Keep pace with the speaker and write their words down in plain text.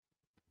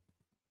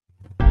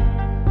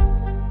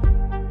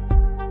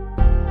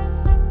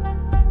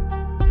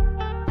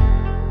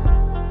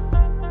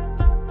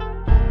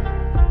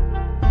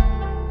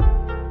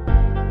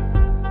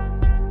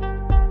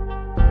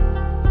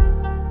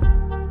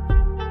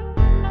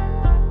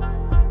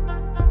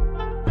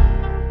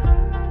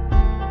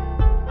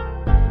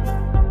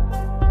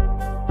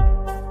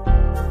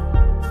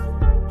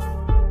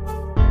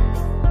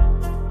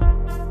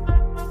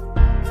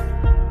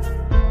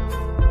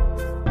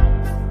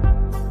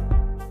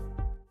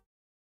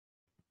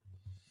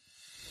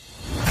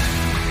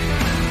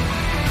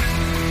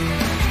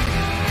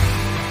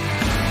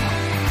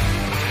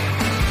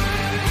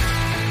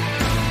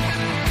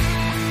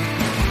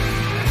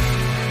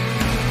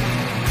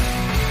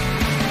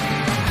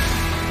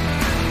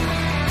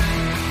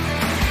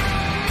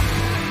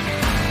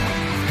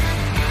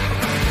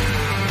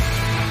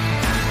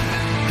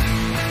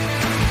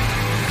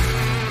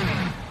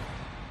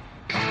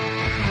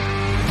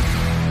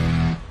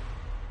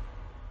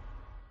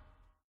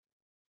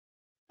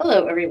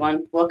Hello,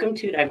 everyone. Welcome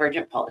to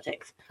Divergent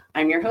Politics.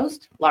 I'm your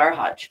host, Lara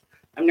Hodge.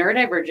 I'm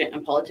neurodivergent,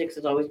 and politics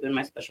has always been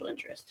my special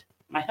interest.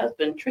 My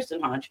husband, Tristan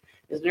Hodge,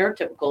 is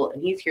neurotypical,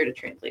 and he's here to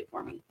translate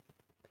for me.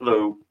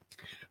 Hello.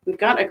 We've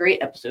got a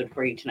great episode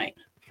for you tonight.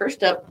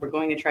 First up, we're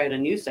going to try out a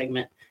new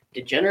segment,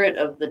 Degenerate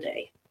of the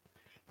Day.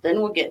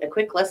 Then we'll get a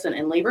quick lesson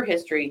in labor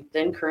history,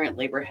 then current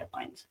labor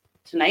headlines.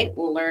 Tonight,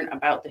 we'll learn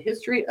about the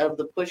history of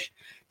the push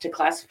to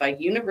classify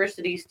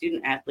university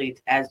student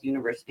athletes as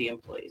university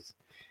employees.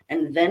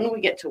 And then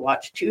we get to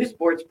watch two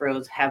sports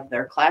bros have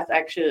their class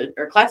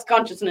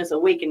consciousness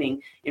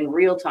awakening in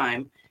real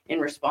time in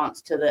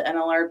response to the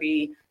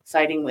NLRB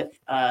siding with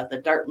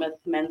the Dartmouth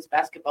men's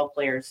basketball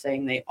players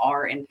saying they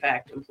are, in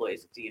fact,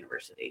 employees of the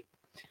university.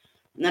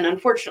 And then,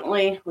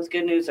 unfortunately, with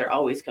good news, there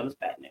always comes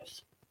bad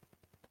news.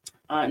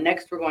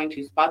 Next, we're going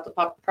to spot the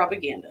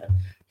propaganda.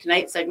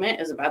 Tonight's segment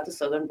is about the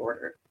southern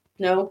border.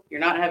 No, you're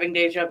not having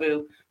deja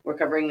vu. We're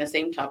covering the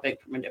same topic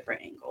from a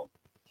different angle.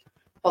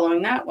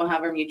 Following that, we'll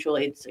have our mutual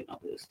aid signal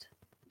boost.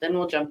 Then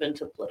we'll jump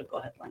into political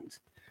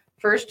headlines.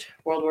 First,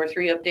 World War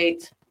III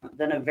updates,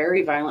 then a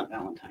very violent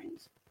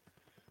Valentine's.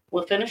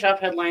 We'll finish off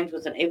headlines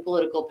with an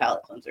apolitical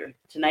palate cleanser.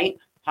 Tonight,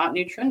 hot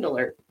new trend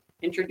alert,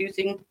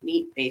 introducing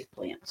meat-based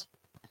plants.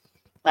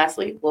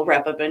 Lastly, we'll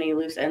wrap up any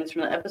loose ends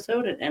from the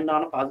episode and end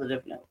on a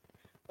positive note.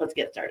 Let's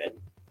get started.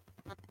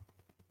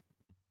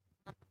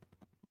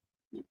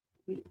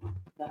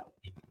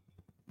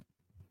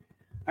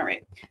 All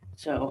right,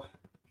 so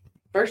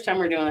first time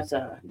we're doing this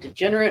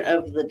degenerate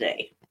of the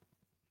day.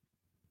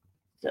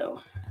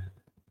 So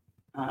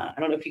I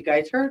don't know if you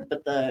guys heard,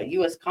 but the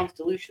U.S.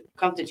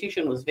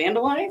 Constitution was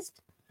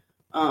vandalized.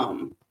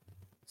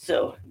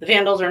 So the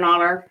vandals are not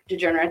our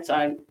degenerates.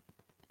 I'm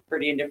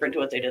pretty indifferent to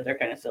what they did. They're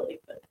kind of silly,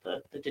 but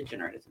the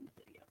degenerate is in the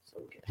video, so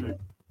we'll get to it.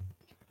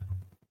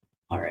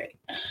 All right.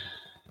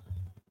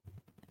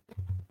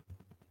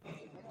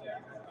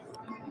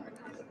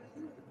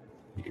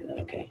 Is that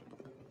okay?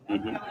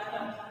 Mm-hmm.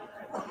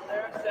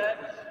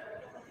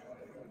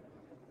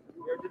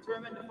 We are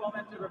determined to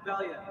foment a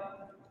rebellion.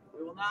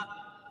 We will not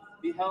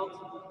be held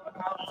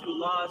accountable to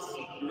laws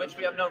in which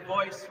we have no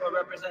voice or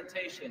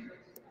representation.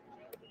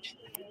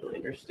 I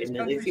understand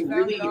that. They seem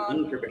really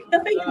unprepared.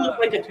 Nothing looks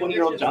like a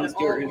 20-year-old Jon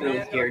Stewart who's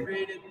really scared.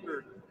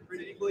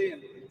 Equally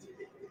and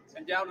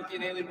endowed with the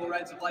inalienable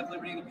rights of life,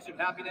 liberty, and the pursuit of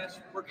happiness.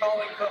 We're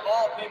calling for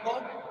all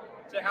people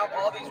to have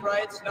all these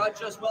rights, not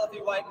just wealthy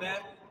white men.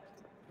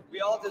 We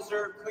all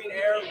deserve clean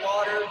air,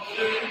 water,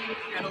 food,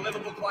 and a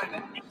livable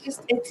climate. It seems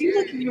like if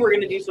you were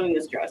going to do something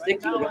this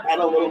drastic, you would have had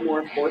a little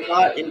more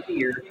forethought into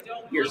your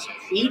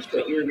speech,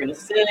 what you were going to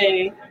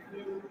say.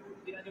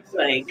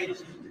 Like,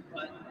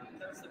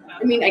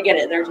 I mean, I get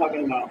it. They're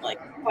talking about like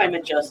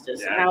climate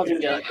justice, and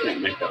housing justice. Joe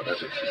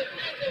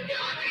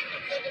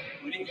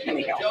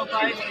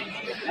Biden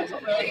has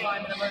declared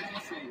climate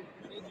emergency.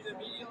 We need to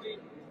immediately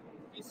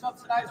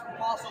desubsidize from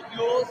fossil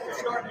fuels and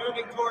start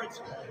moving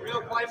towards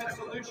real climate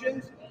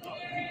solutions.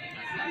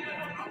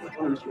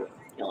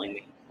 Killing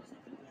me.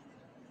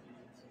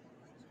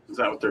 Is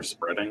that what they're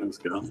spreading? This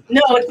gun?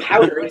 No, it's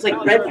powder. It's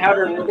like red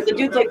powder. But the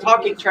dude's like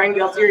talking, trying to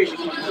be all serious. You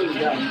can see The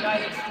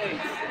United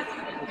States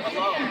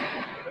alone.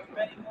 There's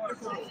many more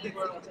across the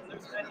world.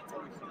 There's many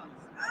more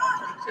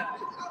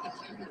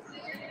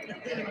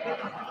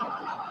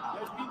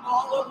There's people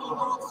all over the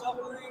world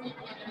suffering.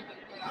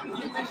 The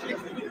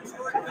emissions we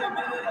historically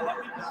emitted and that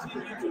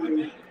we continue to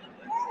emit.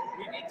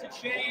 We need to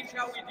change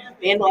how we do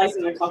things.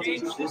 vandalizing the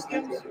Constitution is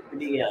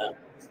pretty and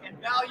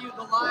value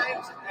the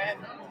lives and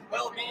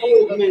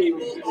well-being of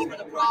people over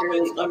the fairly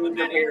profits of the many.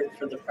 unprepared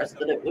for the press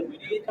that it would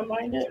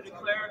combine To it.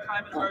 declare a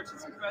climate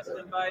emergency,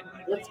 President Biden.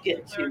 Let's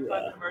get declare to, a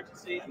climate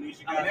emergency.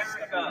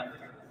 America,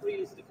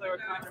 please declare a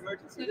climate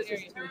emergency. This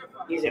is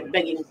He's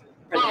begging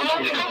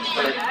President Trump.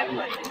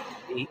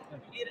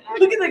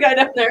 Look at the guy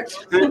down there.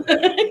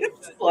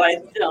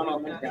 Slides down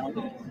on the ground.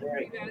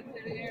 Right.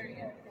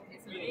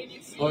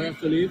 Oh, you have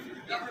to leave?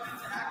 All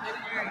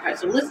right,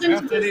 so listen to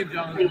this lady,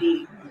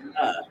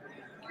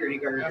 security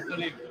guard. You have to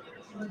leave.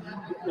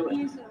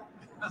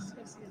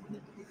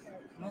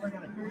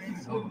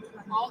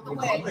 All the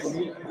way.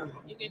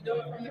 You can do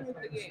it from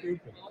the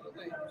gate. All the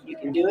way. You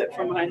can do it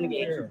from behind the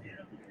gate. Everyone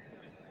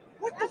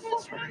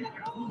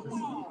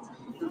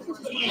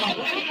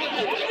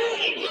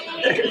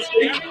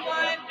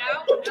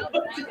out.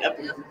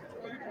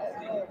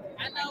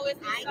 I know it's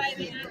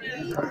exciting.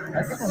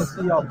 I just want to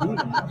see y'all beat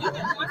him.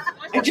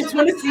 I just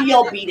want to see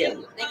y'all beat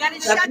him. They gotta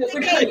That's shut what the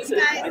we're gonna gates, do.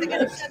 guys. They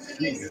gotta shut the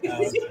gates. No,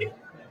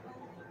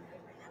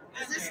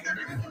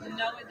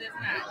 it does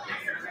not.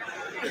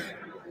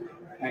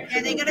 Right,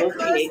 Yeah, they so gotta close the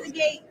close gates. the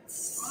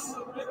gates.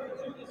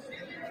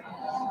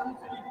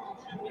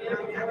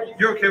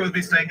 You're okay with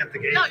me staying at the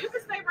gate? No, you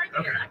can stay right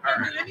there. Okay, I can't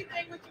alright. do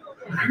anything with you.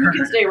 You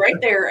can stay right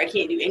there. I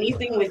can't do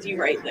anything with you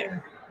right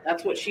there.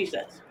 That's what she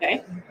says,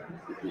 okay?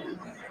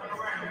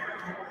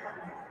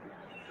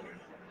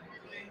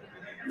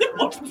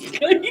 Watch this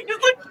guy. He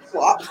just like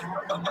flops.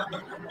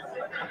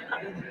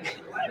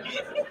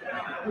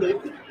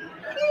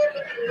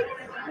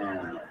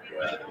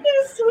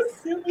 It's so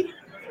silly.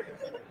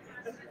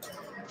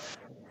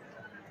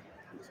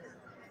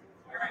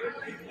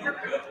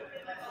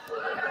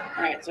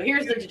 right, so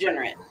here's the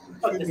degenerate.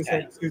 Fuck Excuse me, this sir. guy.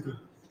 Excuse me.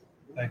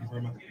 Thank you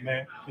very much.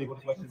 Man, can you go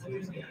this way,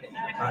 please?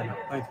 I know.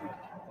 Thank you.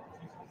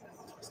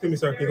 Excuse me,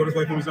 sir. Can you go this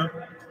way for me,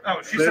 sir?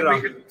 Oh, she Clear said it we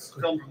out. could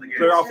film from the gate.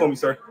 Clear out for me,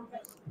 sir.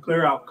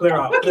 Clear out. Clear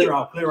out. Fuck Clear you.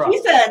 out. Clear out.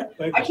 He said,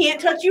 Thank I you.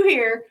 can't touch you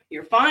here.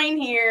 You're fine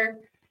here.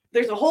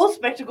 There's a whole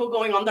spectacle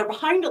going on. They're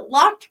behind a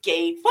locked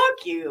gate.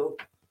 Fuck you.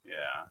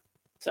 Yeah.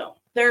 So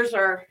there's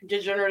our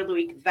degenerate of the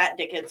week, that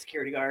dickhead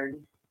security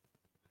guard.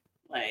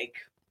 Like,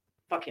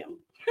 fuck him.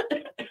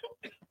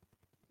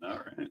 All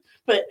right.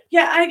 But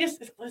yeah, I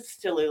just it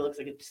still looks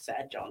like a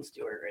sad Jon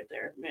Stewart right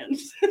there, man.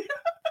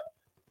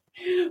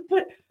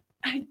 But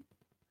I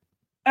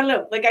don't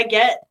know. Like I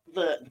get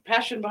the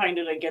passion behind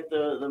it, I get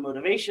the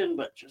motivation,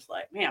 but just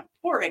like, man,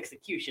 poor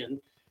execution.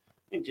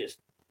 And just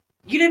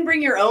you didn't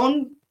bring your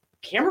own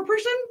camera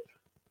person?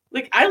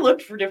 Like I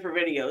looked for different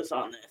videos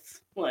on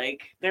this.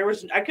 Like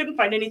I couldn't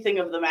find anything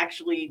of them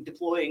actually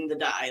deploying the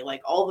die.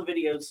 Like all the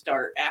videos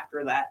start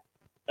after that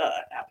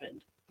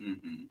happened.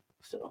 Mm-hmm.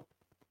 So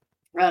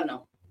I don't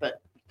know,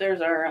 but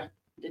there's our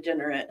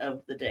degenerate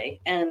of the day,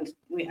 and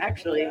we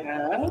actually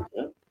have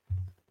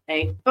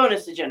a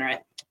bonus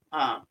degenerate,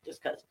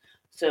 just because.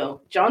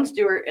 So Jon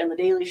Stewart and The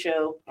Daily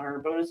Show are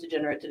bonus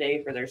degenerate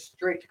today for their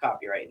strict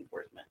copyright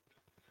enforcement.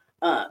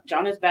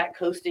 John is back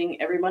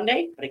hosting every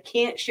Monday, but I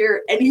can't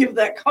share any of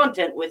that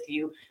content with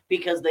you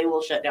because they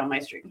will shut down my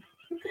stream.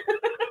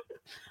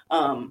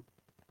 Can't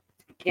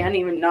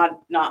even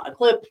not a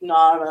clip,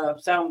 not a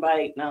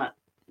soundbite, not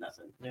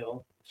nothing.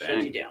 They'll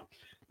shut you down.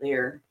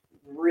 They're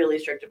really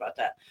strict about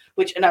that.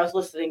 And I was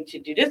listening to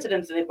Do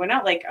Dissidents, and they point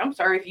out, like, I'm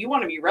sorry, if you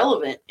want to be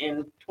relevant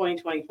in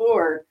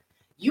 2024,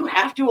 you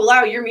have to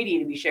allow your media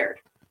to be shared.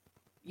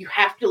 You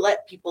have to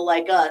let people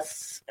like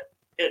us,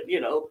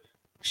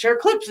 share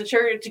clips and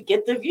share it to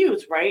get the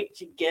views, right?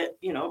 To get,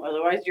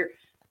 otherwise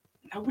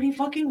nobody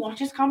fucking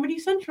watches Comedy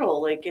Central.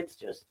 Like, it's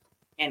just,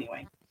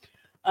 anyway.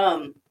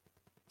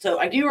 So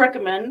I do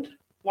recommend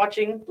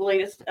watching the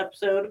latest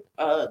episode,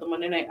 the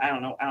Monday night. I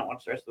don't know. I don't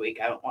watch the rest of the week.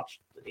 I haven't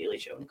watched The Daily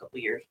Show in a couple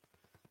of years.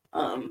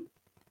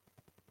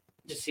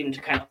 Just seemed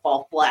to kind of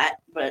fall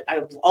flat, but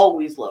I've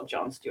always loved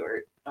Jon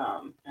Stewart.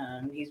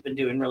 And he's been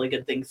doing really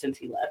good things since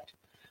he left.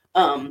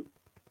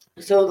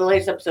 So the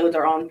latest episodes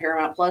are on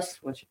Paramount Plus,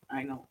 which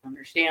I don't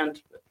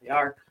understand, but they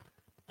are.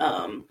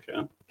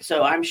 Okay.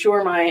 So I'm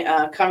sure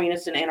my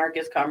communist and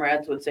anarchist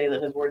comrades would say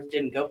that his words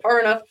didn't go far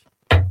enough.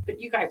 But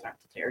you guys aren't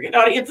the target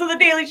audience of The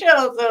Daily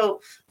Show,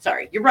 so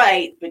sorry, you're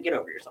right, but get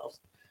over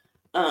yourselves.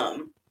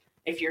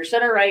 If you're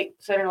center right,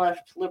 center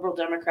left, liberal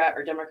Democrat,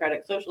 or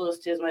democratic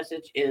socialist, his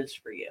message is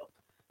for you.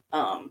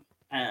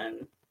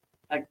 And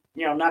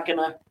I'm not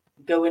gonna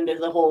go into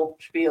the whole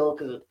spiel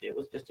because it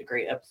was just a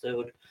great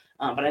episode.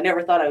 But I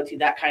never thought I would see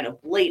that kind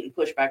of blatant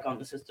pushback on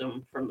the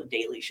system from The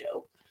Daily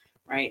Show,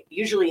 right?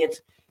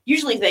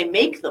 Usually they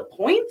make the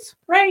points,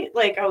 right?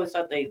 Like I always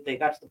thought they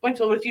got to the point,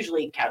 so it's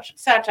usually couched in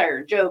satire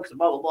and jokes and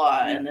blah, blah, blah.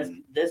 Mm-hmm.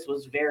 And this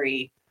was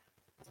very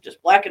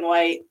just black and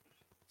white.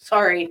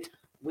 Sorry,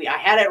 I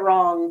had it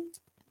wrong.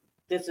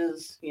 This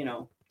is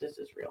real.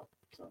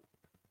 So,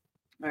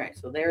 all right.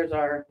 So there's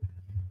our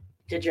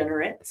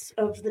degenerates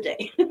of the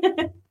day. All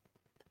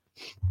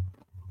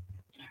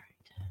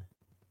right.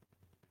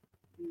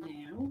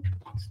 Now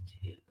let's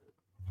do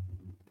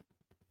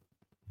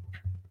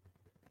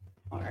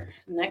our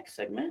next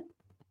segment.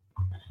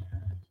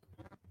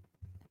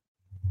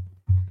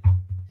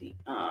 The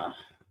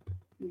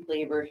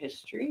labor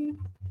history.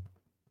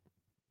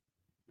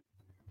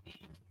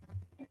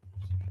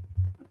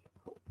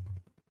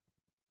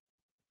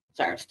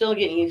 Sorry, I'm still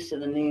getting used to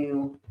the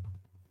new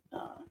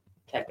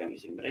tech I'm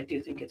using, but I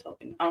do think it's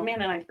helping. Oh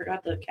man, and I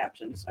forgot the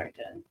captions. Sorry,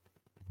 Dad.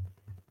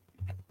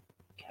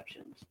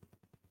 Captions.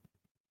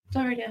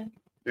 Sorry, Dad.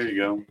 There you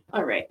go.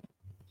 All right.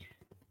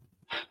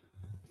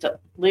 So,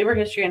 labor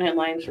history and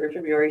headlines for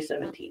February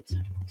 17th.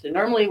 So,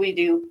 normally we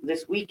do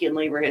this week in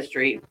labor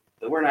history,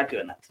 but we're not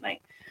doing that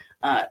tonight.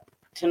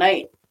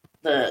 Tonight,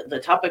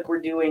 the topic we're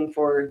doing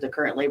for the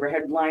current labor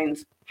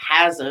headlines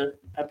has a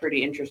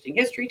pretty interesting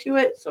history to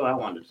it, so I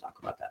wanted to talk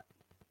about that.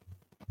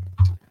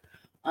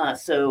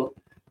 So,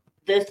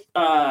 this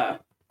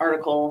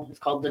article is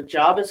called "The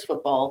Job is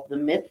Football: The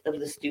Myth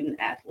of the Student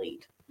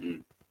Athlete."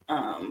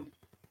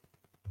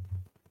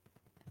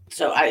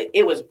 So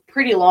it was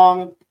pretty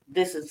long.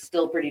 This is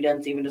still pretty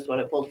dense, even just what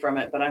I pulled from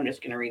it, but I'm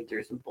just going to read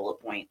through some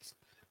bullet points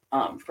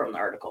from the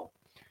article.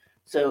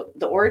 So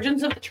the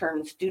origins of the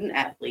term student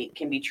athlete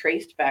can be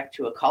traced back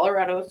to a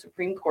Colorado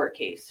Supreme Court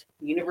case,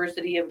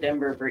 University of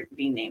Denver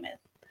v. Namath.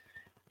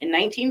 In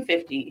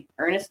 1950,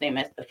 Ernest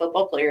Namath, a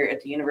football player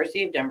at the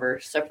University of Denver,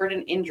 suffered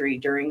an injury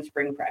during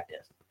spring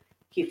practice.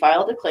 He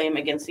filed a claim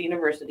against the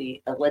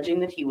university,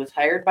 alleging that he was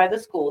hired by the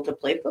school to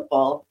play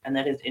football and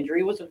that his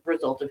injury was a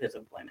result of his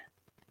employment.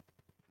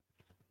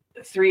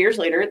 3 years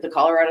later, the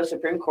Colorado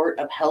Supreme Court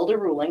upheld a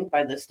ruling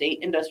by the State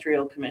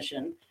Industrial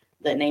Commission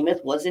that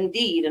Namath was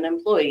indeed an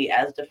employee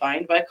as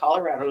defined by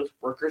Colorado's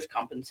workers'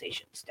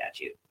 compensation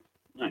statute.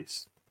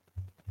 Nice.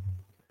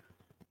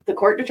 The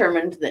court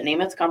determined that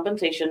Namath's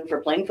compensation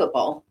for playing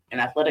football, an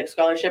athletic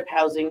scholarship,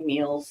 housing,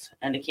 meals,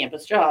 and a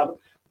campus job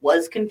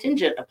was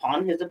contingent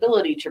upon his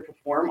ability to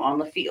perform on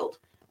the field,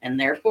 and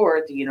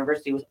therefore the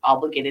university was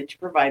obligated to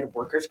provide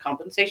workers'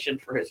 compensation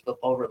for his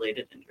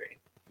football-related injury.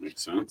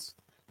 Makes sense.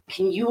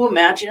 Can you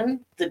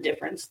imagine the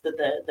difference that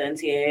the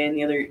NCAA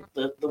and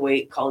the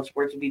way college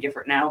sports would be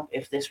different now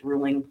if this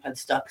ruling had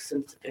stuck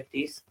since the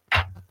 50s?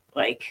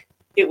 Like,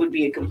 it would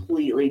be a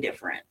completely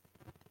different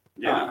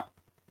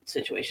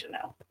situation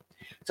now.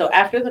 So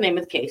after the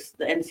Namath case,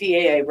 the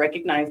NCAA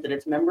recognized that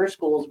its member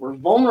schools were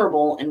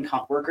vulnerable in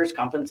workers'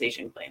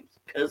 compensation claims.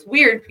 Because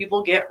weird,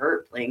 people get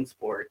hurt playing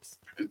sports.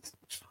 It's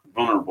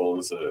vulnerable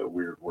is a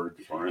weird word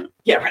for it.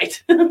 Yeah,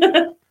 right.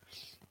 How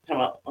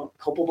about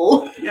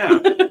culpable? Yeah.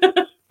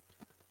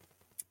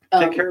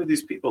 Take care of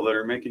these people that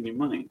are making you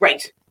money.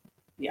 Right.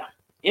 Yeah.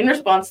 In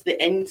response, the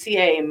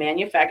NCAA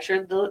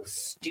manufactured the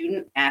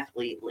student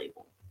athlete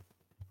label.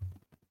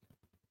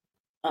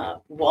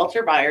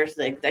 Walter Byers,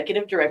 the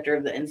executive director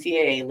of the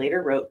NCAA,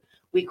 later wrote,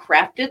 "We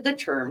crafted the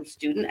term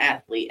student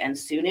athlete, and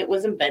soon it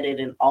was embedded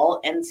in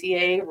all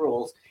NCAA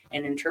rules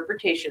and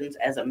interpretations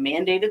as a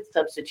mandated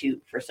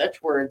substitute for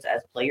such words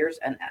as players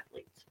and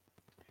athletes.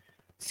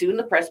 Soon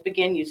the press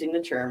began using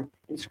the term,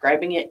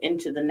 inscribing it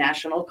into the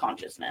national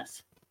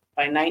consciousness.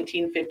 By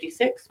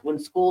 1956, when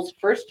schools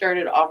first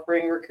started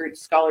offering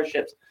recruits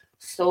scholarships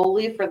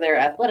solely for their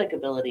athletic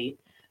ability,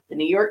 the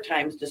New York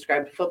Times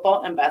described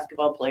football and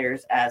basketball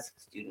players as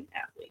student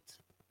athletes.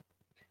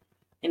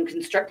 In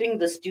constructing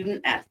the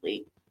student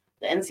athlete,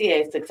 the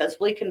NCAA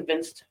successfully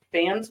convinced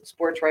fans,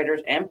 sports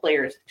writers, and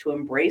players to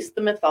embrace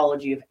the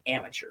mythology of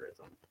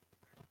amateurism.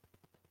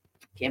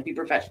 Can't be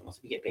professionals.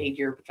 If you get paid,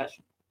 you're a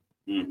professional.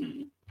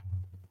 Mm-hmm.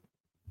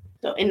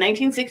 So in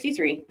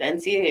 1963, the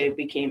NCAA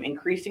became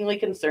increasingly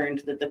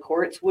concerned that the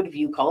courts would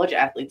view college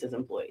athletes as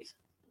employees.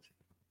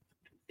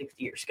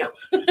 60 years ago.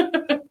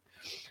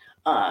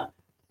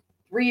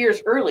 3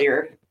 years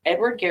earlier,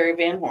 Edward Gary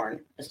Van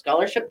Horn, a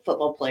scholarship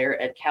football player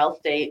at Cal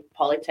State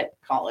Polytechnic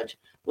College,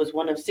 was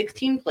one of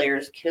 16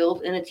 players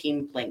killed in a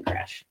team plane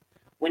crash.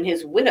 When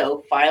his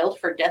widow filed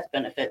for death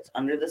benefits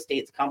under the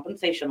state's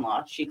compensation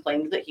law, she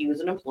claimed that he was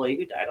an employee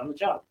who died on the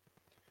job.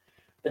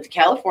 But the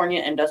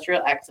California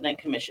Industrial Accident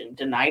Commission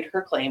denied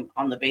her claim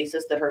on the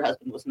basis that her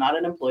husband was not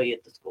an employee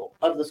at the school.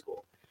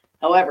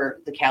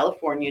 However, the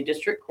California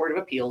District Court of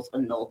Appeals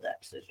annulled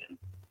that decision.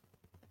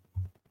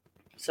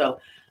 So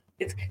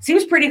it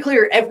seems pretty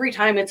clear every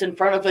time it's in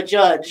front of a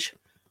judge,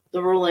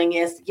 the ruling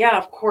is, yeah,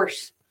 of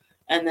course.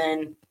 And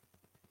then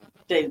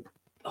the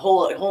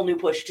whole new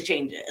push to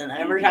change it. And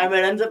every time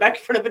it ends up back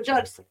in front of a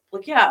judge, it's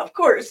like, yeah, of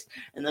course.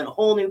 And then a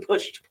whole new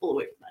push to pull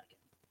away from that again.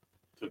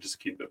 So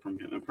just keep it from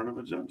getting in front of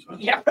a judge. Huh?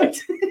 Yeah, right.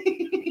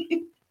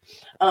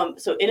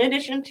 So in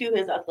addition to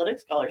his athletic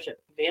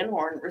scholarship, Van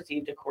Horn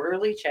received a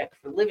quarterly check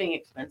for living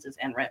expenses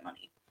and rent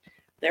money.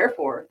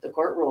 Therefore, the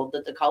court ruled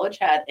that the college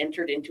had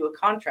entered into a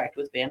contract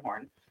with Van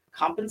Horn,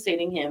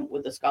 compensating him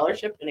with a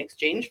scholarship in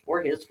exchange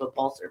for his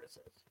football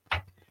services.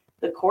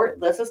 The court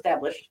thus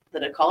established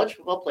that a college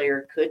football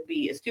player could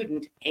be a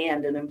student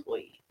and an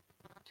employee,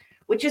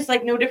 which is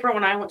like no different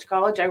when I went to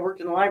college. I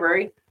worked in the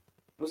library.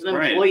 I was an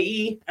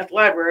employee at the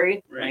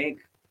library. Right. Like,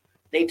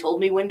 they told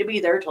me when to be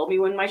there, told me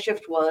when my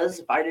shift was.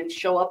 If I didn't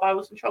show up, I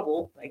was in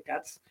trouble. Like,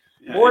 that's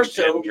more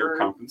so. And your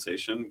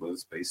compensation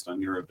was based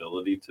on your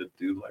ability to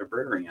do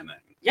librarianing.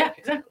 Yeah,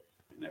 exactly.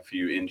 And if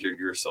you injured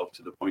yourself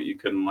to the point you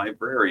couldn't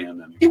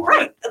librarian anymore.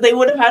 Right. They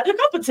would have had to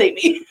compensate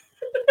me.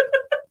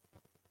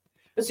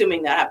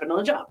 Assuming that happened on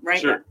the job, right?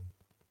 Sure.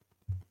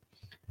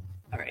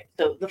 All right.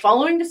 So the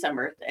following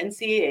December, the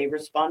NCAA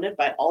responded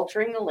by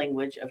altering the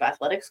language of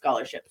athletic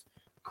scholarships,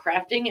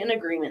 crafting an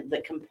agreement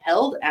that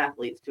compelled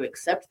athletes to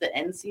accept the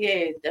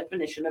NCAA's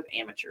definition of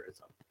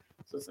amateurism.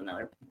 So this is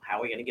another, how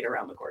are we going to get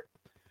around the court?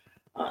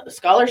 The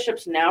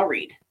scholarships now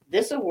read,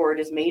 "This award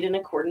is made in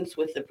accordance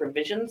with the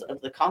provisions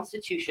of the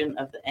Constitution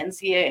of the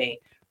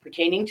NCAA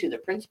pertaining to the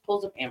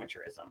principles of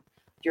amateurism.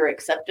 Your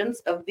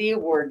acceptance of the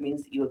award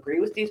means that you agree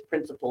with these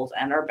principles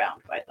and are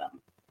bound by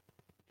them."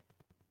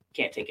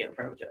 Can't take it in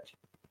front of a judge.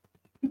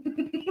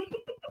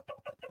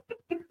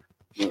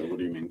 What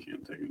do you mean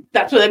can't take it?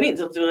 That's what that means.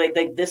 It's like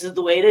this is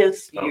the way it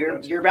is. Oh,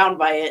 gotcha. You're bound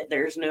by it.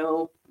 There's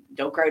no,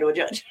 don't cry to a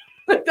judge.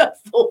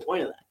 That's the whole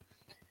point of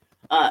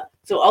that.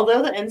 So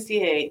although the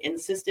NCAA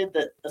insisted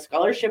that a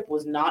scholarship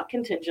was not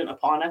contingent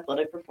upon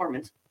athletic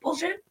performance,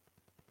 bullshit.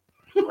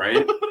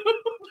 Right?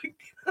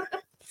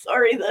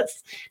 Sorry,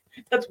 that's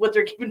what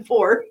they're given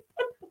for.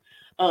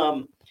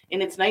 In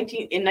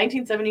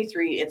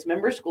 1973, its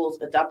member schools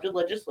adopted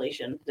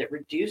legislation that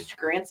reduced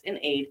grants and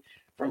aid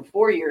from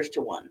 4 years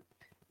to 1.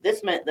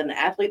 This meant that an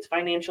athlete's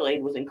financial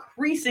aid was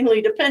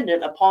increasingly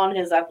dependent upon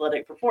his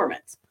athletic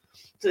performance.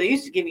 So they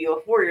used to give you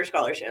a 4-year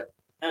scholarship,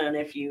 and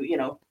if you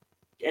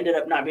ended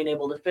up not being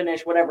able to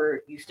finish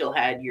whatever, you still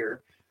had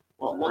your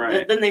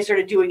Right. Then they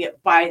started doing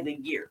it by the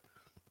year.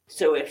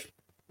 So if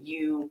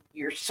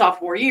your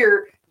sophomore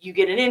year you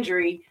get an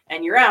injury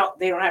and you're out,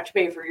 they don't have to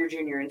pay for your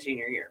junior and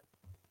senior year.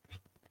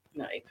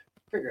 Like,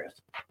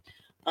 progress.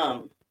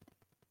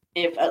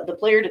 If the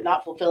player did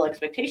not fulfill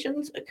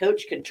expectations, a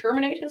coach could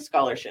terminate his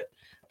scholarship,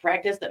 a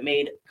practice that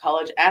made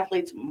college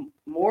athletes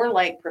more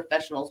like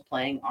professionals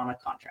playing on a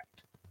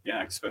contract.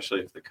 Yeah,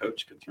 especially if the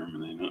coach could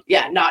terminate it.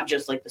 Yeah, not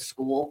just like the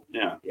school.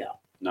 Yeah. Yeah.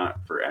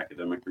 Not for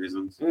academic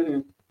reasons.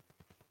 Mm-hmm.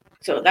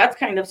 So that's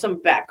kind of some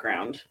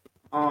background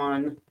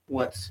on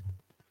what's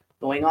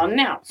going on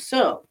now.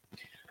 So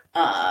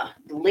the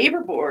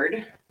Labor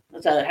Board,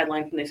 that's a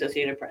headline from the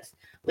Associated Press.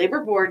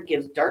 Labor Board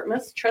gives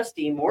Dartmouth's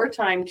trustee more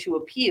time to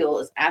appeal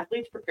as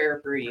athletes prepare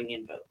for a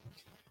union vote.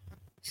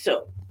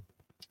 So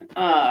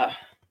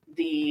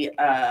the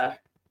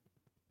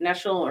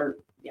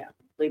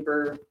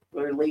Labor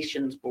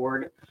Relations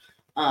Board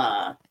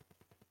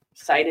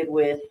sided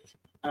with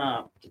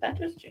did that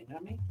just change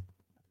on me?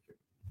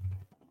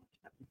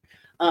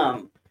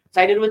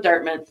 Sided with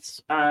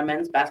Dartmouth's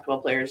men's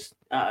basketball players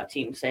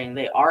team, saying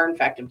they are in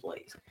fact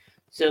employees.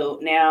 So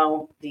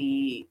now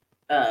the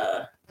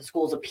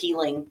school's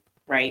appealing,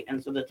 right?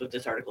 And so that's what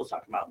this article is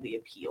talking about, the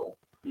appeal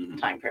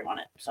time frame on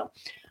it. So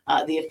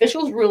the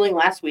officials' ruling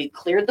last week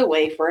cleared the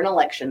way for an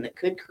election that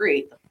could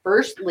create the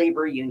first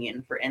labor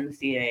union for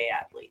NCAA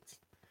athletes.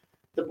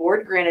 The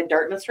board granted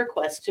Dartmouth's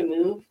request to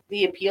move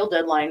the appeal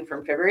deadline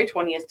from February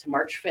 20th to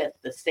March 5th,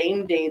 the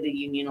same day the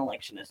union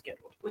election is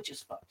scheduled, which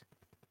is fucked.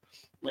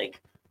 Like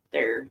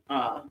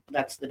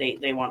that's the date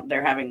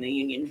they're having the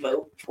union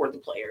vote for the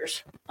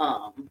players.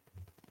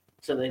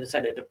 So they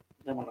decided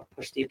they want to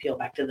push the appeal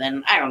back to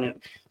then. I don't know.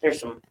 There's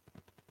some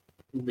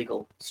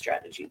legal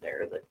strategy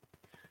there that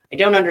I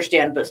don't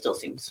understand, but still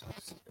seems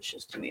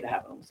suspicious to me to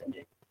have on the same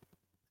day.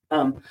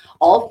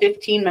 All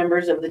 15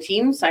 members of the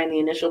team signed the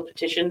initial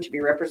petition to be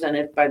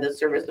represented by the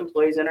Service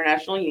Employees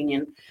International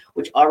Union,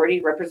 which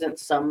already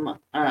represents some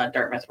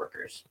Dartmouth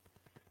workers.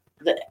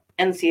 The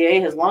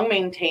NCAA has long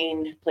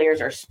maintained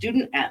players are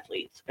student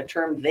athletes, a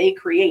term they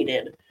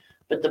created,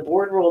 but the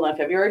board ruled on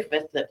February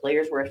 5th that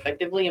players were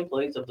effectively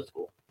employees of the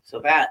school. So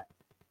that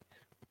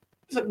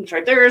sentence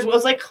right there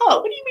was like,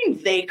 what do you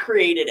mean they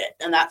created it?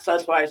 And that's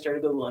why I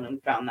started Googling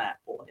and found that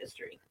whole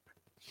history.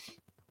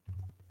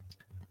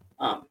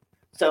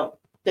 So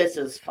this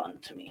is fun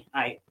to me.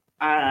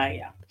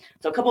 Yeah.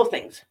 So a couple of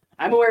things.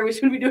 I'm aware we're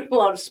going to be doing a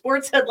lot of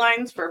sports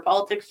headlines for a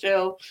politics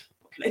show.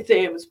 What can I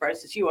say? I'm as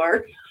surprised as you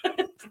are.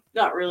 It's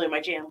not really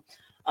my jam.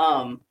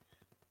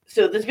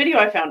 So this video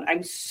I found,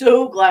 I'm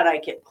so glad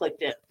I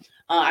clicked it.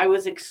 I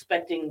was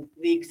expecting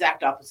the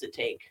exact opposite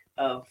take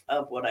of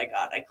what I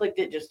got. I clicked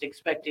it just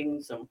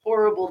expecting some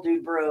horrible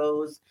dude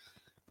bros.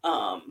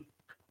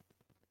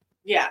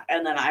 Yeah,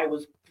 and then I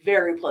was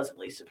very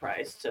pleasantly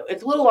surprised. So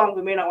it's a little long.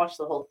 We may not watch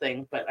the whole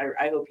thing, but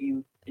I hope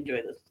you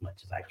enjoy this as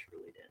much as I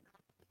truly did.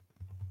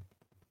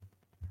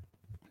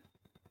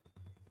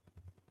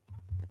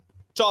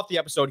 Off the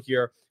episode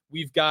here,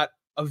 we've got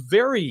a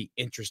very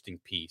interesting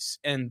piece.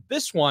 And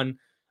this one,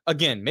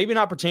 again, maybe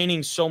not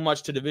pertaining so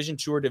much to Division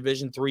II or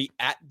Division III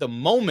at the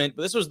moment,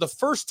 but this was the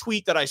first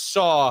tweet that I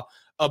saw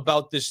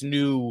about this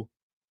new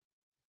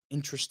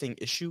interesting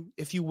issue,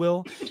 if you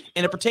will.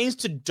 And it pertains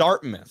to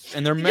Dartmouth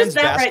and their men's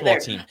basketball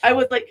team. I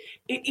was like,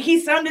 he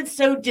sounded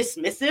so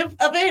dismissive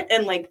of it.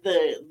 And like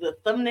the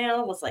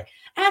thumbnail was like,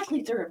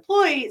 athletes are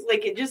employees.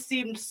 Like it just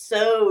seemed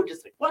so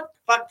just like, what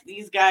the fuck do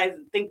these guys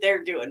think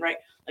they're doing, right?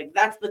 Like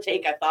that's the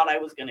take I thought I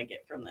was going to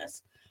get from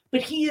this.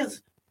 But he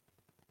is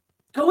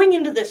going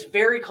into this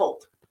very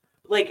cold.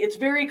 Like it's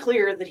very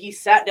clear that he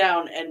sat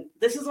down and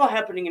this is all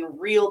happening in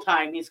real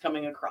time. He's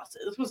coming across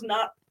it. This was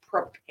not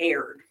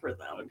prepared for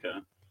them. Okay.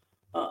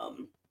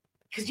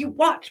 Because just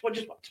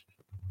watch.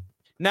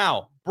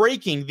 Now,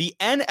 breaking the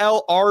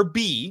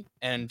NLRB,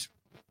 and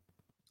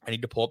I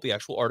need to pull up the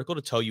actual article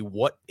to tell you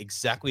what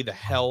exactly the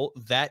hell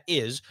that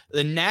is.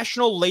 The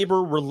National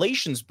Labor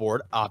Relations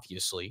Board,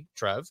 obviously,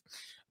 Trev,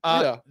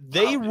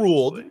 they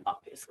ruled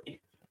obviously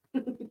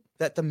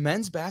that the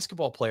men's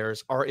basketball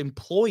players are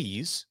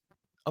employees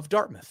of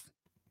Dartmouth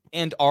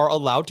and are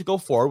allowed to go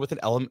forward with an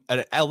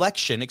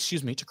election,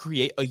 to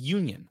create a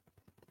union.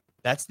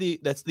 That's the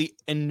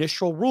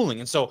initial ruling.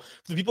 And so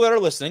for the people that are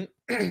listening,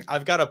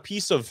 I've got a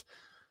piece of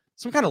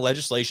some kind of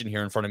legislation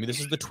here in front of me. This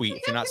is the tweet.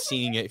 If you're not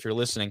seeing it, if you're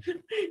listening,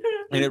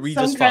 and it reads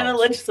as follows. Some kind of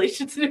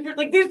legislation.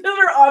 Like these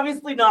are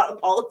obviously not a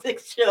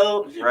politics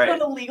show, right?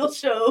 Not a legal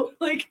show.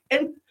 Like,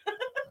 and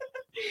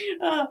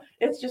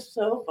it's just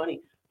so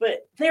funny.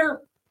 But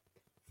they're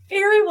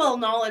very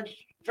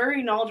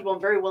knowledgeable,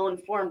 and very well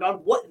informed on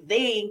what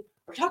they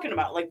are talking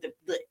about. Like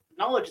the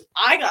knowledge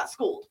I got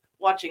schooled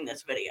watching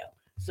this video.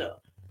 So.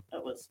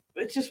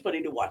 It's just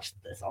funny to watch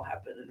this all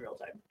happen in real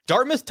time.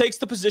 Dartmouth takes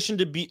the position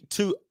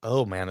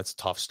oh man, it's a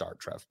tough start,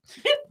 Trev.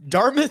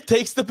 Dartmouth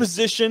takes the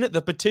position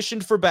the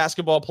petition for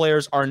basketball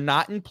players are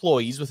not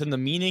employees within the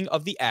meaning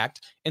of the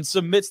act and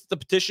submits that the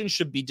petition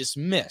should be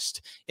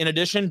dismissed. In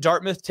addition,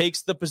 Dartmouth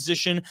takes the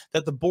position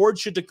that the board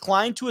should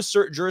decline to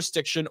assert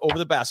jurisdiction over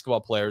the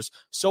basketball players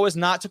so as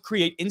not to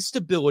create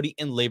instability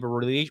in labor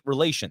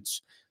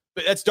relations.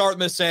 But that's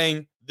Dartmouth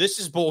saying, this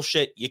is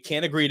bullshit. You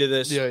can't agree to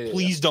this.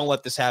 Please don't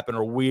let this happen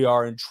or we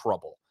are in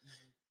trouble.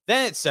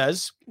 Then it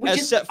says, Which as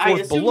is, set I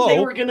forth assumed below, they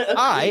were gonna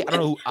I don't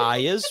know who I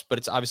is, but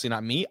it's obviously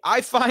not me.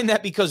 I find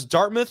that because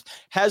Dartmouth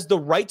has the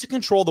right to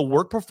control the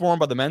work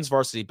performed by the men's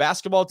varsity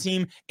basketball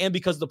team, and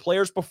because the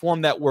players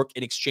perform that work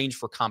in exchange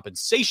for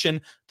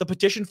compensation, the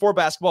petition for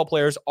basketball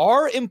players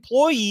are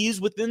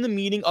employees within the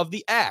meaning of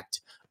the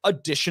act.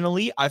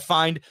 Additionally, I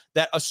find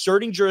that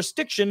asserting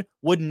jurisdiction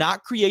would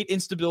not create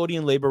instability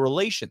in labor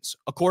relations.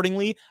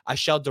 Accordingly, I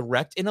shall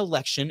direct an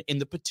election in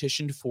the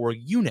petitioned for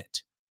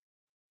unit.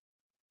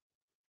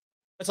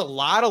 That's a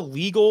lot of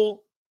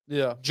legal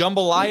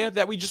jambalaya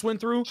that we just went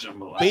through.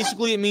 Jambalaya.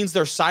 Basically, it means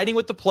they're siding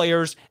with the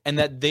players and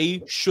that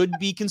they should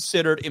be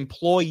considered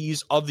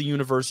employees of the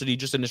university.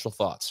 Just initial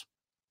thoughts.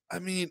 I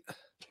mean,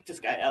 this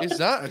guy out. it's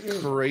not a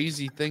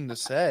crazy thing to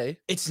say.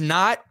 It's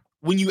not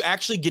when you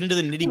actually get into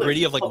the nitty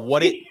gritty of like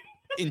what it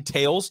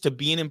entails to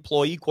be an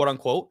employee, quote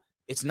unquote.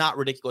 It's not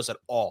ridiculous at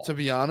all. To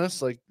be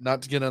honest, like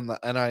not to get on the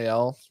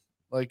NIL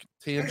like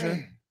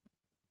tangent,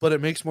 but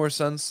it makes more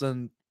sense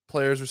than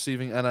players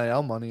receiving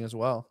NIL money as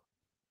well.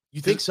 You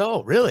think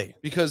so? Really?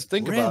 Because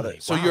think about Really?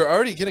 it. So Wow. you're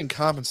already getting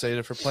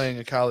compensated for playing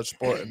a college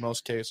sport in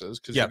most cases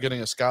because Yeah. you're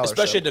getting a scholarship.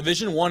 Especially at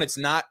Division One, it's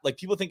not like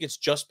people think it's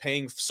just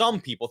paying. Some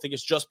people think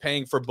it's just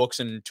paying for books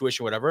and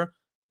tuition, whatever.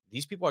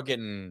 These people are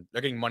getting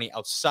money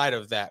outside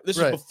of that. This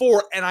Right. is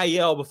before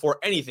NIL, before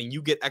anything.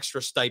 You get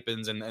extra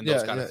stipends and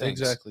those kind of things.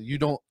 exactly.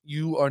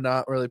 You are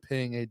not really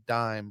paying a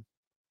dime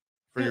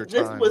for your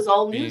This time. was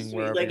all being news to me.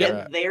 wherever Like, you're and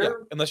at. they're Yeah,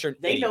 unless you're an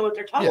they idiot. know what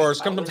they're talking Or about.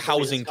 sometimes with the way the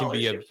housing can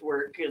be a scholarships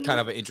work and kind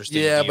of an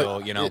interesting Yeah, deal,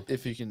 but you know.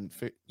 if you can,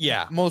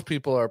 Yeah, most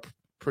people are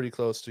pretty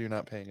close to you're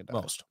not paying a dime.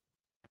 most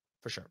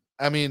for sure.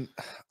 I mean,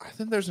 I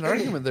think there's an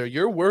argument there.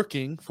 You're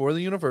working for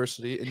the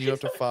university and you have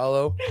to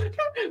follow.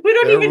 we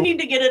don't Their even ru- need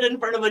to get it in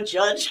front of a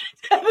judge.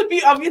 That would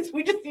be obvious.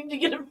 We just need to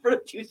get it in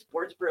front of two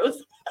sports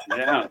bros.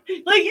 Yeah.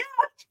 Like, yeah,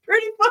 it's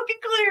pretty fucking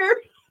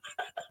clear.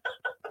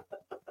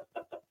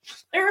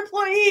 They're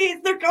employees.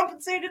 They're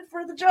compensated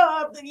for the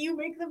job that you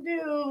make them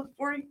do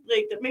for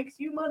like that makes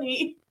you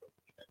money.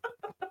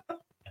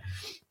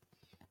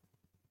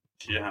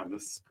 Yeah,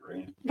 this is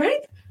great.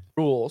 Right?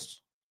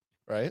 rules,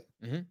 right?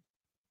 Mhm.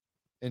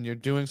 And you're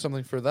doing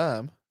something for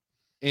them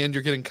and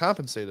you're getting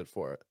compensated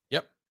for it.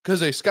 Yep.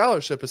 Because a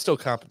scholarship is still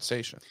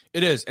compensation.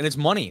 It is, and it's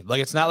money.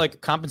 Like it's not like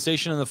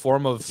compensation in the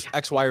form of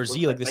X, Y, or Z.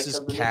 Looks Like this like is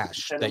something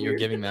cash kinda that you're weird.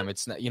 giving them.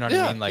 It's not, you know what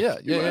I mean? Like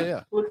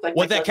yeah. Looks like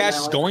what my that cash cousin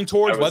is Alex. going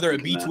towards, I was whether it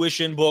be thinking that.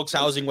 tuition, books,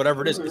 housing,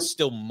 whatever it is, Mhm. it's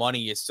still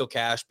money. It's still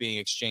cash being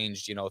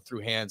exchanged, you know,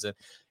 through hands. And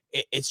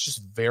it's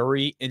just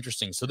very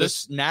interesting. So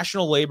this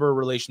National Labor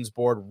Relations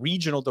Board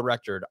regional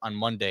director on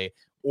Monday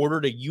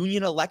ordered a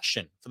union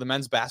election for the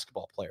men's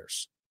basketball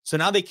players. So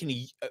now they can,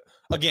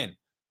 again,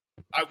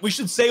 we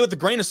should say with a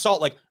grain of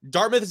salt, like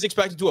Dartmouth is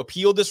expected to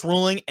appeal this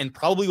ruling and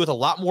probably with a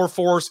lot more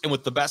force and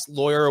with the best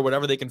lawyer or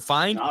whatever they can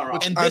find. Not wrong.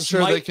 And I'm this sure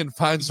might, they can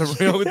find some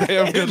real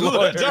damn good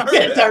lawyers.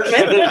 Yeah,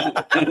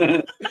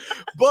 Dartmouth.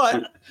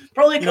 but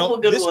Probably a you couple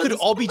know, good this ones. could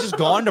all be just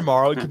gone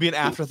tomorrow. It could be an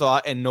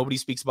afterthought and nobody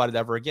speaks about it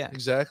ever again.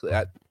 Exactly.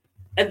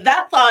 And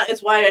that thought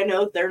is why I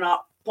know they're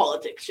not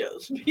politics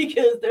shows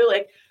because they're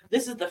like,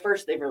 this is the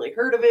first they've really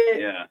heard of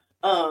it. Yeah.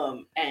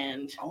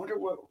 And I wonder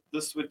what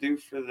this would do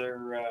for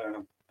their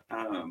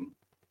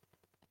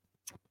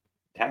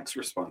tax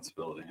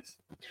responsibilities.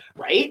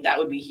 right, that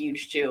would be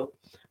huge too.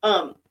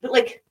 But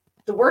like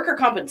the worker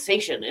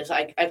compensation is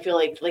like I feel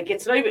like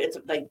it's not even it's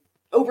like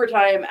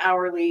overtime,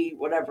 hourly,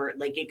 whatever.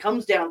 Like it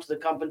comes down to the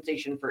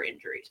compensation for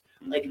injuries.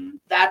 Like Mhm.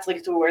 that's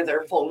like to where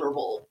they're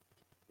vulnerable,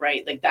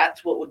 right? Like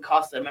that's what would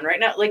cost them. And right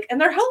now, like and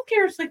their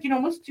healthcare is like, you know,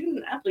 most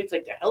student athletes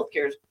like their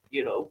healthcare is,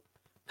 you know,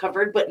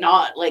 covered, but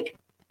not like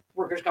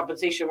workers'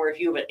 compensation where if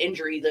you have an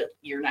injury that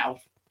you're now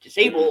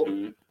disabled,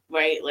 Mhm.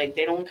 right? Like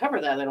they don't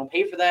cover that. They don't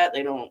pay for that.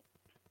 They don't.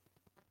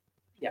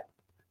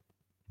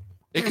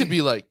 It could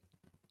be like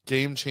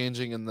game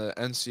changing in the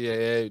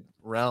NCAA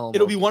realm.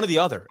 It'll of- be one or the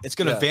other. It's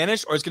going to Yeah.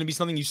 vanish or it's going to be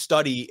something you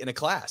study in a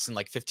class in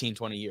like 15,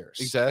 20 years.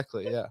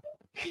 Exactly. Yeah.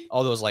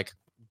 All those like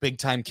big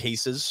time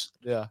cases.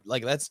 Yeah.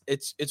 Like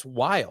it's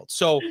wild.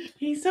 So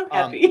He's so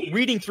happy.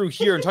 reading through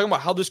here and talking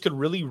about how this could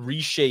really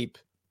reshape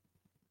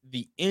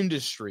the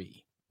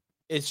industry.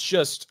 It's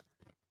just,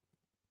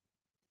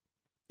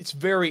 it's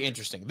very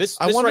interesting. This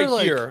I right wonder,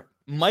 like- here,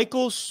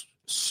 Michael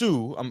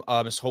Sue, I'm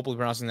hopefully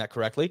pronouncing that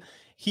correctly.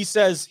 He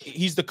says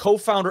he's the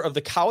co-founder of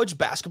the College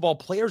Basketball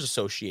Players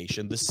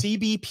Association, the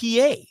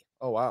CBPA.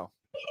 Oh, wow.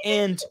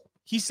 And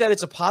he said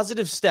it's a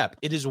positive step.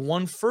 It is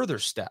one further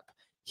step.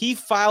 He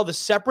filed a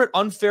separate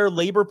unfair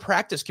labor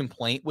practice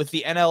complaint with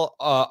the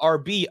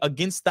NLRB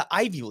against the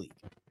Ivy League.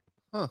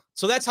 Huh.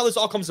 So that's how this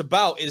all comes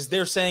about, is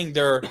they're saying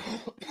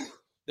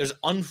there's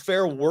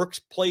unfair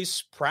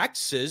workplace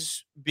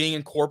practices being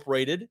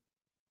incorporated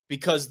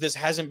because this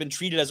hasn't been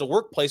treated as a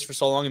workplace for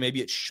so long, and maybe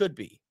it should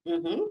be.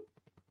 Mm-hmm.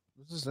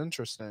 This is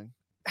interesting.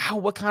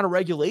 What kind of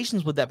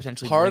regulations would that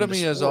potentially Part bring of to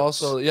me is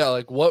sports? also,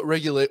 like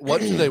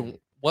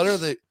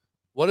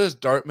what is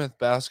Dartmouth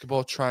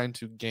basketball trying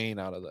to gain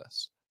out of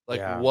this? Like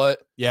Yeah.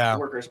 what? Yeah.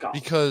 Workers' comp.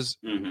 Because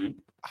Mhm.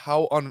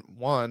 how on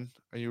one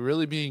are you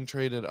really being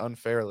traded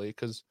unfairly?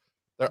 Because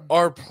There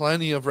are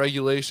plenty of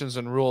regulations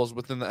and rules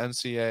within the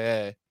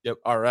NCAA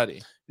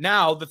already.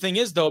 Now, the thing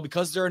is, though,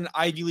 because they're an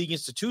Ivy League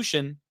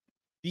institution,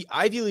 the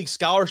Ivy League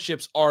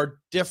scholarships are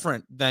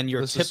different than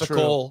your This is true.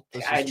 typical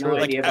This I is had no true.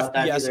 like idea about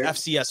that FBS, either.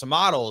 FCS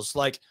models.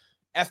 Like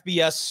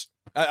FBS,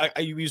 I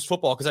use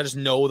football because I just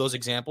know those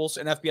examples.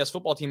 An FBS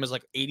football team is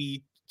like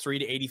 83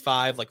 to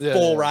 85, like Yeah,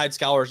 full yeah. ride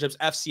scholarships.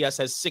 FCS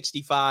has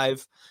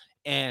 65,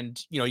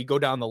 and you go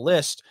down the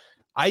list.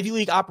 Ivy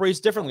League operates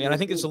differently, and I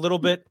think it's a little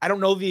bit. I don't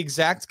know the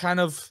exact kind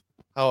of.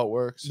 How it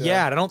works.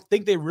 Yeah, I don't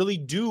think they really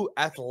do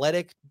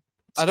athletic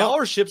I don't-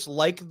 scholarships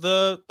like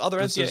the other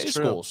This is NCAA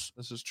true. schools.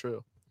 This is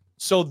true.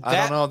 So I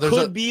that don't know. There's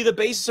could a- be the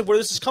basis of where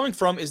this is coming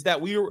from, is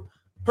that we are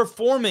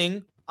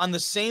performing on the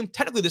same,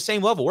 technically the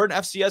same level. We're an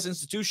FCS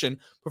institution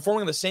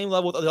performing on the same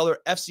level with the other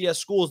FCS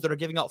schools that are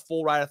giving out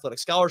full ride athletic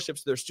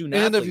scholarships to their student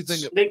And if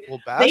athletes. you think, They- well,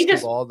 They just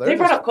basketball, they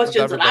brought up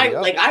questions that I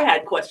everybody else. I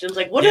had questions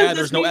like, what Yeah, does this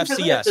there's no mean for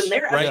this? FCS, And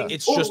they're right? acting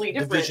It's just totally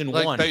different. Division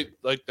Like One. there's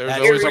That's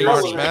always a very March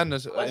relevant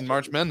Madness. In question.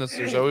 March Madness,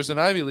 there's always an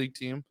Ivy League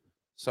team.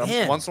 So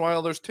Man. once in a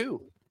while, there's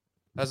two.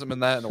 Hasn't been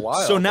that in a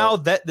while. So now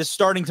but that this is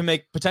starting to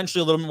make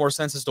potentially a little bit more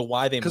sense as to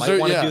why they 'Cause might they're-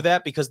 want to yeah. do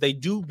that, because they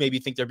do maybe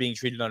think they're being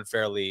treated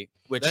unfairly.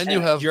 Which Then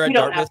you have- you're You at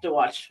don't Dartmouth. have to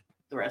watch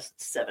the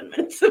rest 7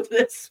 minutes of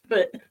this,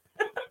 but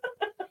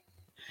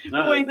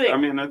No, What do you think? I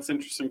mean, that's an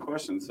interesting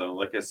question. So,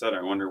 like I said,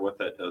 I wonder what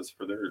that does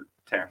for their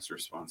tax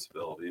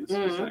responsibilities. 'Cause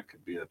Mhm. that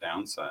could be a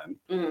downside.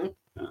 mhm.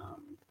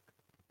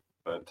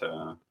 But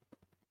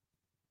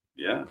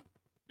yeah,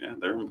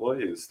 they're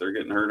employees. They're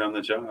getting hurt on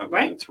the job,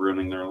 Right. and it's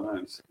ruining their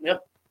lives.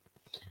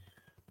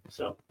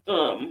 So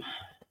and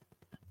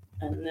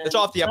then It's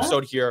off the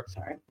episode here.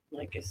 Sorry,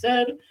 like I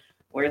said,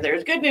 where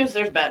there's good news,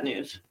 there's bad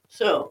news.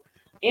 So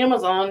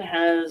Amazon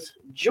has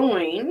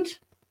joined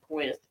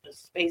with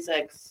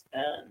SpaceX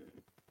and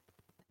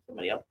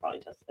somebody else probably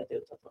tested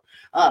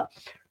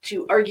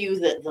to argue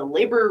that the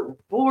labor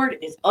board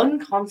is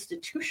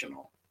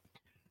unconstitutional.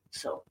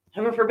 So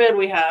heaven forbid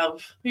we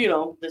have,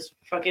 this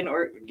fucking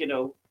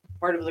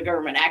part of the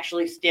government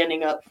actually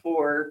standing up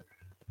for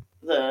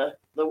the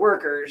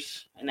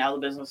workers, and now the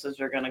businesses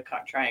are going to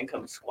try and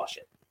come squash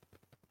it.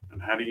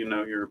 And how do you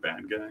know you're a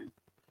bad guy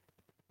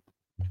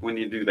when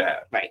you do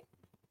that? Right.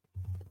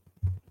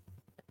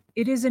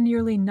 It is a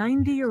nearly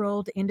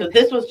 90-year-old So independent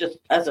this was just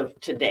as of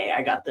today.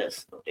 I got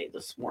this update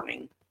this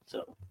morning.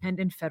 So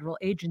federal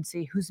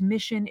agency whose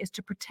mission is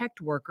to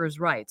protect workers'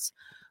 rights.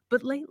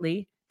 But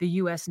lately, the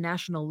U.S.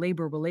 National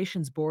Labor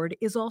Relations Board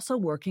is also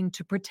working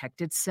to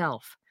protect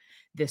itself.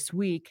 This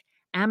week,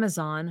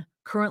 Amazon,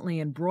 currently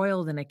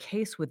embroiled in a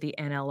case with the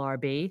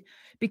NLRB,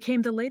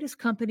 became the latest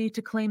company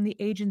to claim the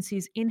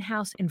agency's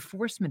in-house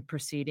enforcement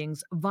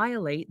proceedings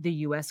violate the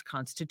U.S.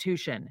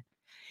 Constitution.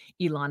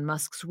 Elon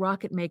Musk's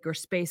rocket maker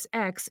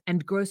SpaceX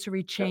and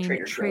grocery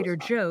chain Trader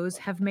Joe's. Joe's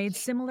have made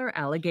similar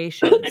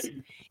allegations.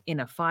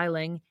 In a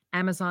filing,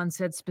 Amazon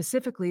said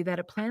specifically that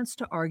it plans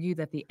to argue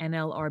that the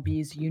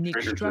NLRB's unique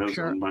Trader Joe's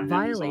structure owned by Amazon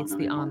violates the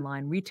anymore.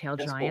 online retail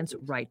That's giant's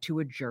bold. right to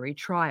a jury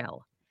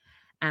trial.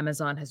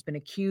 Amazon has been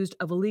accused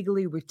of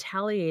illegally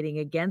retaliating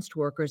against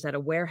workers at a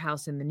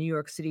warehouse in the New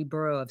York City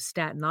borough of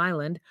Staten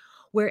Island,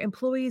 where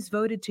employees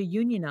voted to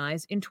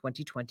unionize in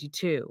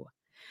 2022.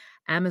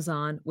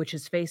 Amazon, which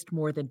has faced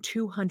more than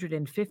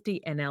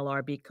 250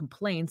 NLRB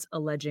complaints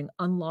alleging That's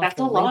a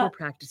unlawful labor lot.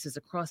 practices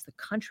across the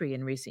country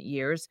in recent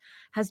years,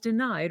 has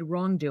denied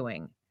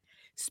wrongdoing.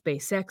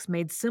 SpaceX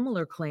made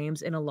similar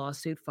claims in a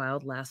lawsuit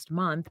filed last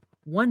month,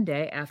 one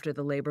day after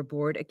the Labor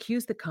Board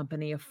accused the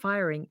company of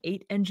firing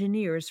 8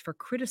 engineers for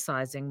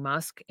criticizing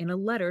Musk in a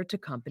letter to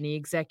company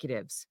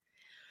executives.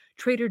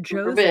 Trader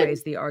Joe's forbid.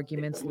 raised the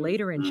arguments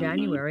later in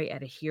January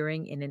at a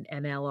hearing in an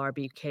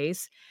NLRB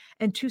case,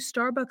 and 2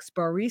 Starbucks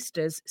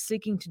baristas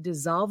seeking to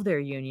dissolve their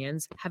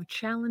unions have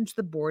challenged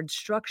the board's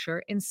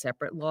structure in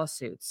separate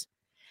lawsuits.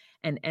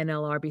 An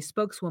NLRB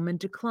spokeswoman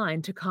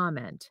declined to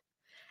comment.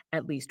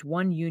 At least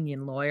one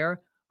union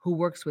lawyer, who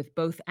works with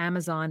both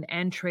Amazon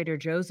and Trader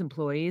Joe's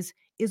employees,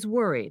 is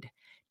worried,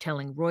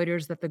 telling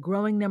Reuters that the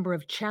growing number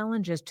of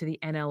challenges to the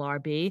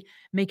NLRB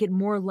make it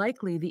more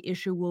likely the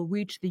issue will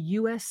reach the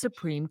U.S.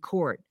 Supreme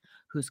Court,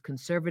 whose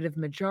conservative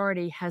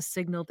majority has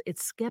signaled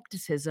its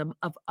skepticism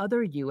of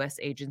other U.S.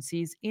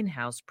 agencies'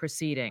 in-house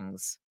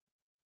proceedings.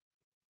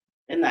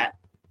 Isn't that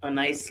a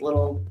nice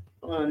little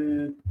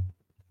fun?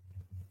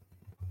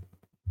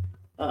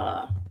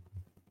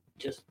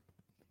 Just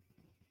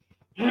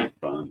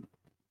Fun.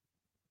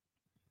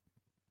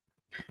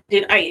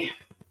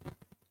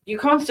 you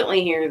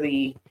constantly hear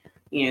the,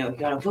 you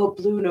gotta vote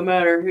blue no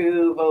matter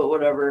who, vote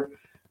whatever.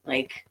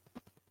 Like,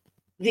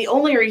 the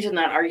only reason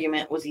that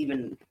argument was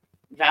even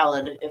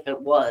valid, if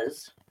it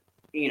was,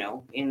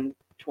 in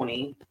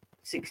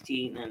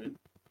 2016 and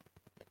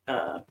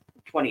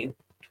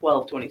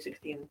 2012,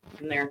 2016,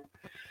 in there,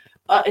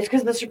 it's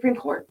because of the Supreme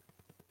Court.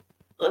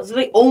 That's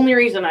the only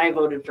reason I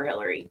voted for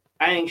Hillary.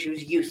 I think she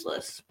was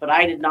useless, but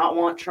I did not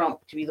want Trump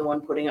to be the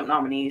one putting up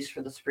nominees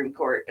for the Supreme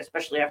Court,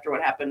 especially after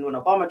what happened when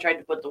Obama tried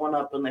to put the one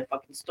up and they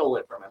fucking stole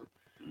it from him.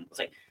 It's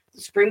like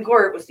the Supreme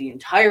Court was the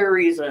entire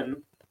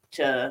reason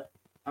to,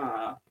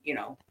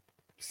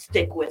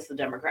 stick with the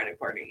Democratic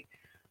Party.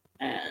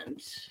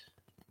 And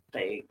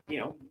they,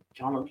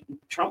 Donald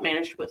Trump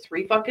managed to put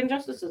 3 fucking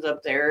justices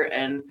up there,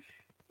 and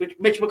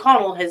Mitch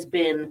McConnell has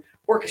been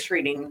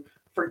orchestrating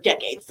for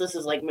decades. This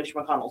is like Mitch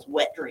McConnell's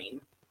wet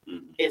dream,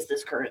 is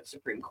this current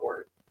Supreme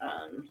Court.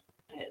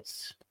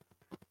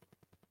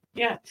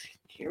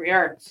 Here we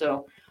are.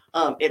 So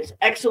it's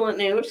excellent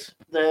news.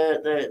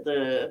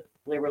 The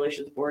Labor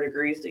Relations Board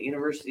agrees that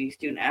university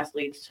student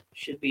athletes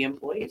should be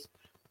employees.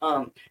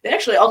 They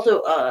actually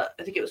also, I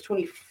think it was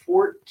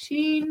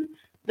 2014,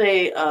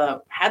 they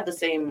had the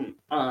same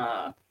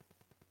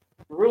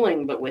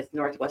ruling, but with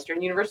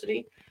Northwestern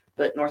University.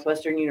 But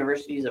Northwestern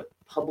University is a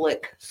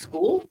public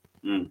school,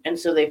 and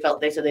so they said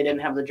they didn't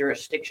have the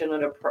jurisdiction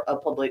of a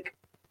public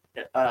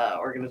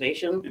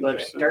organization,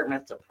 but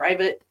Dartmouth's a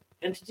private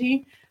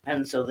entity,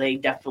 and so they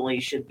definitely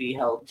should be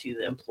held to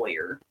the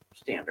employer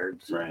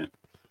standards. Right.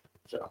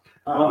 So,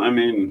 well, I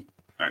mean,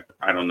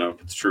 I don't know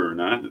if it's true or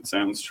not. It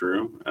sounds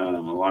true. A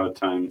lot of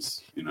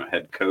times,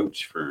 head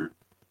coach for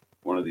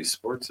one of these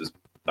sports is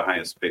the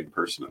highest paid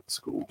person at the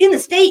school in the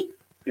state.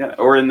 Yeah,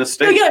 or in the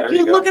state.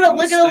 Look at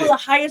the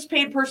highest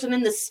paid person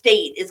in the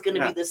state is going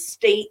to be the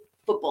state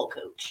football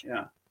coach.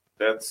 Yeah,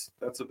 that's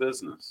a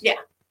business. Yeah,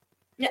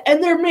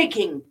 and they're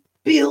making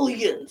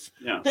billions.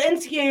 Yeah, the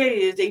NCAA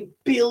is a $1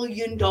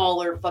 billion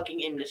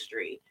fucking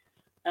industry,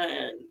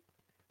 and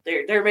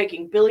they're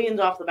making billions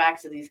off the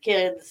backs of these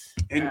kids.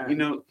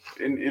 And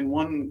in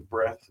one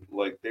breath,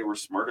 like they were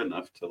smart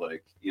enough to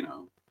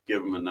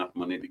give them enough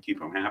money to keep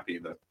them happy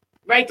that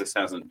this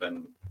hasn't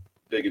been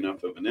big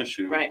enough of an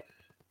issue. Right.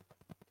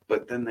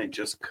 But then they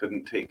just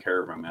couldn't take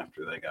care of them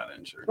after they got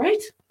injured.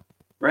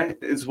 Right.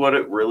 Is what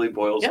it really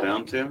boils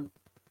down to.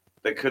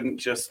 They couldn't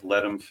just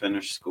let them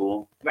finish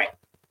school. Right.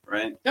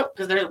 Nope.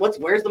 Because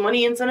where's the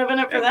money incentive in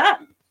it for that?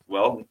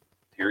 Well,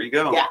 here you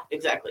go. Yeah,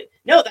 exactly.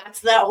 No,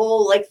 that's that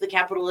whole the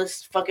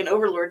capitalist fucking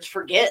overlords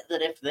forget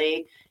that if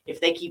they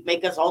keep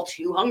making us all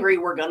too hungry,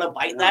 we're gonna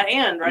bite that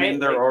hand, right? I mean,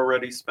 they're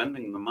already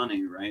spending the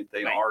money, right?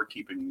 They are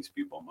keeping these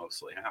people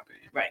mostly happy,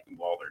 right?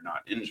 While they're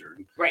not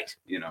injured, right?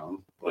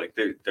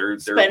 They're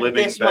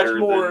living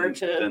better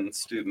than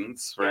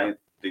students, right? Yeah.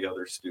 The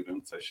other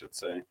students, I should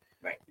say,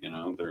 right?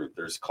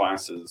 There's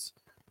classes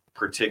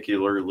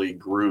particularly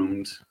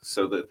groomed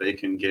so that they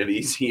can get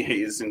easy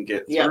A's and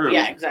get through.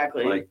 Yeah,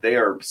 exactly. They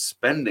are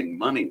spending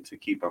money to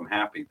keep them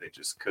happy. They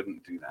just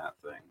couldn't do that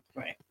thing.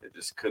 Right. They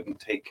just couldn't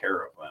take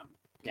care of them.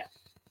 Yeah.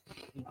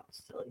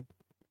 Silly.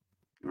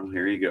 Well,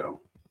 here you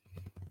go.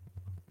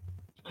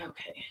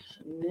 Okay.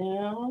 So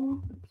now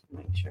let's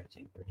make sure I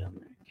think we're done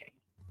there. Okay.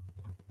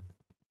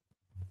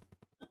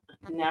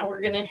 Now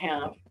we're gonna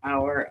have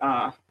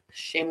our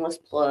shameless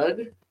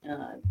plug.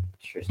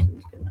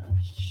 Tristan's gonna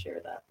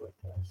share that with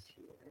us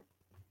here.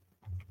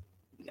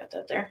 You got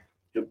that there?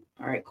 Yep.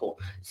 All right, cool.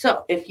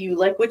 So if you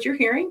like what you're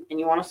hearing and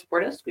you want to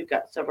support us, we've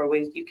got several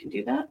ways you can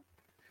do that.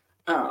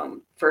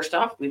 First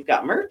off, we've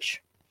got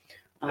merch.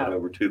 Head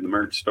over to the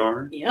merch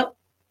store. Yep.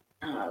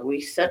 We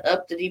set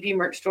up the DP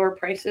merch store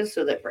prices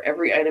so that for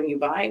every item you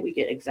buy, we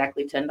get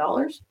exactly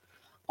 $10.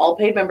 All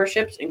paid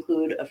memberships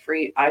include a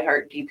free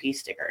iHeart DP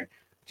sticker.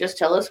 Just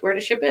tell us where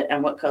to ship it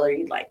and what color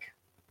you'd like.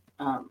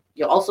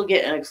 You'll also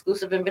get an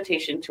exclusive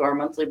invitation to our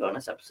monthly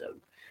bonus episode.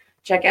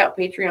 Check out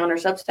Patreon or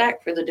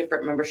Substack for the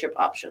different membership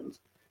options.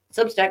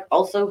 Substack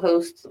also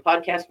hosts the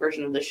podcast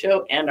version of the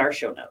show and our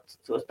show notes.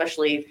 So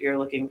especially if you're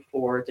looking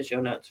for the show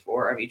notes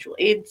for our mutual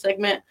aid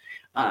segment,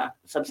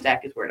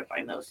 Substack is where to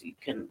find those. You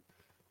can,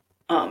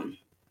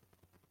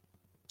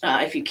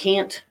 if you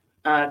can't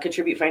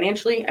contribute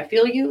financially, I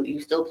feel you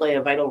still play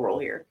a vital role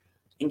here.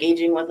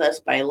 Engaging with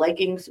us by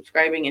liking,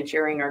 subscribing, and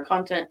sharing our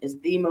content is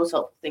the most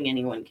helpful thing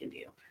anyone can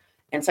do.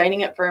 And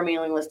signing up for our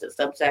mailing list at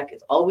Substack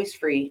is always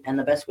free and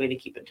the best way to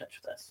keep in touch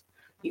with us.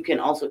 You can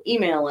also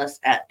email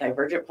us at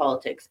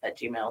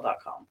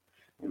divergentpolitics@gmail.com.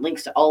 And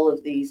links to all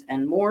of these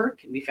and more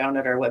can be found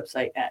at our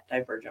website at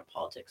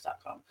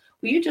divergentpolitics.com.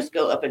 Will you just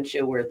go up and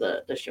show where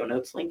the show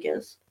notes link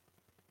is?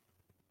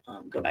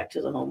 Go back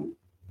to the home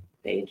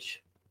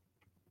page.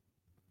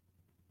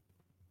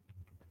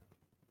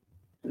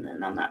 And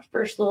then on that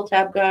first little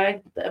tab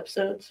guide, the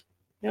episodes.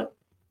 Yep.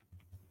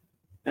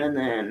 And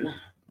then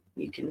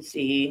you can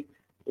see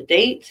the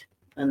date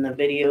and the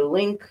video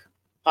link,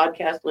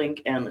 podcast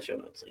link, and the show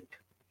notes link.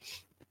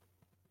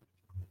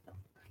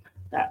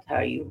 That's how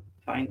you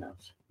find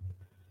those.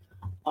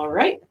 All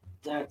right.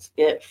 That's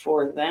it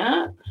for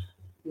that.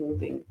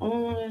 Moving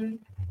on.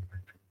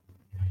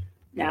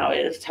 Now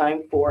it is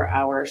time for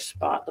our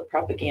Spot the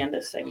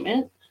Propaganda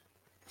segment.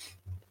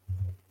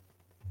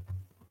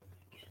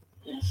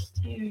 This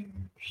there,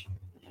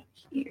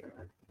 here.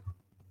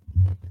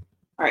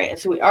 All right,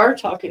 so we are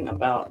talking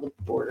about the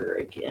border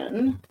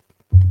again,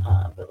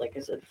 but like I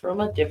said, from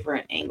a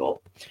different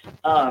angle.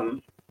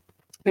 And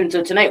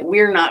so tonight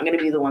we're not going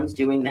to be the ones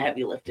doing the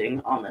heavy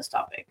lifting on this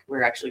topic.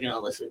 We're actually going to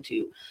listen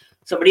to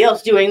somebody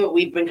else doing what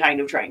we've been kind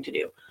of trying to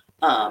do.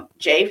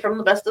 Jay from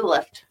the Best of the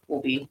Left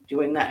will be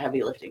doing that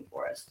heavy lifting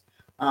for us.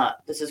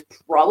 This is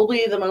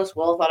probably the most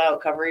well thought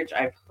out coverage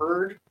I've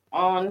heard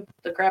on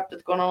the crap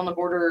that's going on the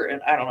border,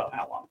 and I don't know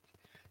how long.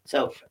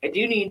 So I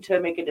do need to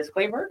make a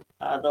disclaimer.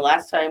 The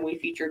last time we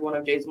featured one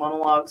of Jay's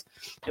monologues,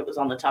 it was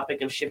on the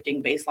topic of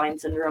shifting baseline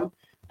syndrome,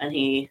 and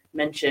he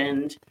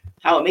mentioned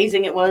how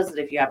amazing it was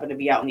that if you happen to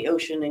be out in the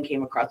ocean and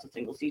came across a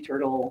single sea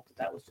turtle,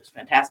 that was just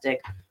fantastic.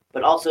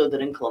 But also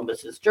that in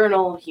Columbus's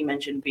journal, he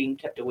mentioned being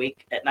kept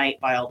awake at night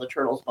by all the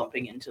turtles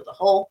bumping into the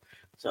hull.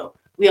 So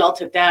we all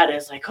took that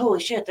as like, holy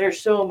shit, there's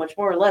so much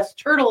more or less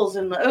turtles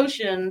in the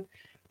ocean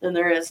than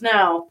there is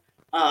now.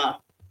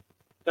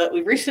 But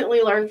we've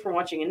recently learned from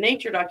watching a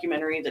nature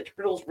documentary that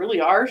turtles really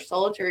are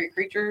solitary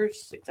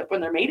creatures, except when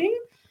they're mating,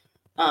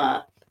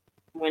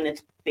 when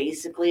it's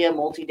basically a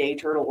multi-day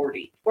turtle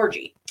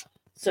orgy.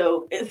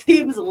 So it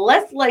seems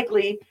less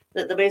likely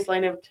that the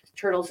baseline of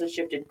turtles has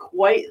shifted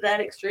quite that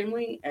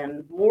extremely,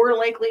 and more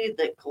likely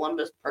that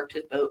Columbus parked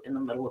his boat in the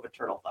middle of a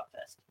turtle fuck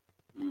fest.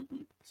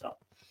 Mm-hmm. So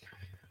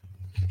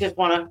just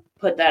want to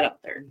put that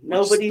out there.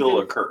 Nobody's still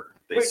occur.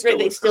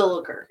 They still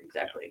occur,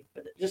 exactly.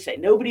 But just say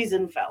nobody's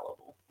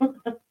infallible.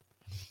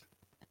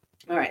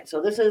 All right,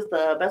 so this is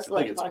the Best of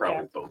Life podcast.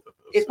 Probably both of those.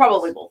 It's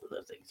probably both of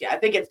those things. Yeah, I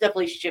think it's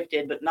definitely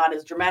shifted, but not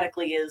as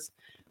dramatically as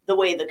the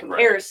way the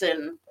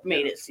comparison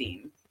made it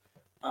seem.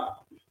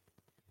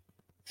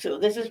 So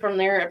this is from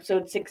their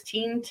episode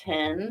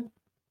 1610.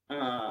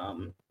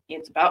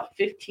 It's about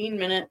 15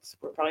 minutes.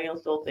 We're probably going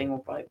to the whole thing. We'll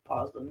probably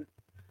pause and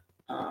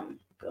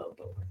go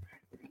over.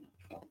 We're going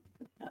to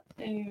put that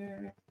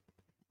there.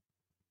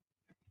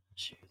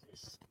 Share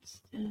this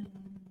instead.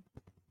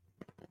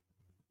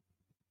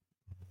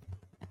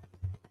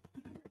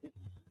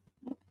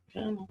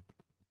 Come on.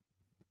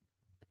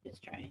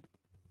 Just trying.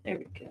 There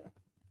we go.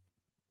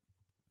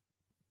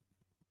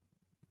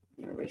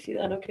 Everybody see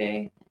that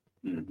okay?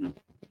 Mm-hmm.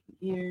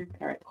 Here.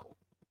 All right, cool.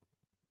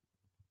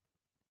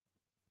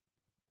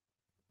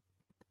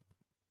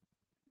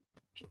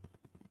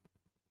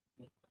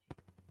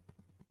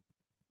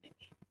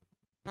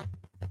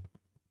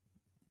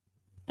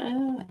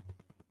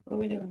 What are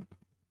we doing?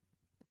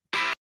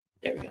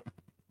 There we go.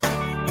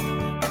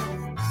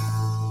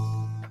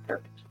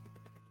 Perfect.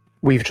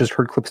 We've just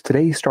heard clips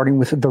today, starting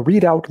with the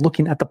readout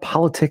looking at the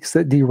politics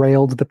that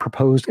derailed the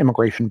proposed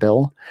immigration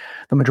bill.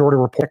 The Majority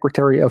Report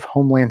Secretary of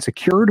Homeland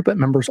Security, but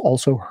members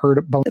also heard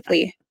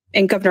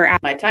and Governor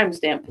my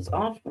timestamp was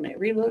off when I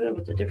reloaded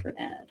with a different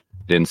ad.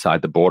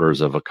 Inside the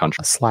borders of a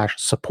country.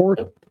 /support.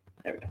 Oh,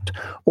 there we go.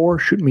 Or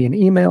shoot me an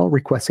email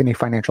requesting a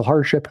financial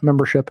hardship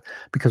membership,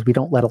 because we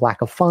don't let a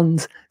lack of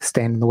funds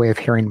stand in the way of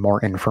hearing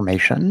more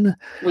information.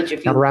 Now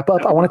to wrap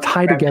up, I want to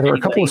tie together a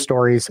couple of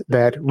stories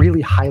that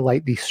really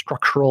highlight the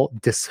structural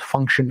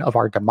dysfunction of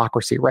our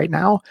democracy right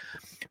now.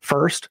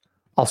 First,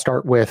 I'll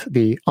start with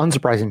the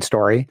unsurprising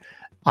story.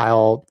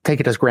 I'll take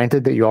it as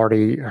granted that you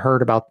already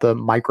heard about the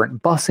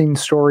migrant busing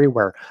story,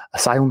 where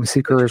asylum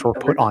seekers were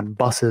put on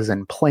buses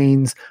and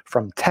planes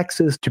from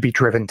Texas to be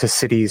driven to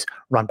cities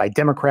run by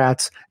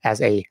Democrats as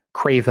a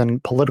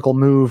craven political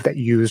move that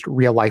used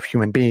real-life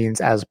human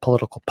beings as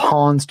political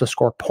pawns to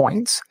score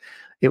points.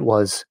 It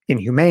was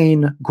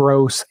inhumane,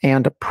 gross,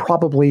 and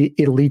probably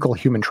illegal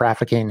human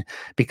trafficking,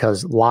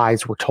 because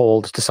lies were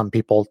told to some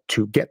people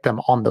to get them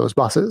on those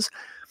buses.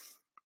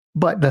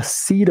 But the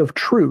seed of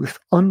truth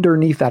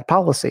underneath that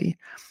policy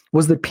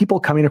was that people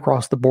coming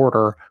across the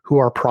border who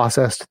are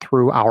processed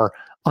through our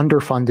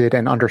underfunded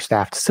and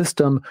understaffed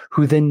system,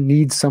 who then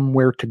need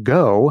somewhere to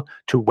go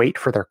to wait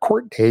for their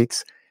court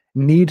dates,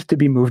 need to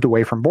be moved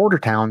away from border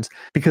towns,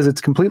 because it's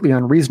completely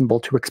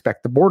unreasonable to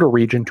expect the border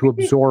region to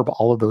absorb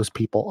all of those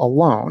people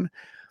alone.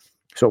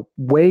 So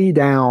way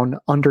down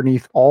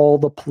underneath all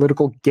the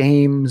political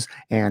games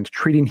and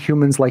treating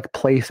humans like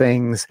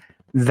playthings,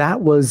 that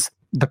was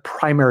the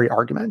primary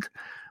argument.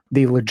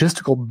 The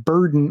logistical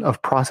burden of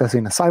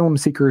processing asylum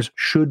seekers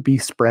should be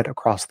spread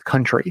across the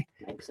country.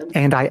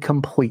 And I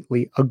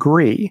completely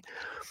agree.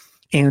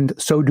 And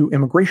so do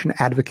immigration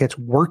advocates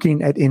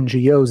working at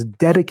NGOs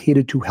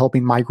dedicated to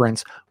helping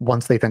migrants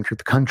once they've entered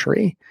the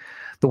country.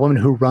 The woman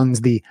who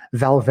runs the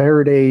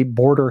Valverde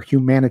Border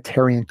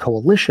Humanitarian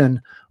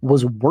Coalition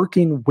was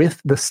working with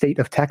the state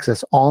of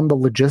Texas on the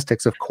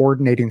logistics of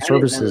coordinating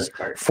services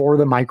for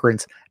the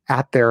migrants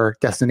at their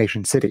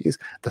destination cities.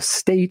 The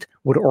state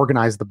would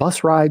organize the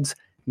bus rides,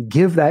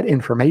 give that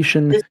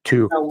information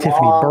to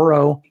Tiffany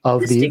Burrow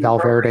of the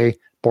Valverde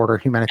Border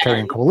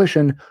Humanitarian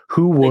Coalition,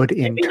 who would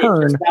in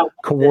turn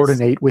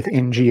coordinate with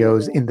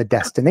NGOs in the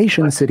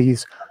destination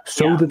cities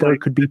so that there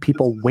could be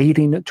people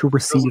waiting to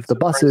receive the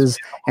buses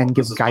and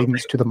give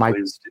guidance to the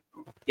migrants.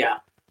 Yeah.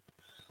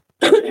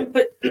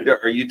 But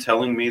are you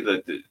telling me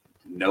that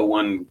no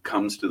one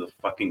comes to the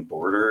fucking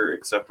border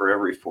except for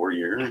every 4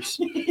 years?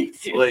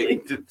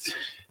 Like,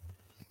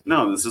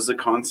 no, this is a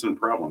constant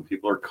problem.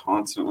 People are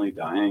constantly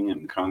dying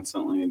and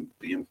constantly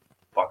being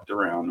fucked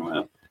around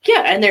with.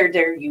 Yeah, and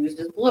they're used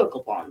as political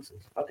pawns.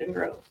 It's fucking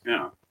gross.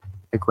 Yeah.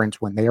 Migrants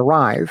when they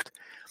arrived.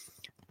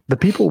 The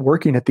people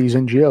working at these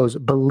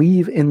NGOs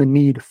believe in the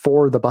need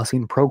for the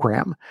busing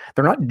program.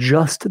 They're not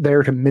just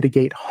there to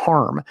mitigate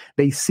harm.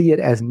 They see it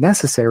as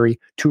necessary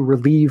to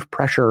relieve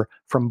pressure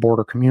from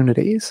border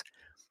communities.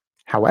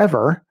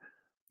 However,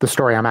 The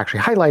story I'm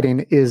actually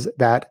highlighting is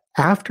that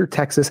after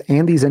Texas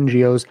and these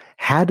NGOs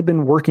had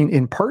been working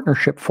in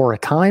partnership for a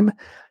time,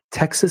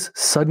 Texas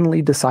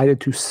suddenly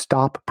decided to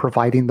stop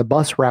providing the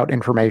bus route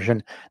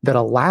information that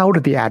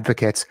allowed the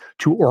advocates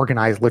to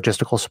organize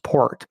logistical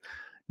support.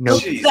 No,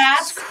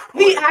 that's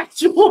the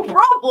actual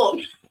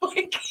problem.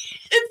 Like,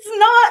 it's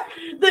not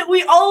that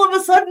we all of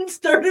a sudden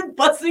started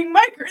busing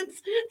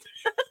migrants.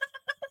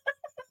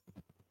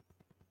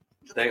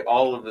 They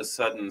all of a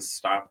sudden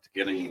stopped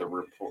getting the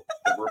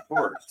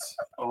reports.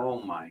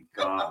 Oh my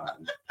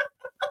God.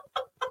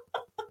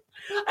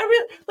 I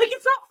mean, like,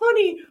 it's not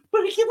funny,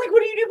 but like,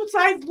 what do you do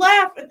besides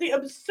laugh at the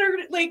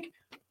absurd, like,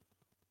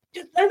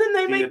 and then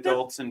they make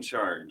adults in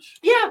charge.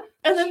 Yeah,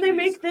 and then they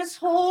make this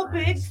whole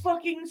big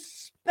fucking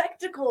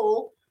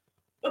spectacle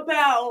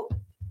about,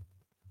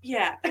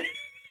 yeah. The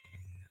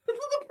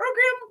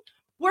program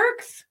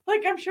works.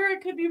 Like, I'm sure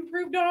it could be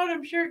improved on.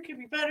 I'm sure it could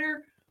be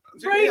better.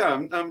 Right?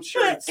 Yeah, I'm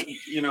sure it's,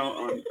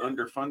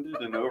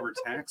 underfunded and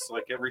overtaxed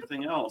like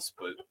everything else,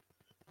 but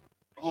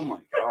oh my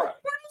God.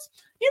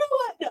 You know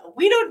what? No,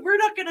 we're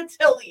not going to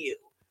tell you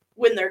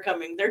when they're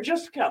coming. They're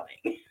just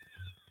coming.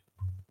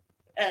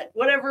 At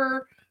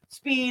whatever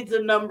speeds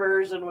and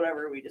numbers and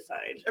whatever we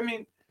decide. I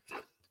mean,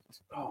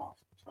 I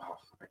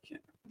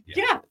can't.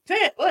 Yeah, say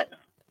it. What?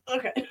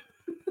 Okay.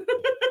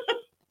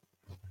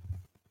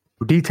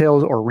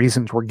 Details or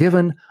reasons were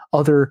given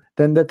other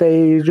than that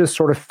they just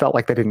sort of felt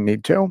like they didn't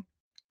need to.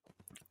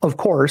 Of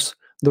course,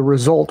 the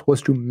result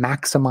was to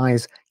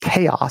maximize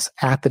chaos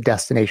at the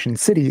destination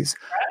cities,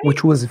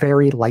 which was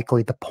very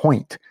likely the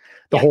point.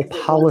 The whole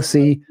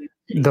policy,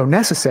 though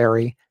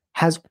necessary,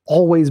 has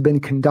always been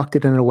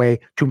conducted in a way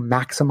to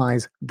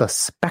maximize the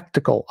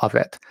spectacle of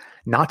it,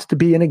 not to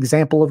be an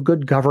example of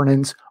good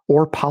governance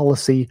or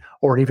policy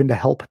or even to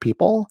help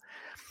people.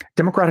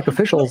 Democratic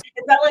officials...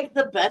 Is that like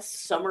the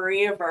best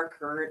summary of our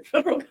current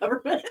federal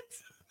government?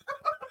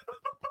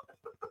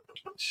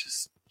 It's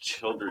just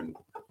children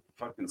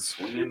fucking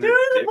swinging. There's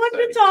a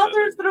bunch of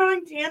toddlers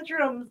throwing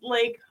tantrums,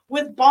 like,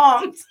 with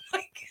bombs.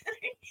 Like,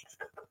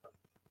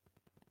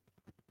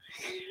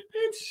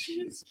 it's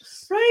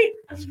just, right?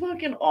 It's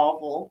fucking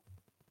awful.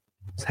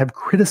 Have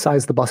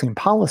criticized the busing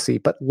policy,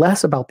 but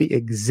less about the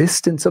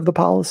existence of the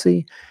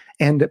policy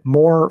and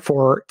more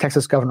for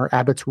Texas Governor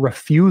Abbott's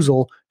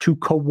refusal to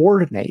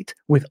coordinate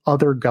with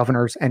other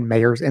governors and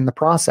mayors in the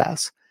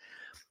process.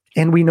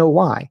 And we know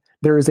why.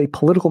 There is a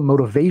political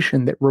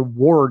motivation that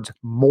rewards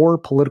more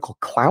political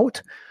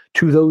clout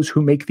to those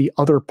who make the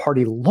other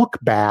party look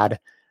bad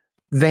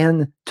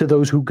than to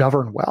those who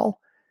govern well.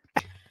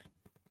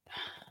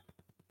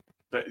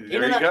 There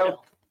you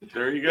go.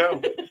 There you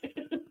go.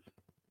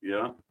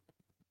 Yeah.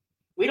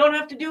 We don't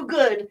have to do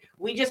good.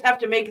 We just have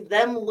to make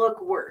them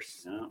look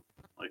worse. Yeah.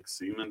 Like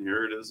semen,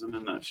 here it is in a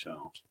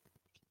nutshell.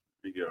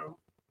 There you go.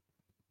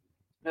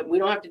 But we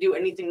don't have to do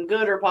anything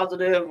good or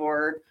positive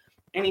or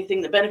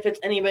anything that benefits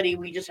anybody.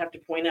 We just have to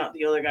point out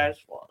the other guy's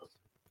flaws.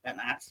 And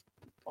that's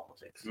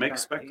politics. Make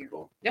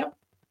spectacle. Yep.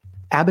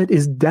 Abbott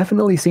is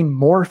definitely seen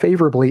more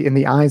favorably in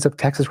the eyes of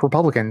Texas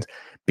Republicans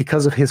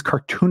because of his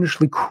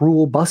cartoonishly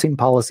cruel busing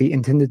policy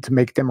intended to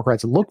make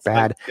Democrats look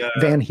bad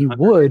than he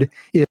would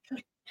if...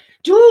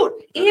 Dude,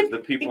 the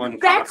people in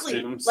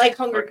costumes, like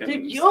Hunger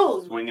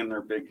swinging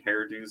their big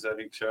hairdos at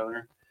each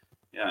other.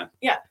 Yeah.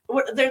 Yeah.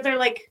 They're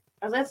like,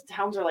 that's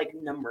towns are like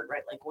numbered,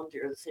 right? Like 1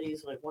 through the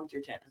cities, like 1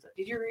 through 10.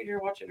 Did you read or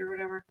watch it or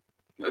whatever?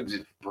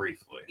 Just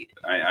briefly.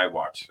 I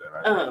watched it.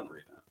 I didn't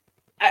read it.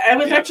 I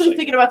was actually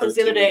thinking about this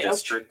the other day. The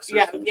districts,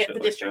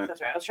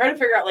 that's right. I was trying to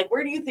figure out, like,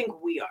 where do you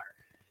think we are?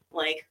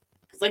 Like,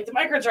 because, like, the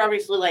migrants are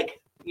obviously, like,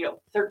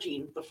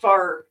 13, the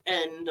far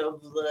end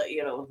of the,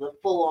 the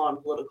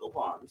full-on political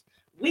pawns.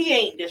 We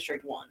ain't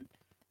District 1.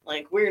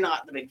 Like, we're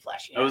not the big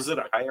flashy. Oh, is it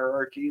a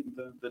hierarchy,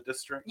 the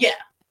district? Yeah.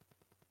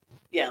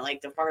 Yeah,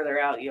 like, the farther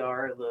out you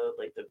are,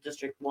 the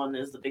District 1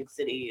 is the big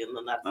city, and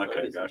then that's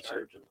okay, who's gotcha. in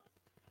charge.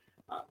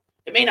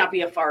 It may not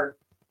be a far...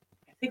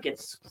 I think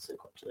it's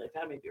sequentially like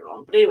that. I may be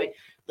wrong. But anyway,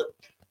 the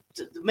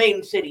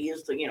main city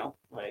is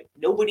like,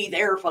 nobody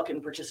there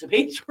fucking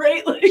participates,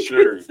 right? Like,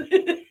 sure.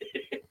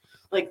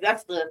 Like,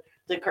 that's the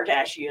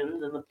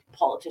Kardashians and the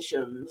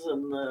politicians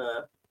and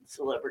the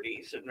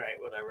celebrities and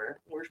whatever.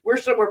 We're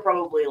somewhere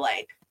probably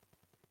like,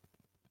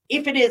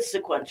 if it is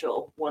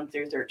sequential 1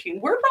 through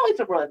 13, we're probably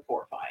somewhere like 4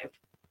 or 5.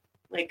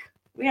 Like,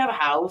 we have a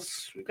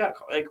house, we've got,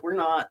 like, we're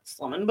not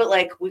slumming, but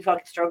like, we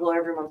fucking struggle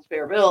every month to pay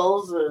our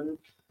bills, and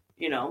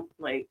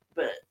like,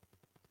 but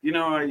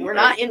we're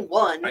not in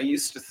one. I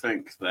used to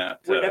think that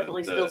we're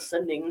definitely still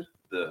sending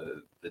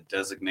the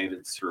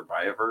designated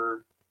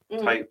survivor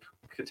type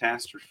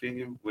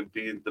catastrophe would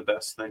be the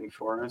best thing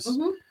for us.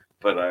 Mm-hmm.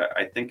 But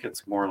I think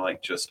it's more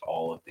like just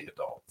all of the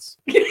adults.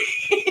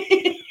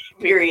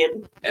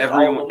 Period.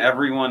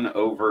 Everyone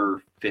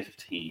over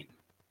 15.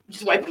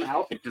 Just wipe them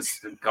out.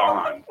 Just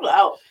gone.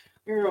 Wow.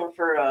 You're going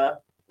for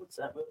what's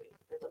that movie?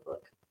 There's a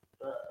book.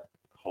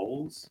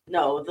 Holes?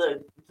 No,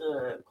 the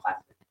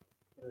classic.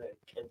 The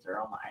kids are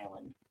on the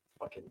island.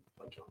 Fucking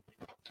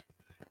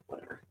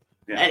whatever.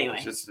 Yeah, anyway,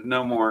 just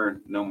no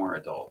more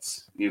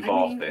adults. You've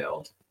all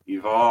failed.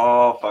 You've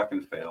all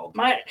fucking failed.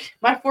 My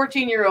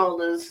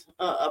 14-year-old is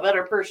a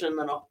better person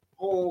than a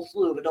whole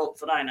slew of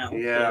adults that I know.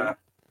 Yeah. So.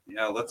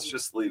 Yeah, let's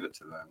just leave it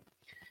to them.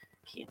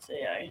 Can't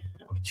say I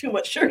have too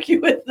much turkey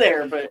with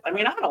there, but I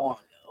mean, I don't want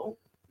to go.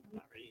 I'm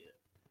not ready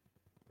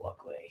to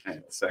walk away. Hey,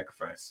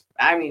 sacrifice.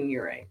 I mean,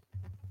 you're right.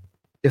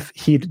 If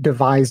he'd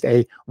devised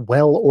a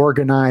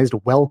well-organized,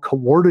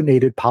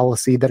 well-coordinated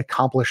policy that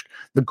accomplished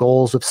the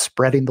goals of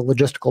spreading the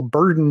logistical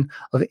burden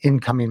of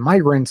incoming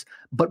migrants,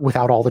 but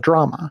without all the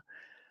drama.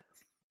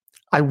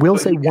 I will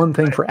say one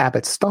thing for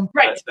Abbott's stunt.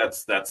 Right.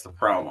 That's the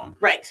problem.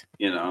 Right.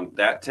 You know,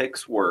 that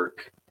takes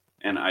work,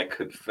 and I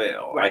could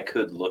fail. Right. I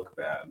could look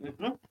bad.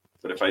 Mm-hmm.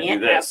 But if I Can't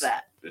do have this,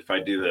 that. if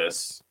I do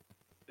this,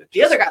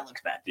 the other guy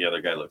looks bad. The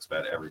other guy looks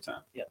bad every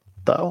time. Yep.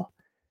 Though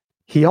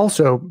he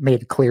also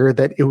made clear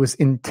that it was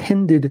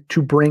intended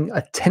to bring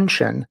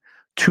attention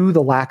to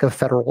the lack of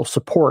federal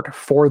support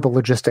for the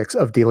logistics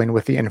of dealing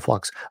with the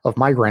influx of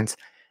migrants,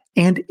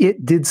 and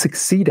it did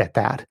succeed at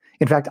that.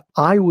 In fact,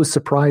 I was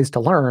surprised to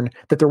learn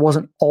that there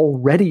wasn't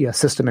already a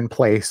system in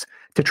place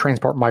to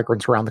transport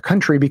migrants around the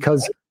country,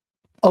 because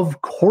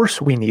of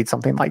course we need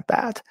something like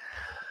that.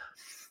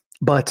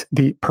 But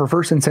the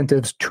perverse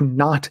incentives to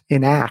not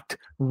enact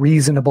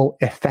reasonable,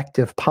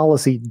 effective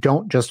policy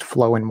don't just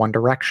flow in one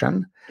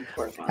direction.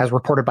 As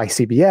reported by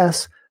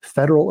CBS,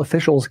 federal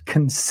officials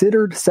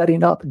considered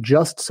setting up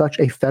just such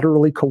a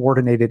federally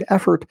coordinated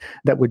effort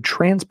that would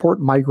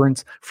transport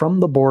migrants from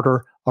the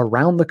border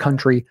around the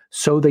country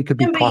so they could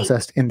be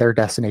processed in their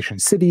destination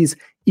cities,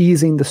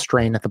 easing the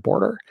strain at the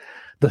border.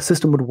 The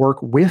system would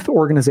work with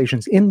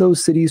organizations in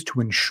those cities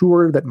to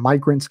ensure that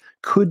migrants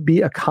could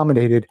be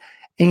accommodated,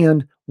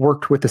 and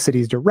worked with the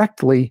cities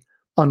directly,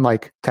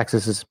 unlike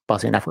Texas's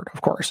busing effort,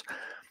 of course.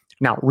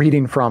 Now,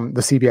 reading from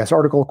the CBS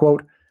article,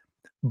 quote,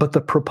 "But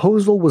the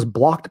proposal was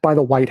blocked by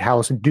the White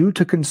House due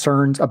to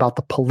concerns about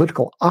the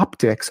political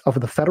optics of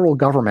the federal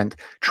government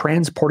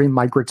transporting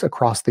migrants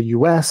across the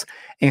U.S.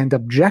 and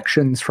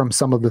objections from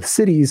some of the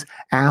cities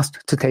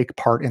asked to take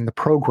part in the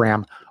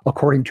program,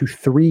 according to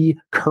 3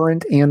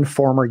 current and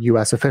former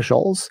U.S.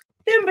 officials."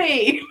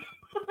 Dimby!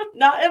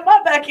 Not in my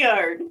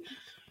backyard.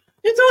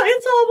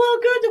 It's all well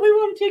good that we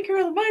want to take care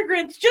of the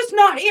migrants, just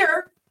not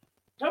here.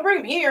 Don't bring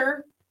them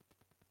here.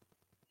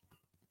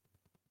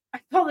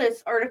 I saw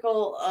this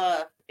article,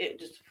 it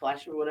just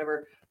flashed or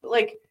whatever, but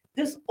like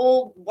this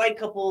old white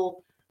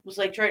couple was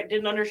like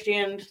didn't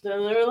understand. They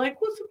were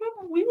like, "What's the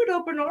problem? We would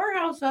open our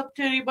house up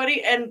to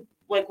anybody," and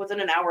like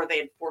within an hour, they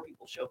had 4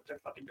 people show up at their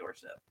fucking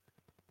doorstep.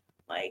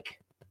 Like,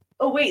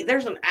 oh wait,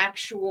 there's an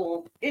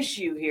actual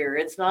issue here.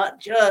 It's not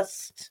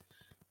just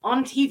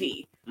on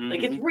TV.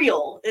 Like, it's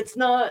real. It's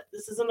not,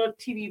 this isn't a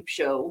TV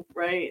show,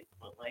 right?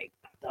 But like,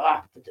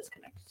 the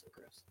disconnect is so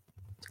gross.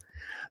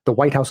 The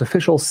White House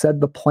official said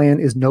the plan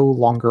is no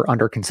longer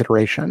under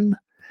consideration.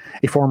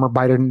 A former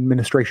Biden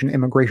administration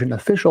immigration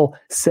official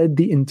said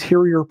the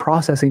interior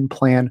processing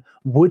plan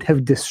would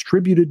have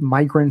distributed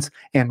migrants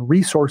and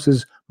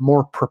resources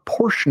more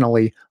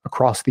proportionally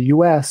across the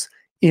U.S.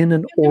 in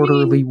an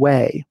orderly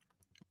way.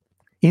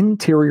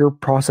 Interior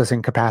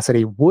processing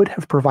capacity would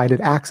have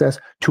provided access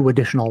to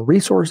additional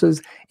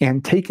resources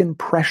and taken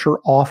pressure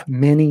off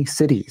many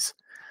cities.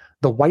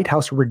 The White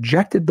House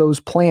rejected those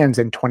plans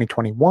in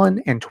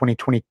 2021 and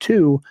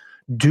 2022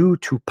 due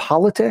to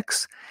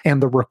politics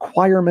and the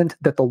requirement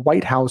that the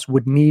White House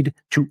would need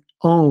to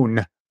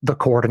own the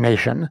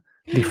coordination.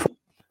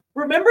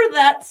 Remember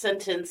that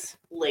sentence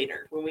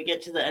later when we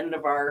get to the end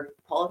of our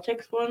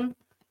politics one?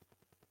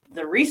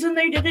 The reason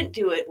they didn't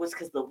do it was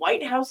because the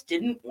White House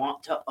didn't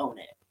want to own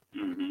it.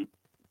 Mm-hmm.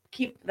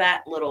 Keep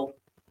that little...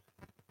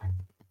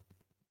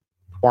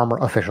 Former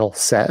official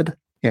said,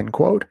 end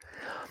quote.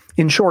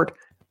 In short,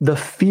 the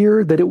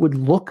fear that it would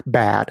look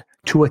bad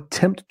to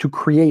attempt to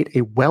create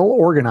a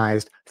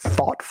well-organized,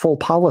 thoughtful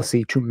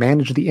policy to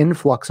manage the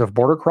influx of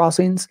border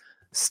crossings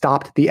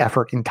stopped the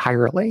effort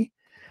entirely.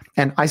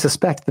 And I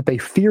suspect that they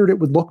feared it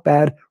would look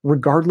bad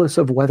regardless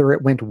of whether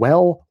it went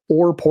well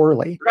or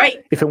poorly.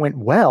 Right. If it went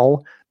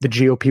well, the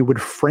GOP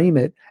would frame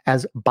it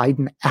as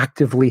Biden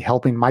actively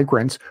helping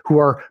migrants who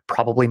are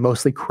probably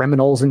mostly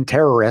criminals and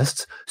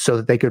terrorists so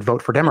that they could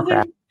vote for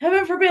Democrats.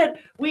 Heaven forbid,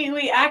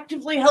 we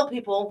actively help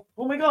people.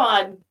 Oh my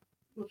God.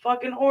 The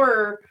fucking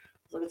horror.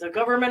 Look, the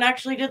government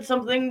actually did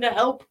something to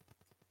help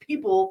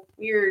people.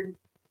 Weird.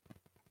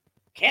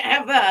 Can't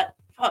have that.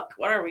 Fuck,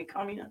 what are we,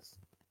 communists?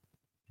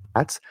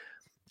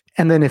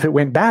 And then if it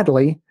went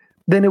badly,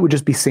 then it would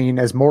just be seen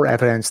as more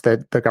evidence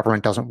that the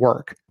government doesn't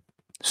work.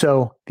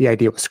 So the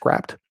idea was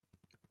scrapped.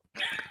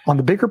 On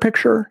the bigger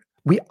picture,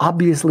 we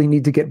obviously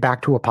need to get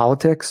back to a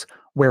politics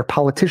where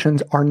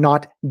politicians are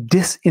not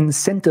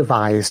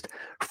disincentivized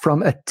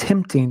from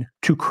attempting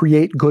to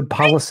create good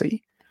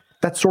policy.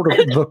 That's sort of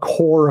the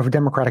core of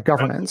democratic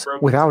governance.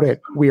 Without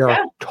it, we are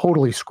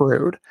totally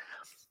screwed.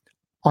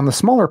 On the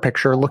smaller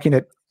picture, looking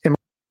at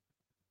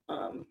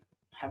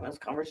having this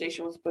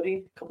conversation with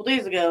Buddy a couple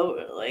days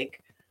ago,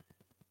 like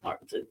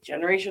the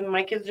generation,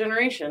 my kids'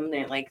 generation,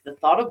 they like the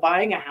thought of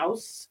buying a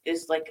house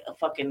is like a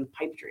fucking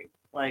pipe dream.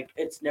 Like,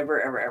 it's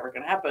never, ever, ever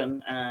going to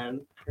happen.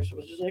 And Chris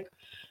was just like,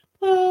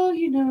 well,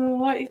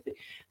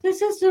 the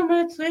system,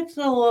 it's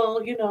a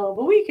little,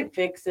 but we can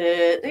fix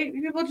it.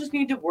 People just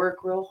need to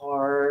work real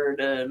hard.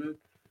 And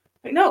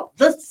like, no,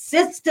 the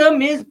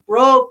system is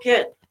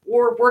broken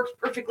or works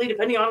perfectly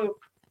depending on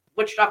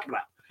what you're talking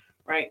about,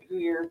 right? Who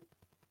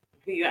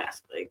you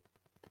ask. Like,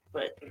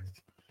 but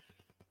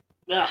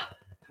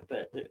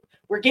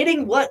we're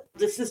getting what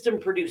the system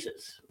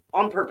produces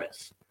on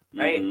purpose,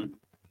 right? Mm-hmm.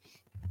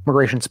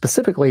 Immigration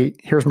specifically,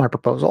 here's my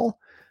proposal.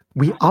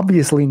 We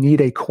obviously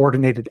need a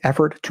coordinated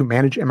effort to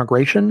manage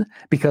immigration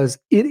because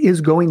it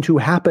is going to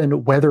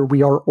happen whether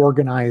we are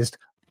organized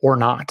or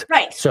not.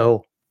 Right.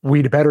 So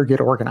we'd better get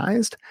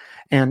organized.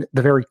 And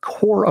the very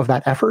core of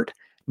that effort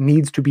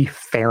needs to be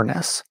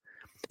fairness.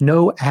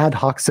 No ad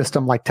hoc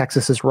system like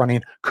Texas is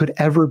running could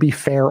ever be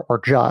fair or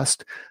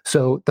just.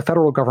 So the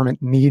federal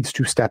government needs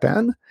to step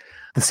in.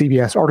 The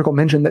CBS article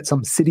mentioned that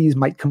some cities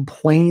might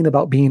complain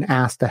about being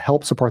asked to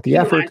help support the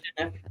effort.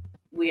 Imagine if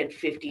we had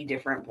 50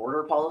 different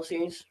border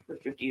policies for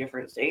 50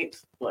 different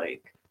states.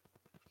 Like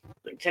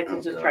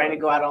Texas is trying to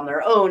go out on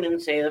their own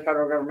and say the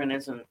federal government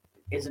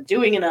isn't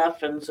doing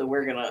enough, and so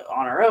we're gonna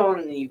on our own.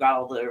 And you got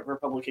all the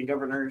Republican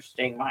governors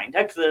staying behind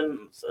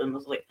Texans, and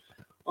it's like,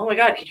 oh my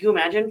God, could you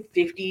imagine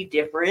 50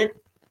 different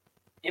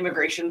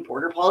immigration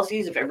border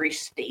policies if every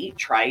state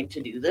tried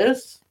to do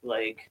this?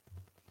 Like,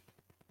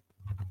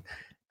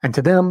 and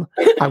to them,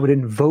 I would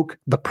invoke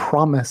the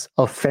promise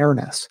of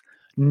fairness.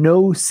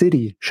 No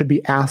city should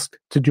be asked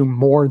to do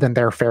more than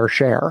their fair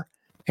share.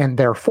 And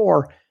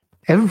therefore,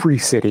 every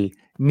city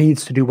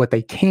needs to do what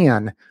they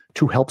can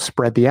to help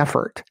spread the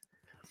effort.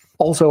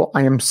 Also,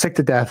 I am sick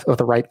to death of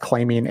the right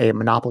claiming a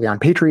monopoly on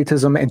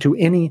patriotism, and to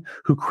any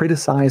who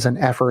criticize an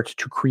effort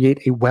to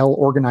create a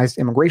well-organized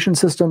immigration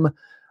system,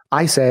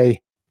 I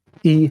say,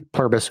 e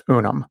pluribus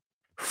unum,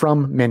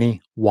 from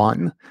many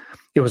one.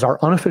 It was our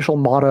unofficial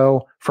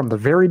motto from the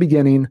very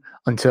beginning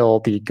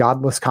until the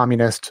godless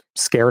communists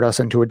scared us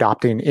into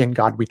adopting "In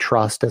God We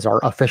Trust" as our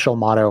official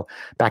motto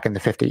back in the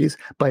 50s.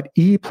 But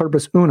e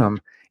pluribus unum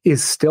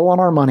is still on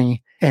our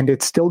money, and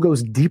it still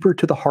goes deeper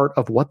to the heart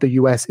of what the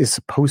U.S. is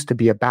supposed to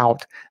be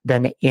about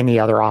than any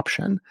other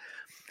option.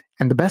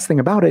 And the best thing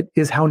about it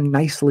is how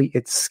nicely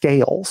it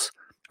scales.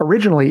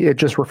 Originally, it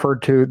just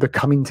referred to the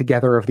coming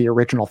together of the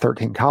original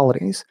 13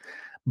 colonies,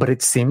 but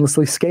it's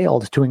seamlessly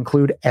scaled to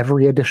include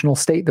every additional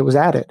state that was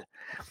added.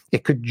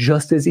 It could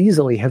just as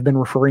easily have been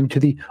referring to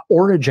the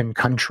origin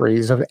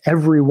countries of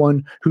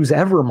everyone who's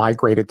ever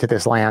migrated to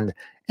this land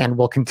and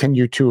will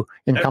continue to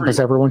encompass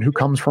everyone who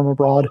comes from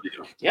abroad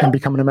and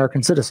become an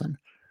American citizen.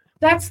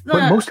 That's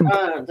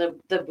the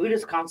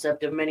Buddhist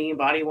concept of many in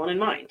body, one in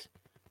mind.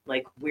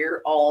 Like,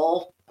 we're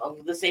all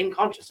of the same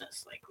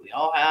consciousness. Like, we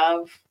all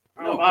have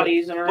our own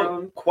bodies and our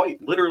own.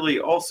 Quite literally,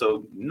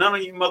 also, none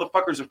of you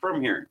motherfuckers are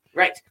from here.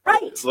 Right.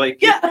 It's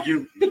like,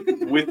 you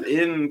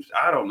within,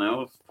 I don't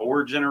know,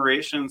 4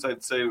 generations,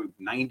 I'd say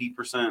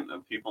 90%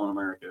 of people in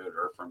America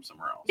are from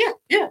somewhere else.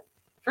 Yeah,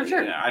 for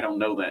sure. Yeah, I don't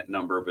know that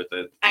number, but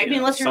that,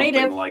 unless you're something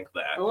native. like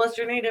that. Unless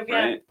you're native,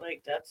 right? Yeah.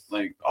 Like, that's.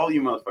 Like, all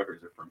you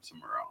motherfuckers are from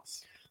somewhere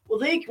else.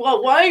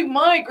 Well, why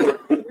my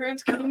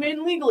grandparents came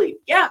in legally?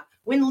 Yeah,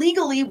 when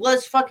legally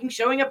was fucking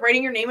showing up,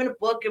 writing your name in a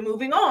book, and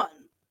moving on.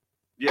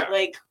 Yeah.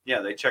 Like,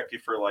 yeah, they checked you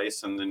for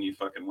lice and then you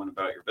fucking went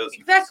about your business.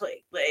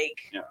 Exactly. Like,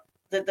 yeah.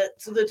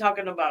 So they're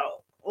talking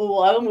about,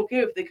 oh, I'm okay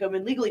if they come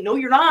in legally. No,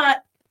 you're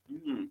not.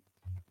 Mm-hmm.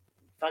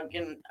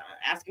 Fucking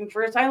asking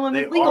for asylum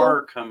is legal. They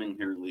are coming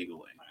here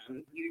legally.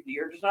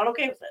 You're just not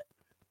okay with it.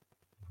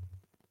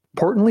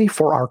 Importantly,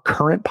 for our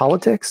current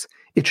politics,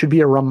 it should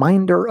be a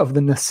reminder of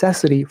the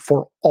necessity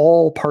for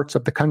all parts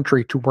of the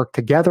country to work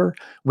together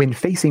when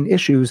facing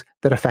issues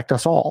that affect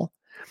us all.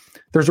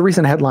 There's a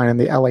recent headline in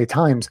the LA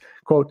Times,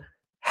 quote,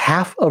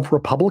 "Half of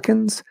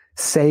Republicans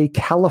say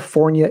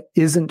California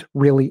isn't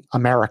really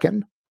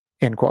American,"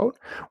 end quote,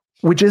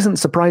 which isn't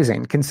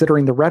surprising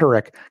considering the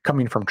rhetoric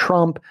coming from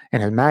Trump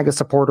and his MAGA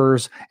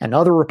supporters and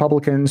other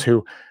Republicans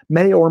who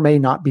may or may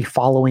not be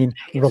following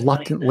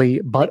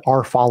reluctantly, but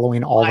are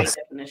following all by this.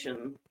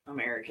 definition,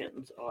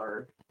 Americans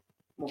are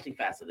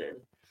multifaceted.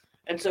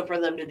 And so for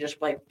them to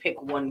just like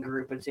pick one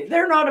group and say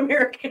they're not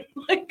American,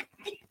 like,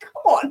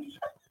 come on.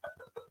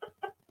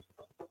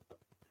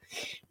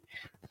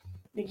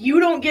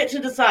 You don't get to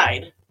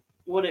decide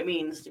what it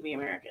means to be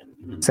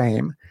American.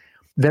 Same.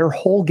 Their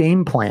whole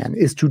game plan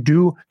is to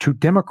do to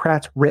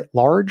Democrats writ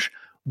large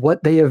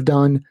what they have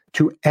done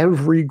to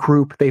every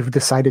group they've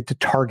decided to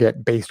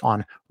target based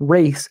on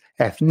race,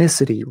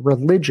 ethnicity,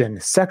 religion,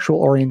 sexual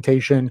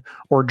orientation,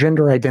 or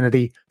gender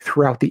identity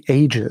throughout the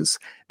ages.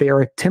 They are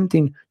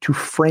attempting to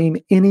frame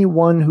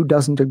anyone who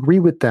doesn't agree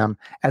with them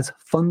as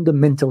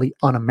fundamentally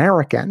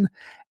un-American.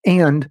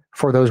 And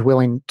for those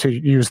willing to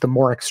use the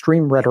more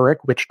extreme rhetoric,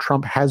 which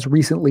Trump has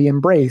recently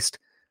embraced,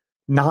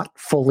 not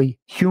fully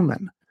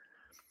human.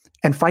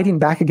 And fighting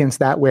back against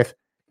that with,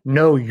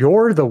 no,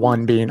 you're the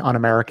one being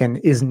un-American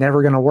is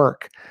never going to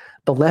work.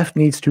 The left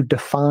needs to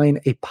define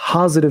a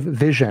positive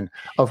vision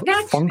of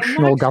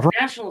functional government.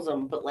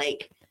 Nationalism, but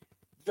like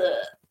the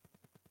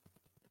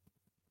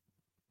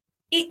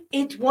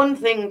it's one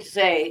thing to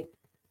say,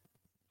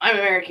 I'm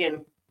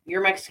American,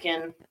 you're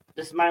Mexican,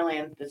 this is my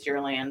land, this is your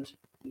land.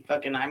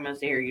 Fucking, I'm gonna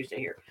stay here, you stay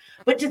here.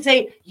 But to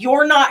say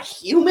you're not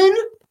human,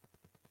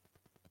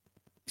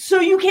 so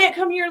you can't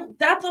come here.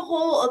 That's a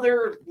whole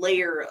other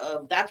layer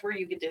of. That's where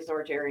you get the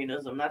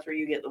authoritarianism. That's where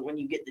you get when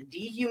you get the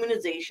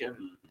dehumanization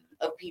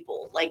of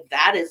people. Like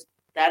that is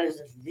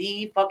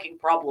the fucking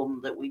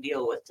problem that we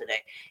deal with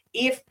today.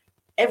 If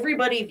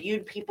everybody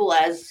viewed people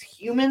as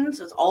humans,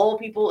 as all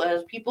people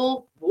as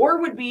people, war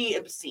would be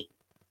obscene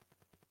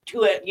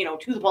to it.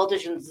 To the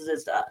politicians as it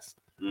is to us.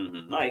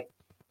 Mm-hmm. Like.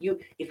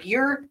 If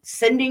you're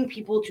sending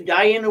people to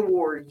die in a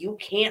war, you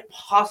can't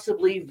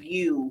possibly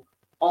view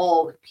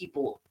all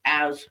people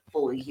as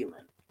fully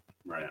human.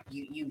 Right.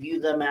 You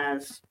view them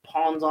as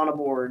pawns on a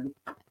board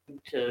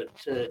to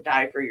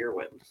die for your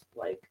whims.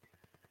 Like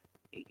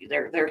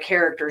they're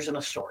characters in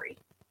a story.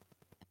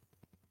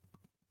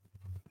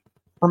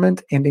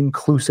 Government and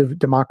inclusive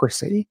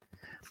democracy.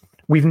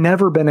 We've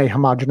never been a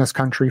homogenous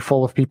country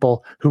full of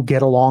people who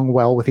get along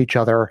well with each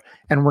other,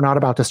 and we're not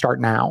about to start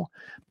now.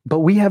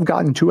 But we have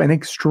gotten to an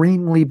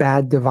extremely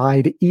bad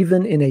divide,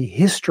 even in a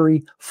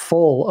history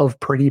full of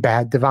pretty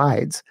bad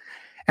divides.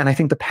 And I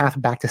think the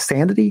path back to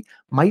sanity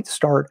might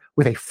start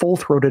with a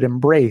full-throated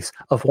embrace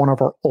of one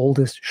of our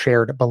oldest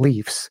shared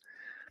beliefs.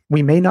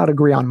 We may not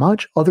agree on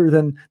much other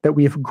than that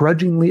we have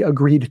grudgingly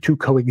agreed to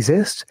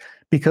coexist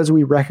because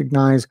we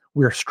recognize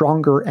we're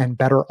stronger and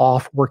better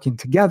off working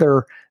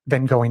together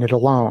than going it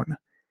alone.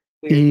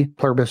 E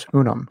pluribus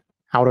unum,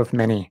 out of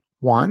many,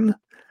 one.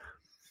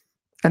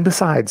 And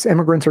besides,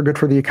 immigrants are good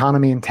for the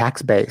economy and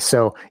tax base.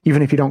 So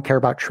even if you don't care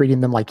about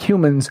treating them like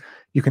humans,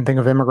 you can think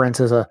of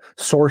immigrants as a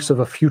source of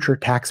a future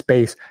tax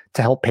base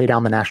to help pay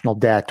down the national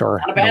debt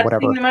or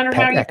whatever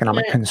pet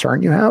economic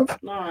concern you have.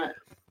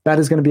 That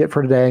is going to be it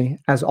for today.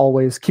 As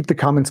always, keep the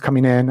comments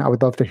coming in. I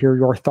would love to hear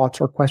your thoughts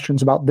or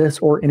questions about this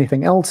or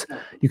anything else.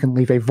 You can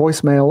leave a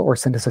voicemail or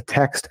send us a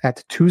text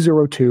at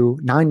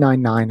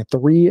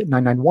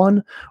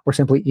 202-999-3991 or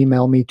simply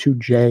email me to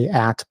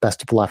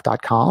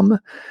j@bestofleft.com.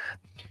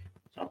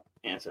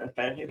 Yeah, so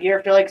if you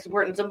ever feel like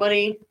supporting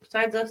somebody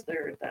besides us,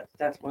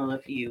 that's one of the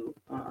few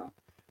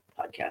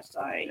podcasts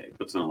he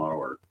puts in a lot of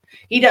work.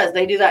 He does.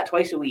 They do that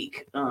twice a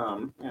week.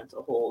 That's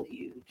a whole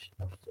huge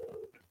episode.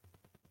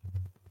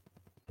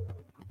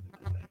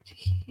 Back to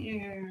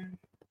here.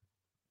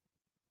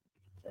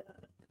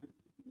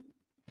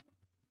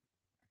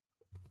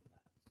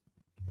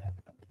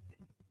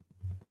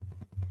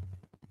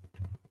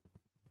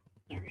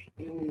 All right.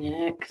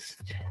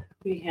 Next,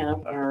 we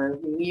have our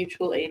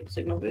mutual aid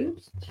signal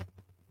boost.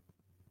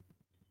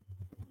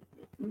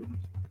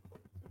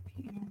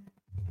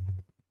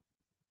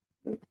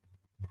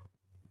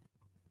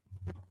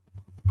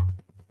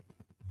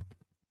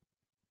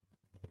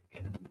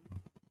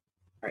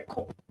 All right,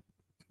 cool.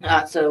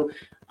 So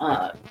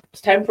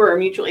it's time for our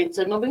mutual aid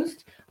signal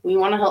boost. We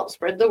want to help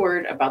spread the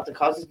word about the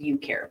causes you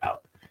care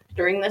about.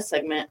 During this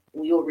segment,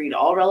 we will read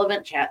all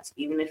relevant chats,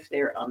 even if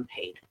they're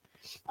unpaid.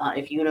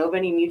 If you know of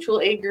any mutual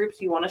aid groups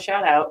you want to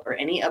shout out or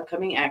any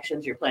upcoming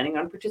actions you're planning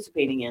on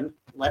participating in,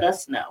 let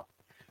us know.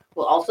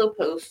 We'll also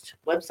post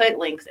website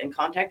links and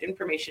contact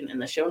information in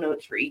the show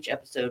notes for each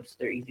episode so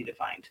they're easy to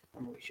find.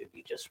 Or we should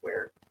be just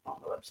where on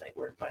the website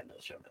where to find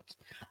those show notes.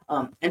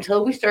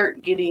 Until we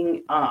start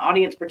getting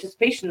audience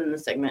participation in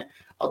this segment,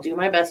 I'll do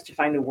my best to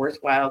find a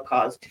worthwhile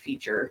cause to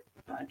feature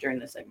during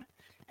this segment.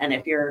 And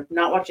if you're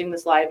not watching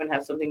this live and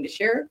have something to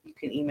share, you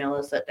can email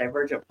us at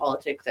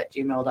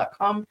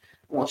divergentpolitics@gmail.com, and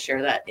we'll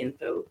share that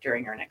info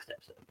during our next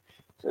episode.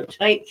 So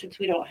tonight, since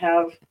we don't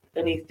have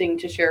anything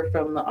to share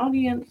from the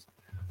audience,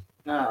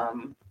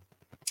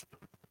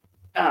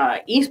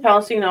 East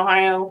Palestine,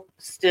 Ohio,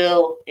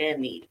 still in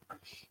need.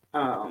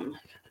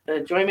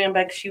 Joy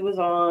Manbeck, she was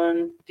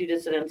on Due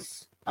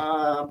Dissidence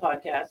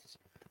podcast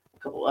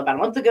about a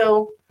month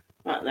ago.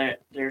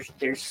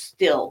 There's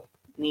still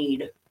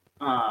need.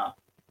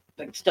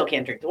 Still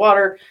can't drink the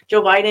water.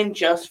 Joe Biden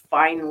just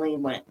finally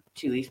went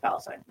to East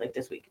Palestine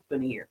this week. It's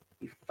been a year.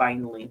 He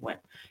finally went.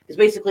 Because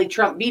basically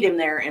Trump beat him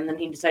there, and then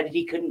he decided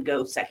he couldn't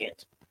go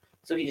second,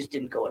 so he just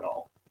didn't go at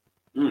all.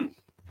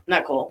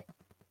 Not cool.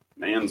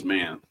 Man's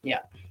man.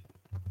 Yeah.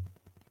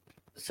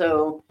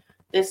 So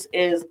this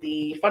is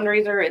the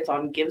fundraiser. It's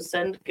on Give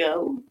Send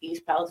Go,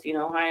 East Palestine,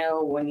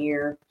 Ohio, 1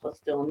 year plus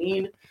still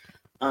need.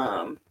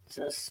 It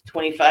says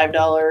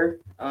 $25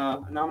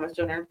 anonymous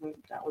donor.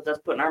 That was us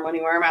putting our money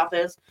where our mouth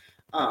is.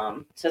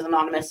 It says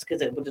anonymous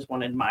because it just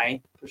wanted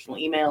my personal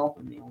email,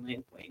 and the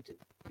only way to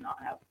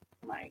not have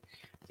my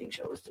thing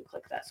show was to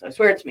click that. So I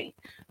swear it's me.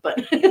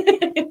 But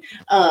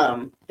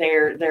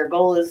their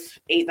goal is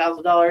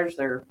 $8,000.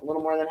 They're a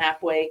little more than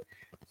halfway.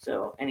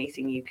 So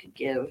anything you could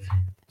give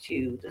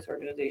to this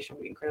organization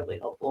would be incredibly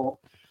helpful.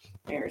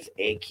 There's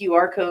a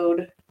QR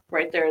code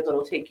right there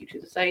that'll take you to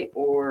the site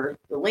or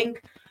the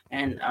link.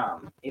 And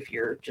if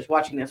you're just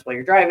watching this while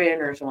you're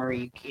driving or somewhere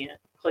you can't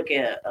click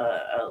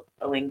a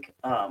link,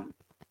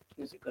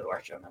 just go to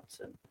our show notes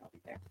and I'll be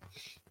there.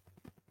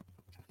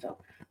 So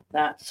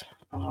that's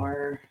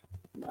our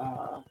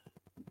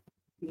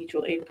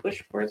mutual aid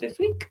push for this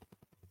week.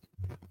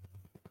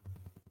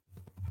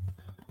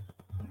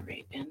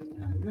 right, and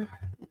then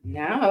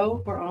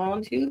now we're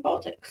on to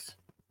politics.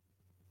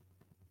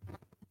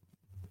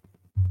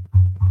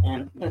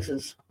 And this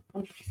is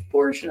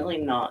unfortunately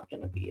not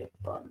going to be a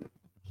fun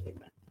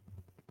segment.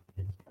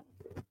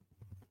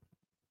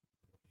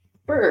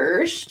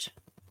 First,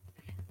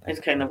 it's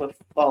kind of a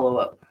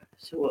follow-up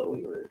to what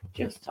we were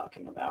just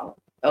talking about.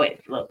 Oh,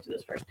 wait, let's do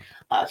this first.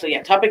 So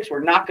yeah, topics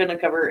we're not going to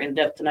cover in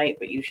depth tonight,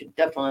 but you should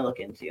definitely look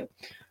into.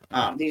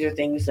 These are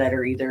things that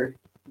are either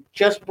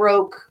just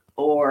broke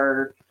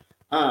or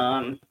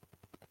and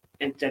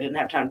I didn't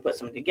have time to put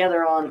something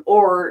together on,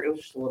 or it was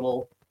just a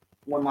little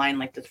one line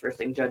like this first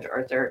thing. Judge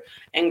Arthur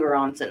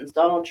Engoron sentenced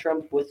Donald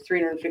Trump with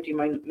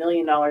 $350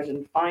 million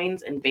in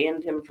fines and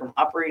banned him from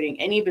operating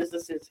any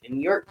businesses in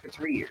New York for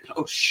 3 years.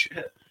 Oh,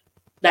 shit.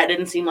 That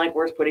didn't seem like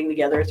worth putting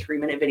together a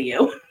 3-minute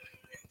video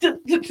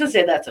to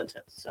say that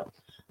sentence. So,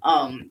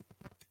 and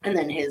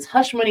then his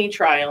hush money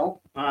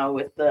trial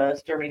with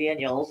Stormy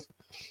Daniels,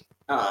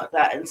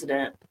 that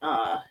incident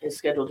is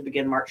scheduled to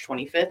begin March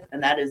 25th,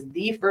 and that is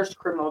the first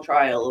criminal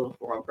trial of a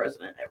former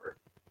president ever.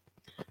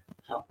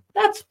 So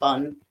that's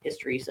fun,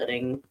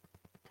 history-setting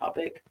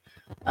topic.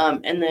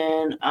 And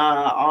then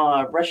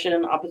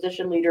Russian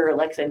opposition leader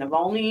Alexei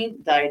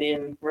Navalny died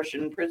in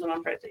Russian prison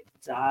on Friday.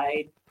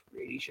 Died,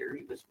 pretty sure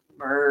he was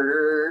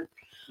murdered.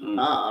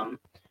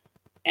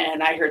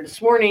 And I heard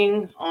this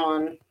morning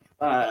on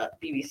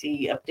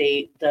BBC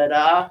update that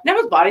now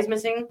his body's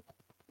missing.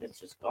 It's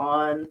just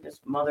gone.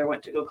 His mother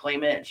went to go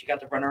claim it, and she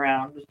got to run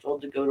around. Was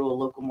told to go to a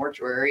local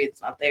mortuary.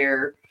 It's not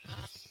there.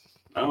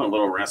 Oh, a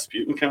little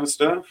Rasputin kind of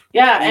stuff?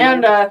 Yeah,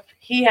 and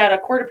he had a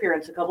court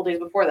appearance a couple days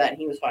before that, and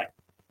he was fine.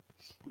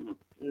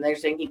 And they're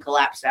saying he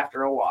collapsed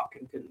after a walk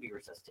and couldn't be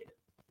resuscitated.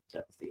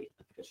 That's the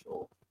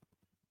official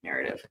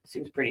narrative.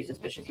 Seems pretty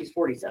suspicious. He's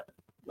 47,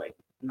 like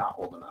not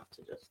old enough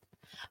to just.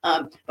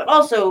 But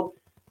also,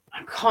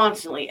 I'm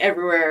constantly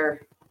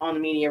everywhere on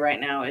the media right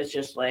now is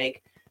just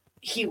like,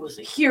 he was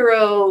a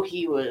hero.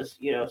 He was,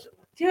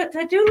 dude,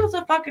 that dude was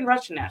a fucking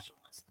Russian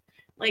nationalist.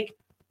 Like,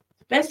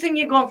 the best thing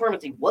you go on for him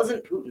is he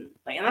wasn't Putin.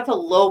 Like, and that's a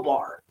low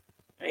bar.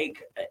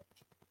 Like,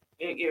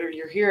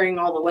 you're hearing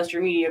all the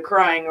Western media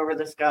crying over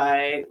this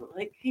guy.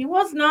 Like, he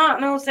was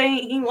not,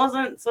 saying he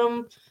wasn't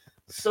some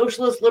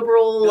socialist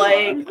liberal.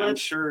 I'm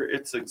sure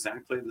it's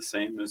exactly the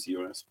same as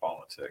U.S.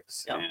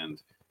 politics. Yep.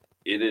 And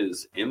it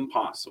is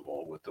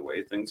impossible with the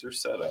way things are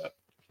set up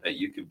that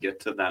you could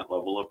get to that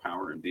level of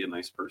power and be a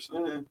nice person.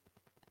 Mm-hmm.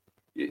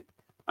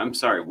 I'm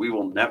sorry, we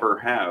will never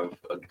have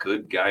a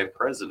good guy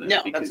president.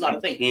 No, because that's not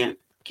a thing. Can't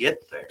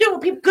get there.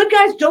 Dude, good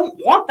guys don't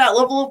want that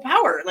level of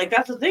power. Like,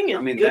 that's the thing. Is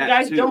good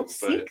guys don't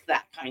seek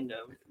that kind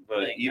of.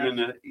 But thing.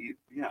 Even you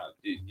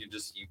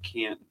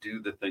can't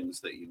do the things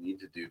that you need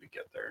to do to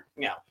get there.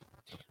 Yeah.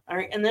 All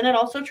right, and then it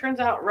also turns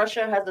out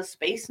Russia has a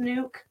space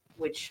nuke,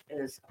 which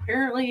is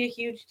apparently a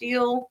huge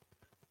deal.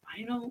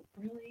 I don't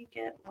really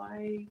get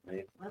why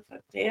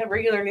they have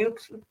regular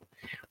nukes.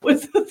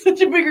 What's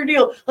such a bigger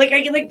deal?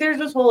 There's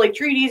this whole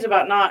treaties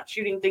about not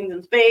shooting things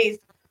in space.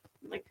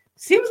 Like,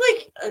 seems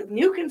like a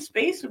nuke in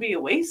space would be a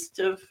waste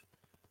of,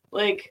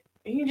 you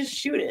can just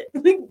shoot it.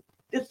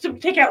 It's to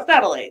take out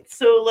satellites.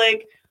 So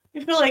I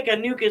feel like a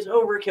nuke is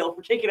overkill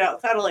for taking out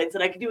satellites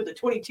that I could do with a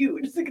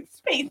 22. Just in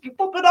space, you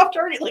bump it off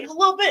target a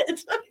little bit.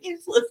 It's not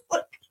useless.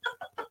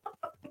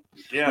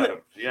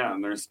 Yeah,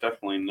 and there's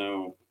definitely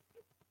no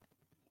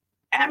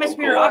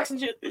atmosphere,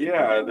 oxygen.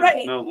 Yeah,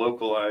 there's no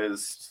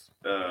localized,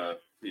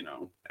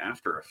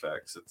 after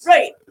effects. It's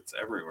It's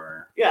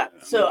everywhere. Yeah.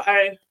 So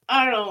I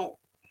don't.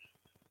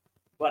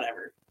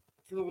 Whatever.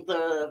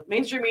 The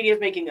mainstream media is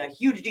making a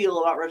huge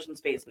deal about Russian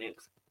space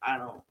nukes. I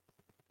don't.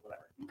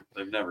 Whatever.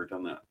 They've never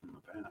done that in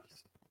the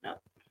past.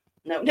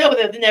 No.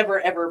 They've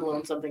never ever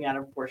blown something out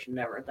of proportion.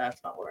 Never.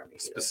 That's not what our media.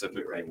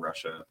 Specifically,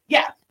 Russia.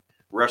 Yeah.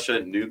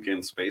 Russia nuke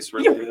in space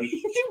related.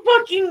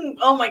 Fucking,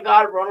 oh my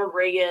God, Ronald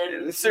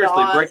Reagan.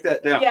 Seriously, break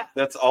that down. Yeah.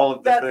 That's all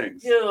of the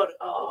things. Dude,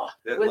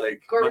 with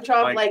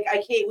Gorbachev,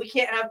 we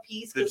can't have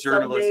peace. The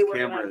journalist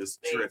camera is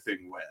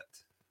dripping wet.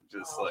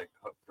 Just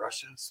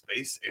Russia,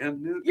 space,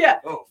 and nuke? Yeah.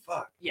 Oh,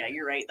 fuck. Yeah,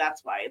 you're right.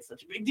 That's why it's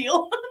such a big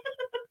deal.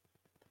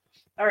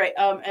 All right.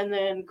 And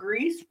then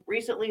Greece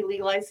recently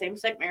legalized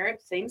same-sex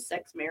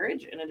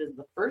marriage, and it is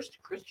the first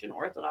Christian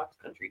Orthodox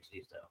country to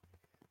do so.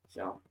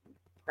 So,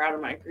 proud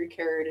of my Greek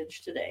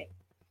heritage today.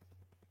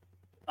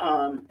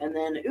 And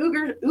then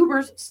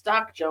Uber's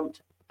stock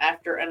jumped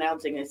after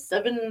announcing a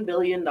 $7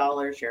 billion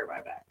share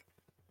buyback.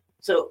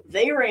 So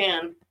they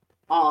ran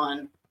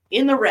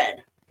in the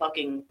red,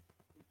 fucking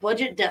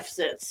budget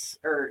deficits,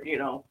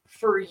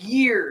 for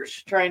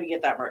years trying to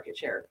get that market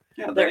share.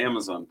 Yeah, the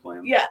Amazon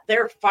plan. Yeah,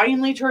 they're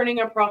finally turning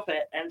a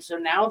profit. And so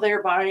now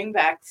they're buying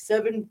back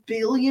 $7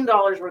 billion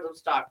worth of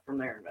stock from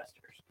their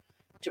investors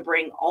to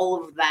bring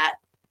all of that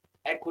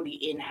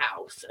equity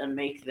in-house and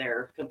make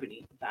their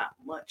company that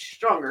much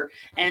stronger.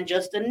 And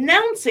just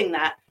announcing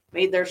that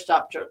made their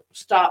stock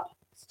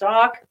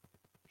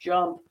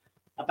jump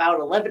about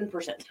 11%.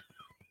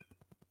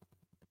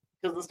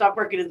 Because the stock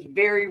market is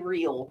very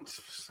real.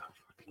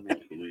 I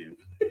can't believe.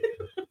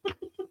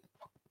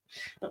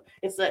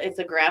 It's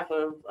a graph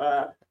of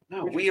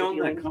we own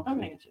that feelings.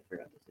 company. Oh, I actually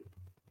forgot this.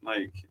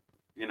 Like,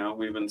 you know,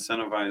 we've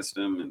incentivized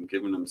him and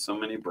given him so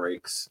many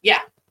breaks.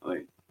 Yeah.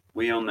 Like,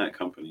 we own that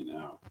company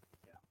now.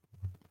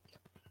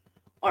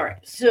 All right.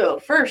 So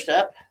first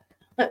up,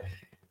 the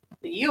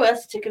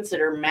U.S. to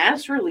consider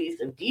mass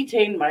release of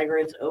detained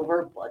migrants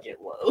over budget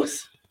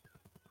woes.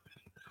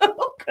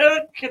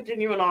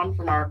 Continuing on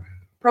from our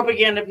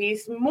propaganda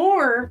piece,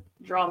 more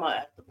drama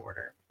at the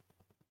border.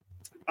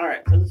 All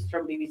right, so this is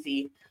from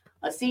BBC.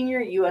 A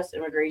senior U.S.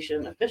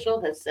 immigration official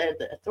has said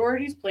that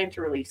authorities plan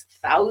to release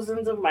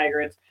thousands of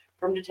migrants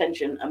from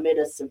detention amid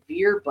a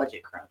severe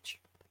budget crunch.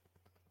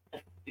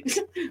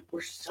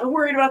 We're so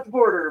worried about the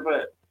border,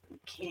 but we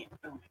can't.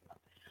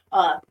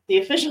 The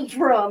official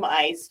from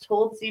ICE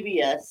told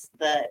CBS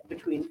that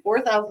between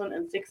 4,000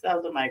 and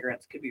 6,000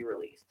 migrants could be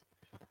released.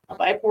 A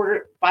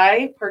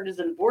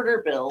bipartisan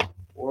border bill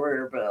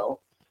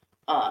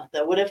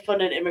that would have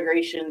funded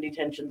immigration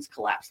detentions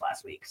collapsed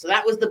last week. So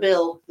that was the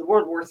bill, the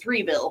World War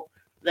III bill,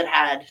 that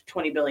had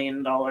 $20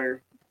 billion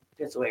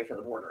gets away for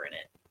the border in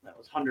it. That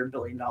was $100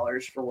 billion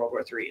for World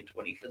War III and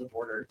 20 for the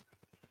border.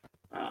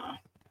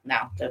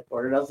 Now that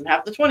border doesn't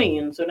have the 20,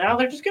 and so now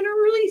they're just going to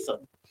release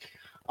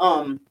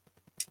them.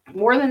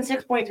 More than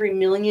 6.3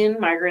 million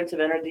migrants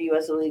have entered the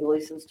U.S. illegally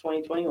since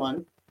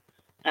 2021.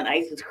 And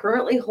ICE is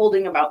currently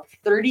holding about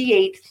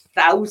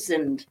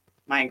 38,000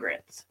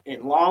 migrants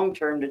in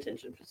long-term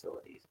detention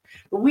facilities.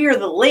 But we are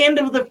the land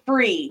of the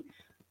free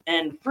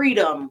and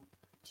freedom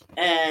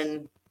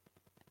and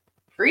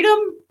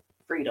freedom.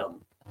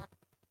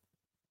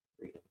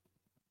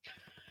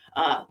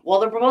 While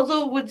the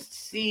proposal would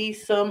see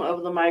some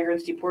of the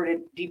migrants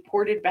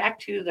deported back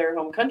to their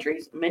home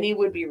countries, many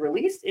would be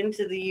released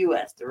into the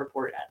U.S., the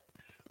report added.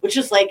 Which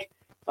is like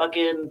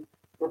fucking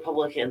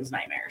Republicans'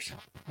 nightmares.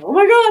 Oh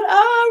my God!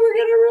 We're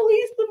gonna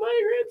release the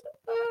migrants.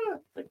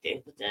 Like Day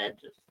of the Dead.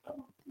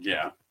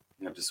 Yeah,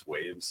 just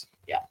waves.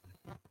 Yeah.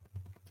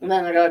 And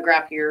then I got a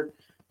graph here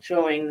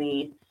showing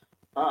the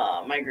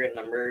migrant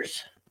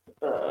numbers.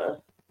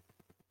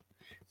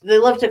 They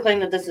love to claim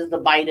that this is the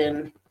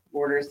Biden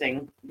border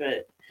thing,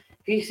 but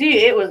if you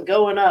see, it was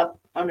going up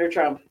under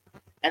Trump,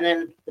 and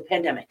then the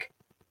pandemic,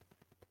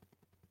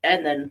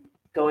 and then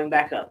going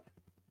back up.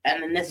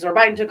 And then this is where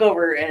Biden took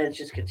over, and it's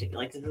just continuing.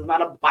 Like, this is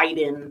not a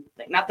Biden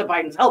thing. Not that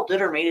Biden's helped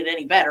it or made it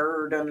any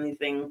better or done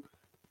anything,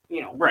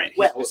 right.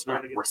 Well, it's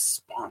not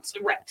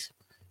responsible. Right.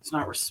 It's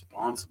not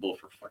responsible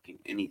for fucking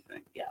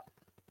anything. Yeah.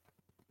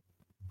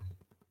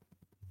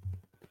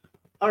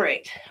 All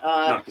right.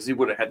 No, because he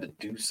would have had to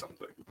do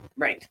something.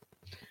 Right.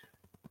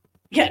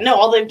 Yeah, no,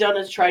 all they've done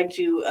is tried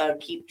to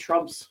keep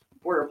Trump's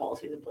border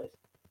policies in place.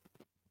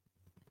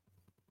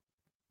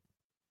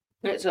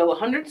 Right, so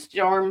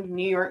 100-storm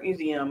New York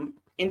Museum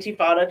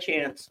Intifada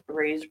chants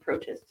raised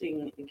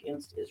protesting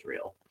against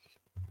Israel.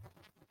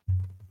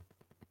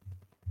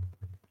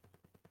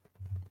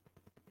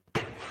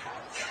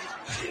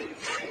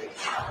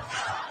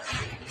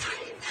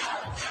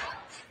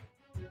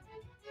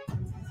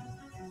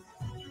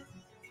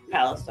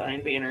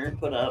 Palestine banner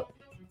put up.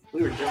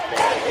 We were just there.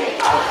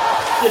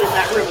 Stood in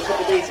that room a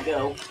couple days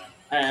ago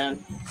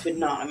and could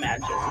not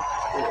imagine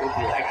what it would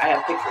be like. I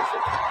have pictures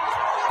of it.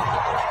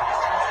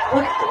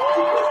 Look at this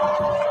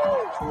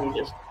people. And they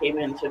just came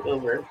in and took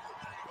over.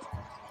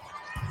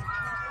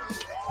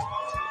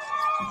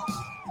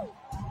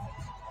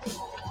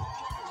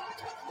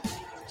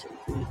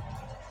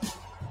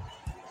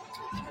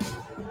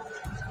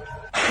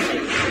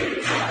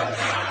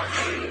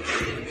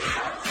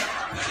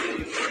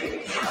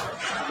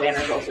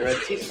 Banner's also read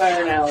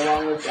ceasefire now,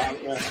 along with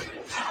Gaza.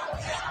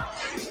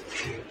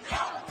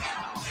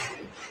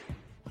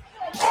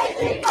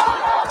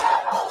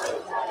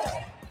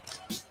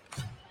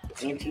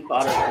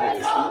 Anti-Fada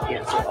resolutions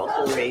against it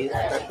also raised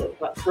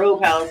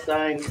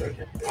pro-Palestine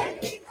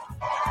protesters.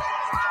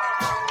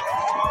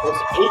 Close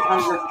to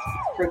 800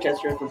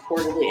 protesters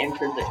reportedly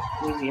entered the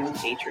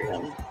museum's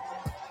atrium.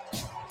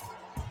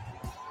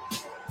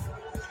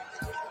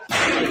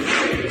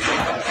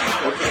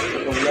 Protests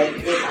of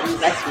alleged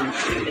investment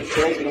in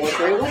Israel's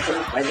military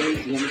weapons by the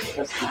museum's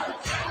trustees.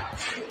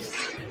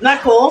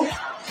 Not cool.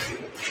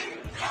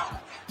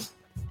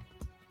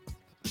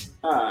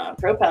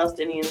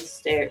 Pro-Palestinian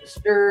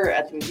stir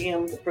at the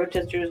museum. The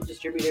protesters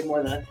distributed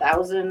more than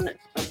 1,000.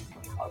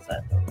 Pause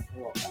that though. A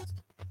little fast.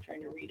 I'm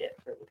trying to read it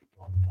for the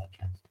people on the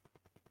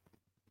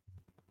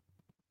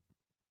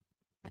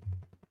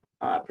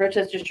podcast.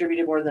 Protests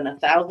distributed more than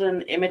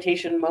 1,000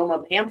 imitation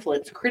MoMA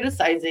pamphlets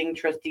criticizing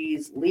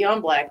trustees Leon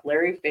Black,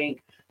 Larry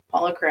Fink,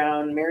 Paula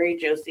Crown, Mary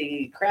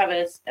Josie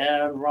Kravis,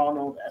 and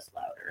Ronald S.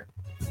 Lauder.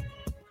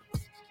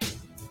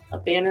 A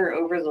banner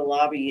over the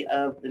lobby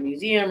of the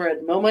museum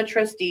read, MoMA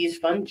trustees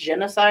fund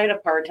genocide,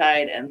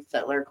 apartheid, and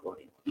settler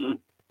colonialism.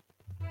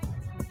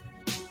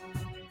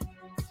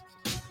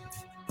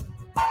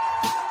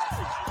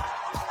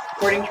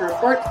 According to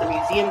reports, the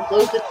museum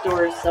closed its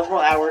doors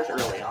several hours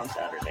early on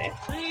Saturday.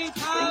 Free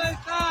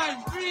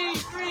Palestine!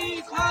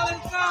 Free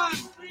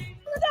Palestine! Free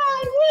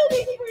Palestine will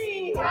be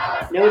free!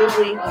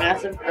 Notably,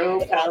 massive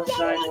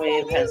pro-Palestine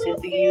wave has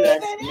hit the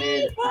U.S.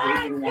 amid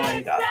raging war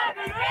in Gaza.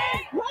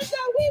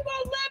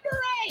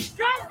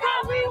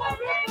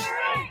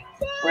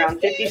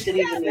 Around 50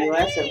 cities in the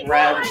U.S. have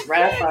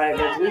ratified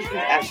resolutions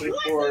asking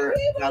for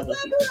Gaza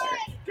ceasefire.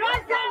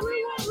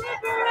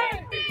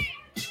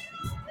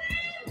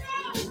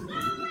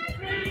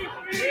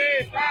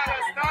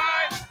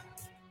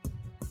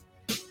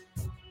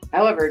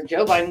 However,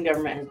 Joe Biden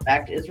government has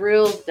backed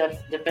Israel's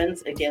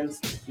defense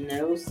against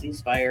no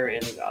ceasefire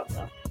in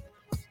Gaza.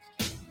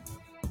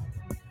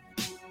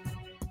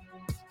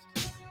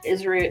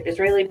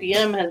 Israeli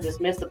PM has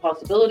dismissed the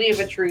possibility of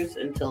a truce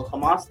until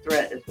Hamas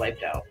threat is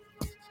wiped out.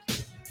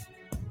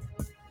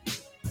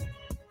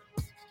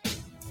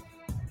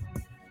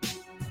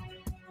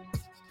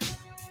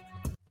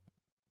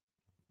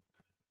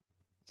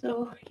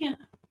 So, yeah.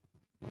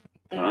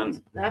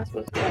 That's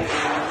what's going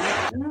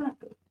on. All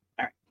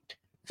right.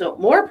 So,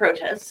 more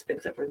protests,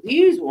 except for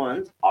these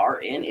ones,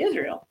 are in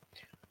Israel.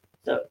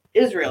 So,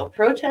 Israel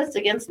protests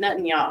against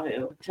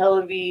Netanyahu.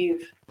 Tel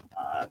Aviv,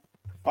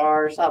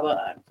 Kfar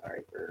Saba, I'm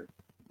sorry for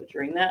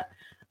butchering that,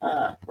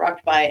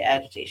 rocked by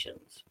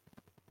agitations.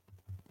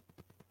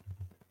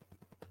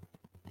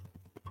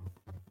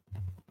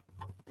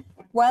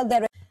 While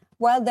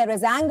there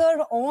is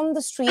anger on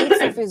the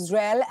streets of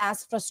Israel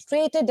as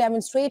frustrated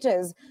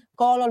demonstrators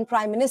call on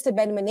Prime Minister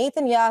Benjamin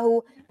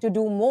Netanyahu to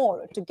do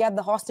more to get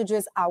the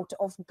hostages out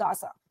of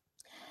Gaza.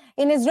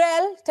 In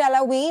Israel,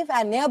 Tel Aviv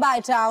and nearby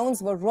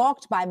towns were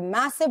rocked by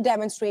massive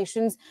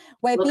demonstrations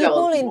where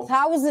people in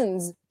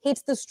thousands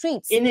hit the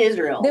streets. In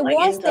Israel, they like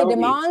voiced their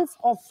demands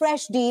of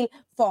fresh deal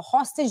for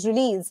hostage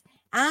release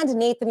and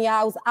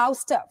Netanyahu's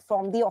ouster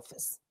from the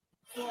office.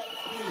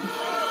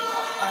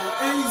 על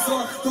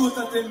איזו אחדות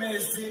אתם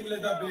מעזים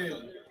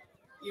לדבר?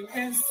 אם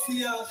אין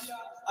שיח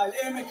על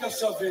עמק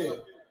השווה.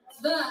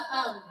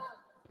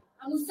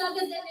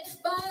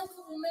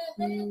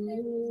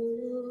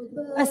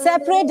 A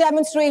separate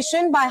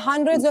demonstration by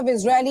hundreds of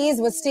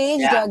Israelis was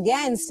staged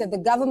against the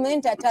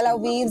government at Tel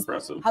Aviv's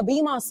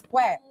Habima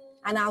Square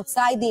and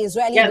outside the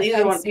Israeli these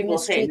are what people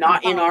say,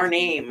 not in our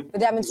name. The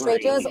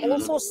demonstrators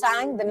also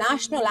sang the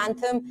national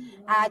anthem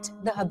at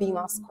the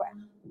Habima Square.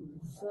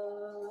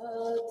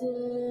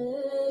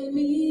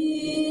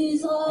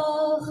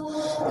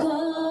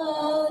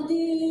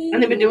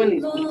 And they've been doing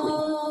these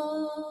weekly,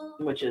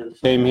 which is...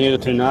 I'm here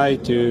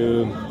tonight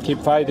to keep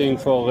fighting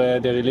for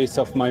the release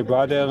of my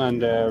brother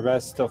and the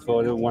rest of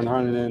the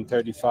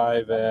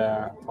 135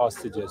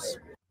 hostages.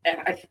 And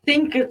I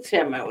think it's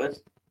him.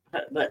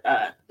 But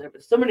there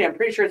was somebody, I'm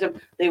pretty sure it's him.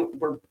 They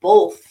were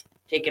both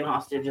taken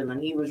hostage, and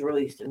then he was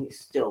released, and he's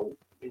still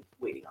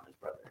waiting on his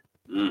brother.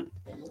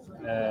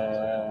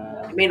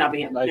 It may not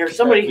be him. There's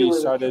somebody who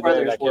started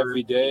like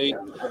every day.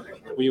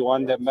 We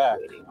want them back.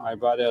 My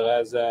brother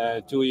has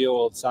a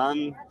 2-year-old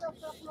son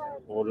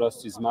who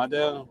lost his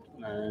mother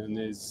and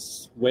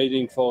is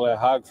waiting for a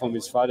hug from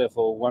his father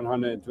for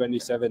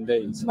 127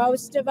 days.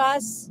 Most of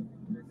us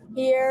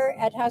here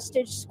at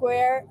Hostage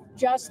Square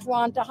just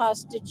want a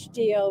hostage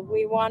deal.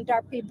 We want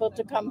our people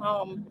to come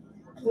home.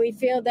 We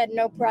feel that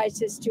no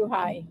price is too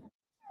high.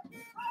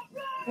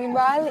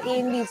 Meanwhile,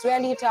 in the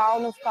Israeli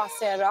town of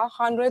Qasera,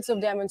 hundreds of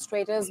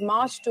demonstrators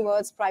marched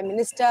towards Prime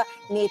Minister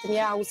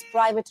Netanyahu's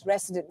private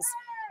residence.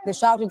 They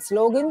shouted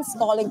slogans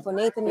calling for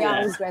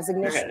Netanyahu's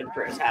resignation.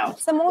 For his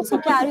house. Some also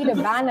carried a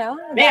banner.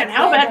 Man,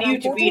 how bad you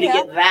to be to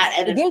get that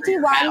edited The guilty for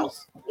your one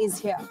house? Is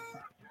here.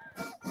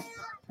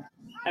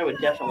 I would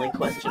definitely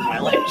question my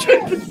life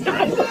choices.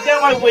 Now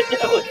I would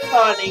know it's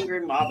not an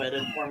angry mob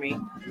edit for me.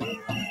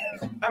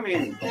 I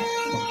mean, I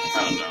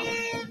don't know.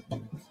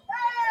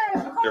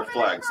 Their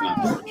flag's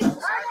not torches.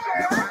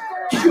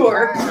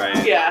 Sure.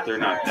 Right? Yeah. They're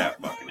not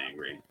that fucking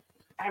angry.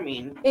 I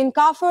mean, in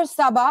Kfar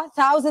Saba,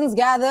 thousands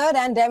gathered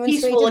and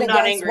demonstrated peaceful and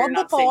not against angry what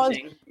they called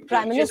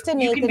Prime Minister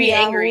Netanyahu's... You can be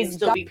angry and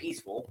still be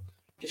peaceful.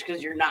 Just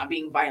because you're not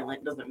being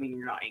violent doesn't mean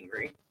you're not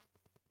angry.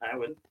 I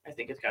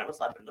think it's kind of a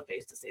slap in the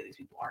face to say these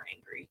people aren't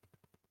angry.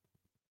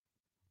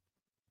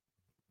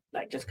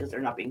 Like, just because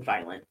they're not being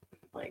violent.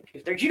 Like,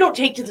 you don't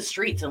take to the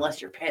streets unless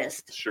you're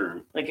pissed.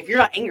 Sure. Like, if you're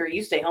not angry,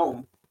 you stay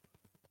home.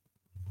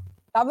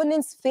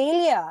 Governance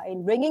failure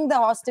in bringing the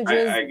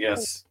hostages. I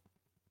guess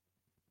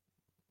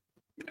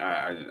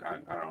I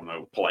don't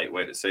know polite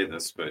way to say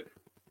this, but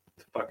what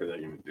the fuck are they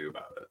going to do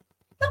about it?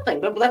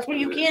 Nothing. But that's what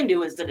you can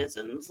do as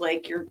citizens.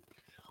 Like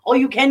all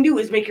you can do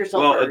is make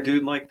yourself. Well, heard. A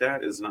dude like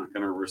that is not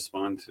going to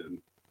respond to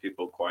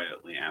people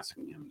quietly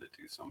asking him to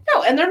do something.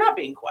 No, and they're not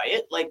being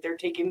quiet. Like they're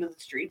taking to the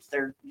streets.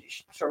 They're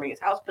storming his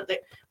house, but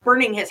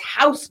burning his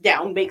house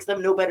down makes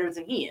them no better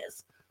than he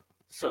is.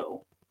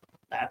 So.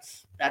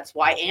 That's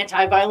why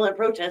anti-violent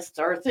protests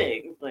are a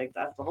thing. Like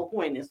that's the whole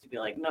point is to be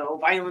like, no,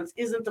 violence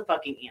isn't the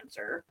fucking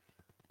answer.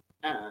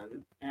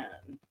 And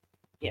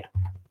yeah.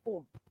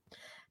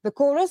 The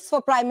chorus for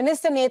Prime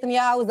Minister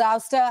Netanyahu's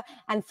ouster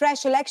and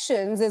fresh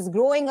elections is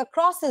growing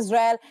across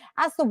Israel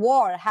as the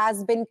war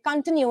has been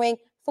continuing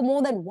for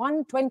more than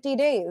 120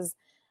 days,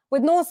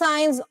 with no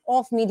signs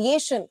of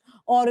mediation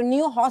or a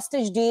new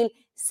hostage deal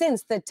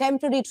since the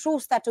temporary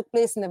truce that took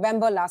place in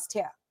November last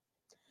year.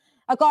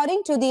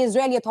 According to the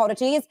Israeli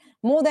authorities,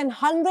 more than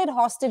 100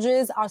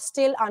 hostages are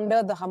still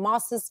under the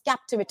Hamas's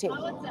captivity.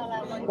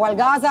 While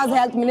Gaza's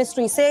health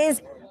ministry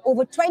says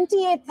over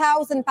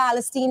 28,000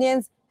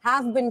 Palestinians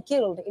have been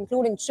killed,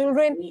 including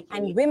children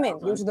and women,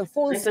 due to the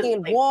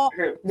full-scale war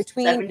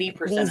between the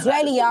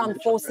Israeli armed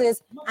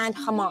forces and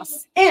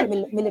Hamas.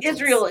 And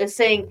Israel is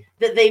saying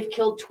that they've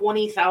killed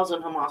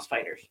 20,000 Hamas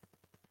fighters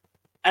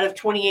out of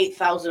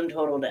 28,000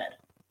 total dead.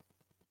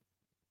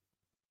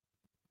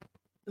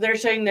 They're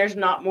saying there's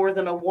not more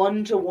than a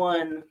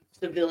 1-to-1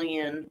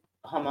 civilian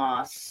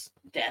Hamas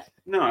death.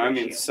 No, I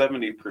mean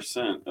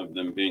 70% of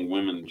them being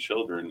women and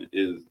children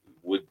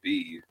would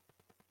be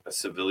a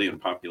civilian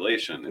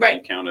population if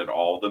you counted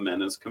all the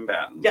men as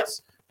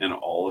combatants and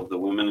all of the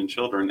women and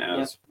children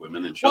as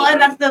women and children.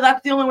 Well, and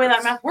that's the only way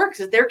that math works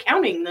is they're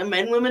counting the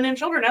men, women, and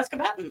children as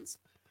combatants.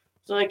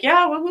 So like,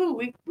 yeah,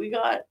 woohoo, we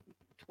got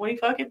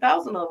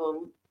 20,000 of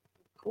them.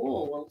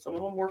 Cool. Well, some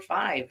of them were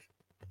 5.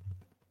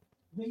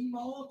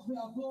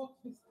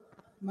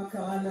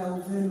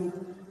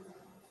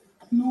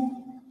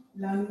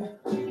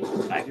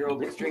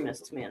 Five-year-old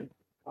extremists, man.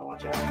 I'll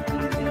watch out.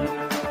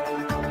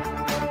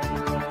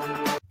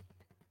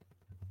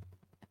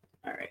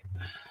 All right.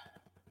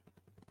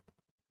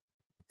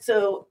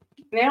 So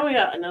now we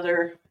got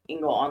another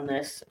angle on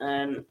this,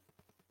 and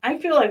I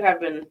feel like I've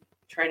been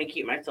trying to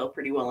keep myself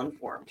pretty well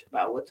informed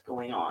about what's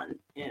going on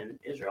in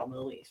Israel,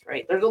 Middle East,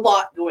 right? There's a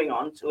lot going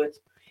on, so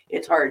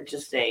it's hard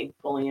to stay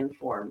fully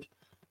informed.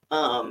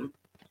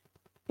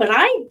 But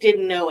I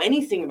didn't know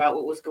anything about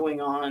what was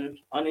going on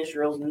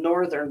Israel's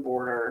northern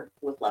border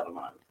with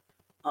Lebanon.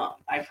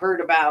 I've heard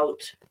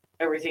about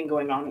everything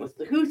going on with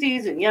the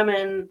Houthis in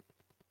Yemen,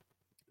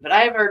 but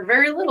I have heard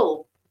very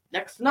little,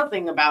 next to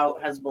nothing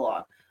about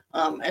Hezbollah,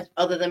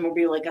 other than will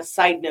be like a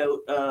side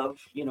note of,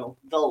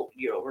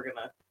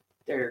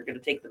 they're gonna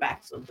take the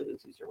backs of the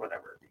Houthis or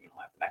whatever,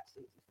 have the backs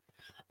of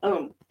the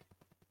Houthis.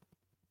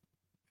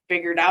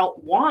 Figured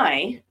out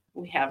why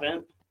we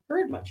haven't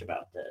heard much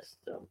about this.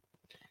 So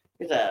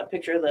here's a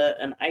picture of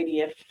an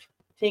IDF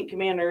tank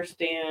commander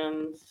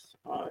stands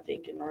on a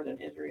tank in northern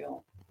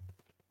Israel.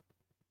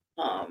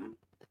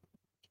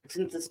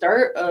 Since the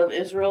start of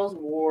Israel's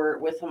war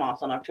with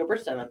Hamas on October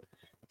 7th,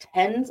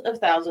 tens of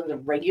thousands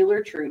of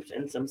regular troops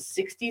and some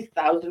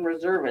 60,000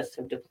 reservists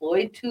have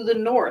deployed to the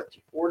north to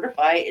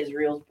fortify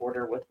Israel's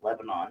border with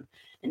Lebanon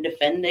and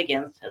defend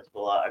against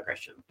Hezbollah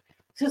aggression.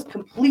 This is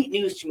complete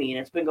news to me, and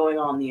it's been going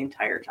on the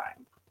entire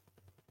time.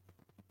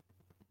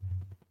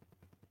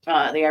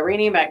 The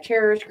Iranian-backed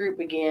terrorist group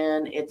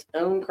began its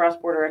own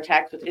cross-border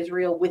attacks with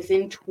Israel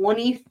within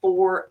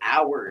 24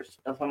 hours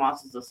of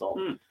Hamas's assault,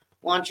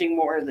 launching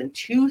more than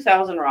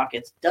 2,000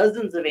 rockets,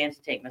 dozens of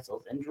anti-tank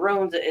missiles, and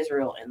drones at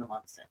Israel in the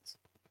months since.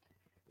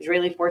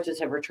 Israeli forces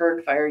have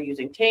returned fire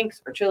using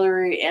tanks,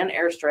 artillery, and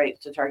airstrikes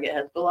to target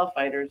Hezbollah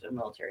fighters and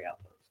military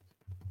outposts.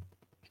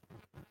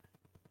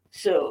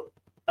 So,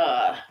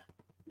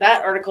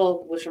 that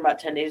article was from about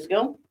 10 days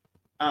ago.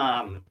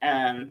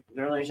 And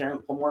the only reason I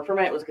didn't pull more from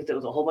it was because there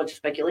was a whole bunch of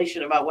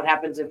speculation about what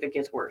happens if it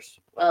gets worse.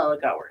 Well,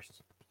 it got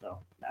worse. So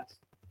that's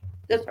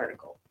this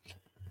article.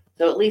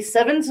 So at least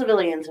 7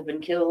 civilians have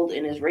been killed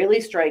in Israeli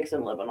strikes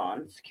in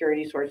Lebanon,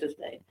 security sources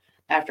say,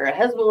 after a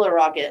Hezbollah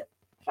rocket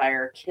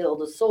fire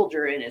killed a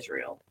soldier in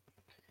Israel.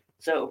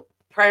 So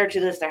prior to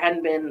this,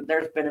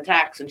 there's been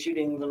attacks and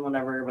shootings and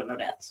whatever, but no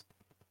deaths.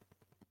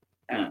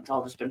 And it's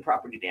all just been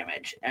property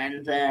damage.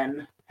 And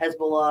then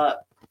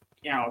Hezbollah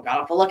got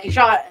off a lucky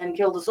shot and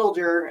killed a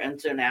soldier, and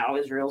so now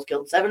Israel's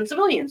killed 7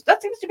 civilians.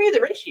 That seems to be the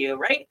ratio,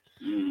 right?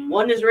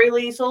 1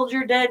 Israeli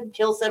soldier dead,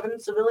 kill 7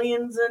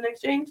 civilians in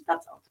exchange.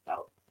 That sounds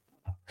about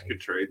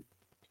good trade.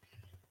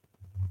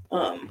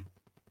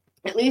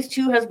 At least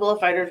 2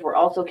 Hezbollah fighters were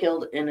also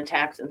killed in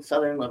attacks in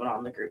southern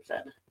Lebanon, the group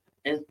said.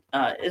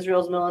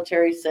 Israel's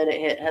military said it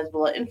hit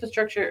Hezbollah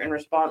infrastructure in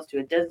response to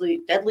a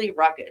deadly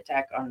rocket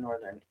attack on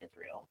northern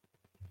Israel.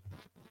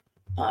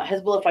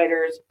 Hezbollah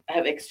fighters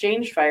have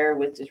exchanged fire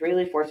with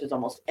Israeli forces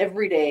almost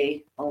every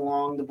day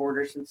along the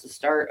border since the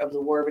start of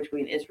the war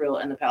between Israel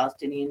and the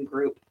Palestinian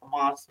group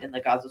Hamas in the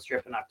Gaza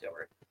Strip in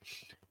October.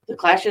 The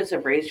clashes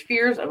have raised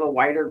fears of a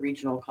wider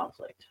regional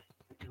conflict.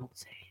 Don't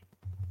say.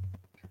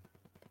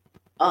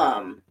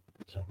 I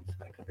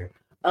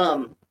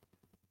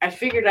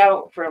figured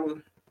out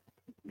from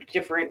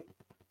different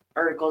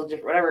articles,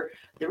 whatever.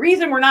 The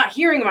reason we're not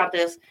hearing about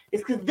this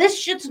is because this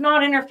shit's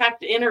not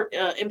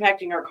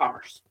impacting our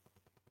commerce.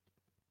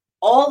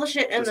 All the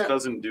shit in this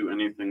doesn't do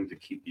anything to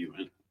keep you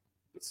in.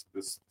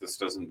 This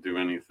doesn't do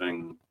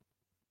anything.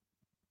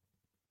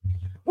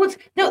 I would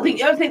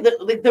say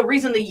the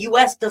reason the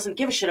U.S. doesn't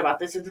give a shit about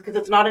this is because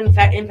it's not in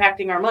fact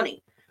impacting our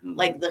money.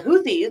 Like the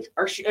Houthis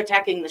are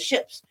attacking the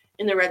ships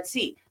in the Red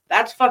Sea.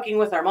 That's fucking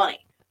with our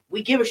money.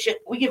 We give a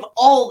shit. We give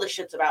all the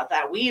shits about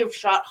that. We have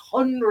shot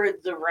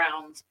hundreds of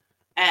rounds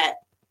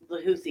at the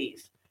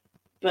Houthis,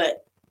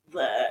 but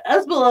the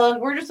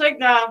Hezbollah, we're just like,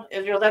 nah,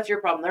 Israel, that's your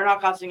problem. They're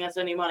not costing us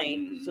any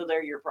money, so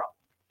they're your problem.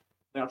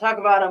 We don't talk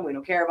about them. We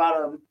don't care about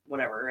them.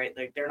 Whatever, right?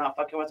 They're not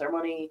fucking with our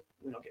money.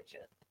 We don't give a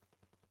shit.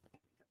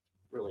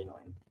 Really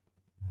annoying.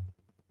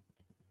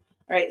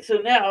 right, so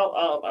now,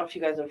 I don't know if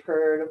you guys have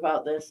heard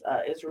about this.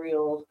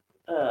 Israel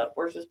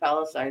forces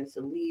Palestinians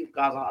to leave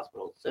Gaza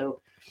hospitals. So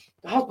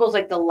the hospital is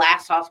like the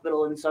last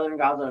hospital in southern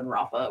Gaza and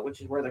Rafah,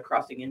 which is where the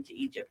crossing into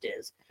Egypt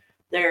is.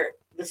 The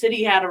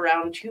city had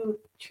around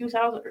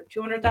 2,000 or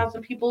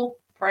 200,000 people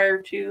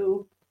prior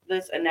to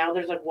this, and now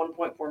there's like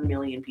 1.4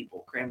 million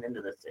people crammed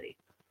into the city.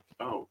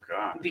 Oh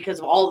God! Because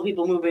of all the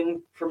people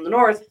moving from the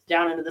north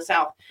down into the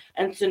south,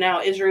 and so now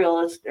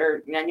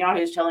Netanyahu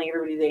is telling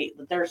everybody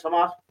that there's some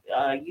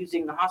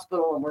using the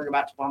hospital, and we're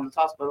about to bomb this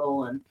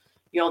hospital, and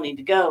you all need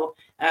to go.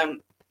 A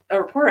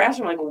reporter asked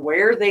him, like,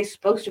 where are they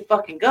supposed to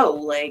fucking go?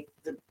 Like,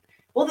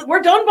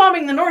 we're done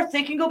bombing the north.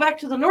 They can go back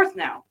to the north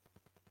now.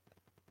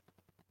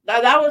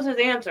 That was his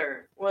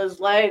answer. Was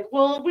like,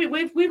 well,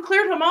 we've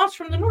cleared Hamas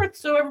from the north,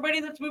 so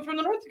everybody that's moved from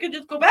the north could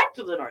just go back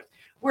to the north,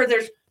 where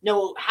there's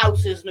no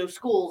houses, no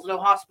schools, no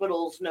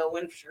hospitals, no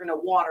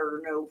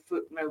water, no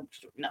food, no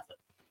nothing.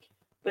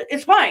 But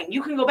it's fine.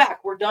 You can go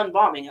back. We're done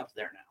bombing up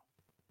there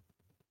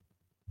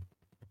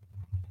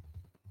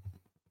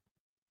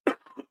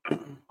now.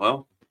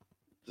 Well,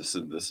 this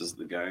is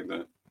the guy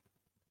that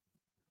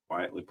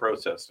quietly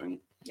protesting.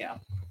 Yeah.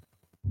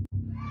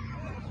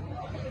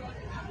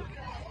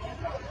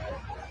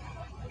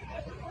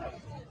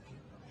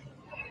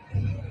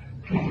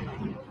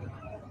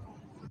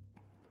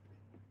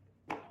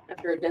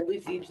 After a deadly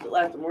siege that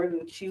lasted more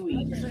than 2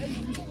 weeks,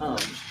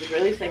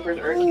 Israeli snipers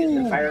are accused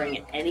of firing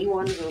at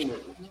anyone who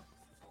moved.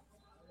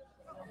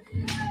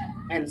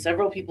 And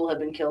several people have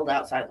been killed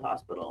outside the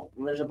hospital.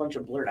 There's a bunch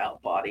of blurred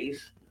out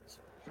bodies.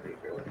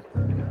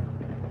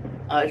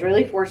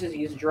 Israeli forces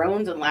use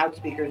drones and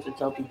loudspeakers to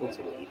tell people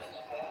to leave.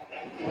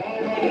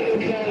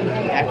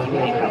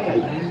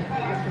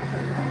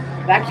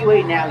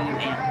 Evacuate now, you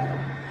animal.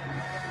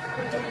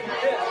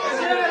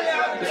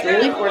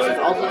 Israeli forces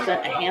also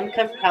sent a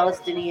handcuffed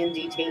Palestinian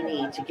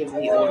detainee to give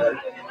the order.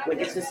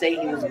 Witnesses say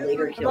he was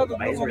later killed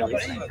by Israeli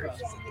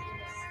snipers.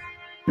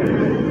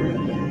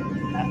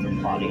 That's a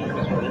body on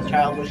the floor. This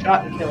child was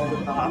shot and killed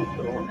at the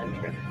hospital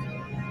entrance.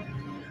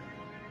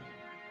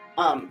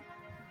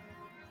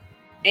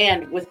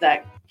 And with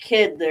that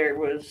kid, there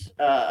was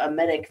a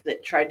medic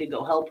that tried to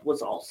go help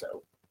was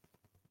also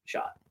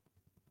shot.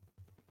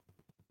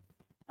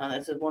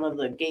 This is one of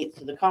the gates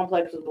to the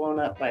complex was blown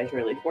up by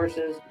Israeli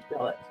forces.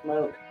 All that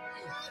smoke.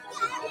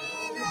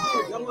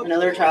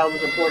 Another child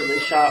was reportedly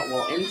shot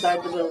while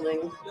inside the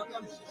building.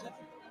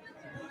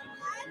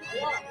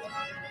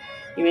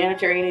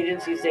 Humanitarian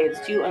agencies say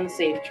it's too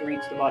unsafe to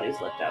reach the bodies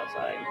left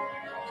outside.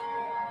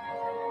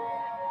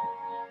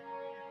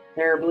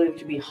 There are believed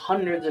to be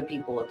hundreds of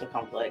people at the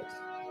complex.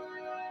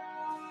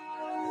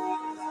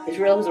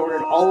 Israel has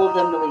ordered all of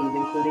them to leave,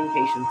 including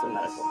patients and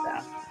medical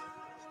staff.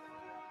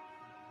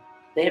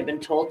 They have been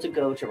told to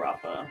go to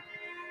Rafah.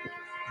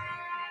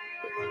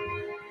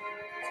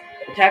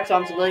 Attacks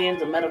on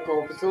civilians and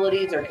medical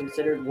facilities are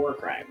considered war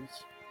crimes.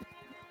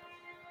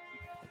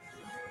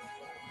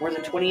 More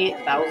than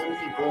 28,000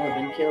 people have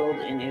been killed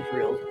in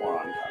Israel's war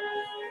on Gaza.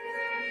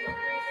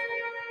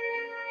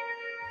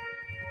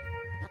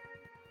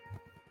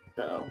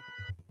 So,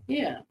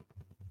 yeah,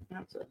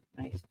 that's a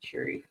nice,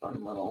 cheery,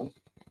 fun little.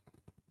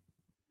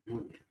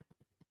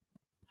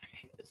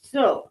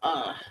 So,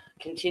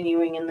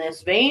 continuing in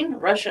this vein,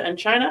 Russia and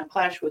China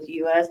clash with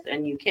U.S.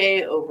 and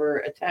U.K. over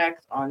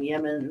attacks on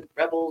Yemen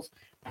rebels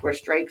for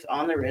strikes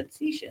on the Red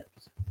Sea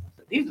ships.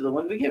 So these are the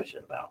ones we give a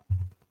shit about.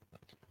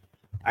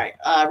 All right,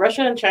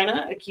 Russia and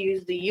China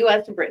accuse the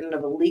U.S. and Britain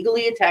of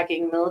illegally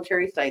attacking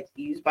military sites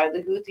used by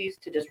the Houthis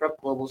to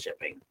disrupt global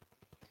shipping.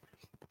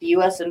 The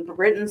U.S. and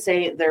Britain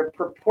say their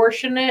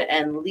proportionate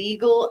and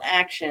legal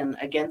action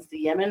against the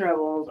Yemen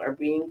rebels are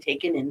being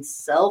taken in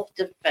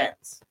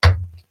self-defense.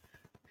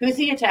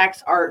 Houthi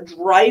attacks are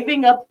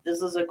driving up,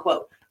 this is a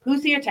quote,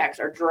 Houthi attacks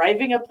are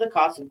driving up the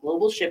cost of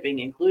global shipping,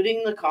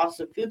 including the cost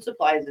of food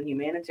supplies and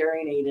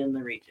humanitarian aid in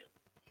the region.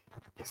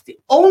 It's the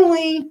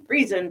only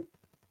reason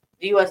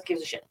the U.S.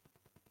 gives a shit.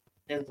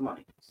 Is the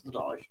money. It's the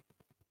dollars.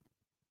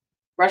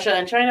 Russia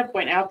and China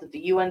point out that the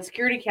UN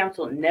Security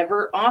Council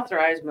never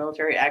authorized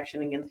military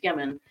action against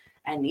Yemen,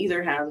 and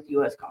neither has the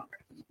U.S.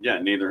 Congress. Yeah,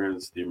 neither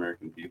has the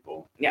American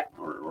people. Yeah.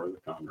 Or the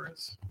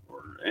Congress.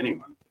 Or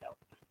anyone.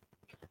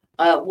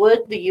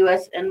 Wood, the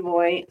U.S.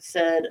 envoy,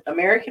 said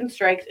American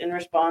strikes in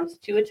response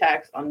to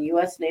attacks on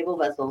U.S. naval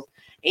vessels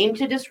aim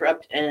to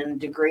disrupt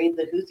and degrade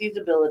the Houthis'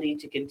 ability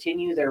to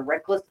continue their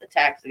reckless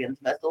attacks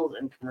against vessels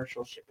and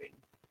commercial shipping.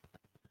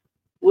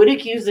 Wood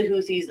accused the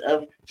Houthis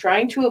of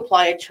trying to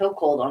apply a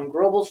chokehold on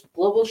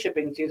global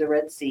shipping through the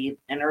Red Sea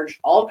and urged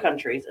all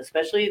countries,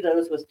 especially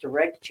those with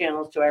direct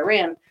channels to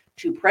Iran,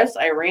 to press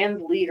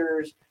Iran's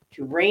leaders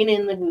to rein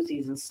in the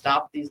Houthis and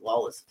stop these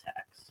lawless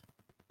attacks.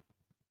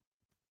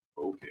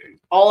 Okay.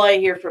 All I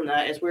hear from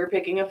that is we're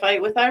picking a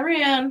fight with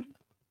Iran.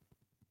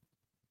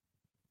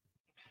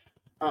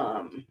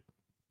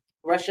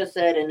 Russia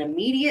said an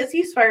immediate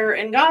ceasefire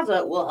in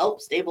Gaza will help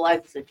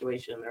stabilize the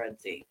situation in the Red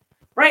Sea.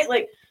 Right?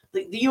 Like,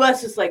 the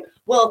U.S. is like,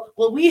 well,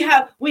 we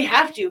have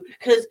to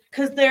because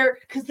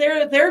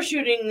they're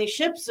shooting these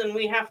ships and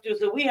we have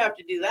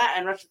to do that.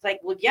 And Russia's like,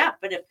 well, yeah,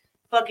 but if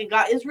fucking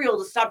got Israel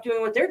to stop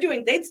doing what they're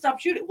doing, they'd stop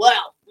shooting.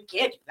 Well, we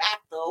can't do that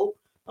though.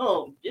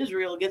 Oh,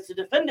 Israel gets to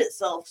defend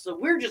itself, so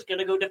we're just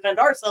gonna go defend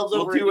ourselves.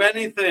 We'll do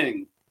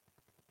anything.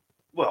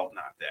 Well,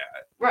 not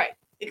that. Right.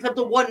 Except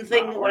the one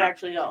thing that would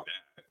actually help.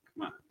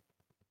 Come on.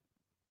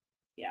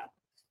 Yeah.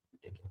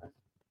 Ridiculous.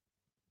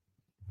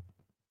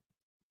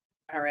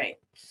 All right.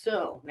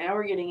 So now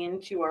we're getting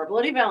into our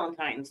Bloody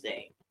Valentine's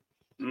Day.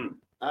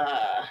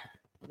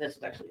 This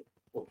is actually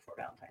before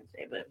Valentine's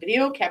Day, but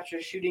video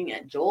captures shooting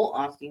at Joel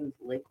Osteen's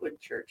Lakewood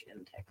Church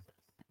in Texas.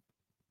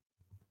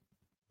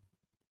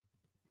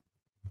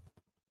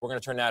 We're going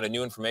to turn now to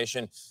new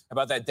information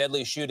about that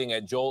deadly shooting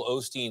at Joel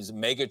Osteen's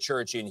mega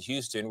church in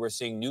Houston. We're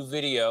seeing new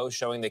video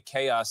showing the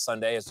chaos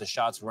Sunday as the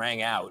shots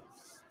rang out.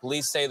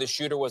 Police say the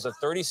shooter was a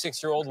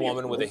 36-year-old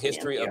woman with a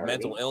history of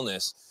mental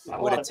illness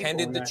who had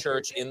attended the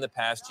church in the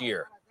past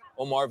year.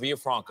 Omar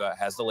Villafranca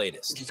has the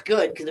latest. Which is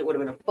good because it would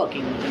have been a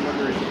fucking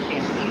murderous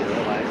campaign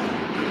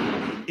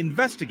otherwise.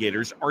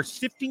 Investigators are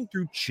sifting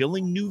through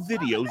chilling new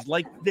videos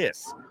like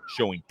this,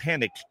 showing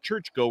panicked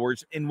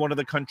churchgoers in one of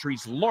the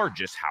country's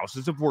largest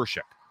houses of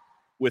worship.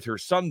 With her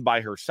son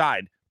by her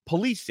side,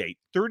 police say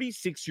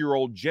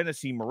 36-year-old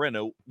Genesee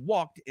Moreno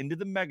walked into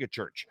the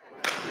megachurch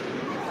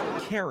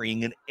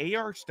carrying an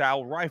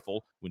AR-style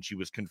rifle. When she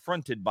was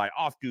confronted by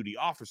off-duty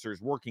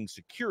officers working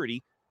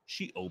security,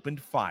 she opened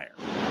fire.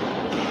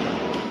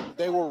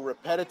 They were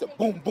repetitive.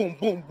 Boom, boom,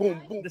 boom,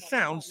 boom, boom. The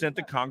sound sent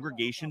the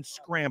congregation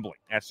scrambling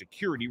as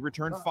security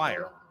returned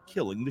fire,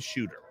 killing the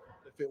shooter.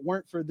 If it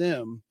weren't for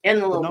them, and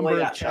the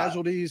number of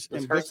casualties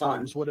and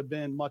victims would have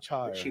been much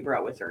higher. She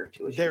brought with her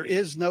to a There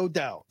is no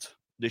doubt.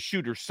 The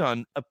shooter's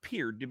son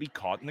appeared to be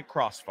caught in the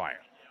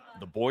crossfire.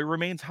 The boy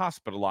remains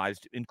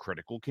hospitalized in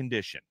critical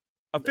condition.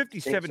 A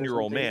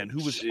 57-year-old man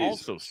who was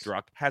also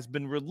struck has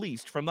been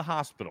released from the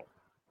hospital.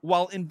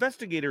 While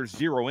investigators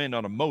zero in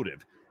on a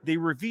motive, they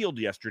revealed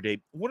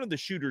yesterday one of the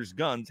shooter's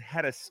guns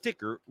had a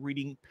sticker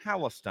reading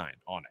Palestine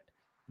on it.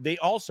 They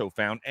also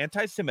found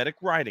anti-Semitic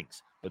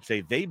writings, but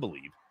say they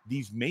believe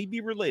these may be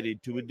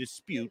related to a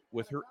dispute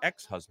with her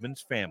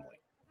ex-husband's family.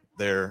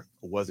 There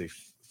was a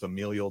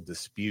familial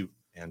dispute,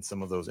 and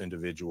some of those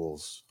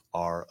individuals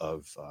are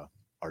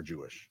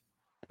Jewish.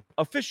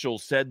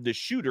 Officials said the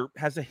shooter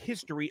has a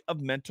history of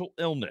mental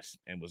illness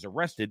and was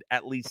arrested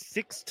at least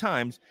 6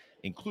 times,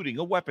 including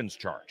a weapons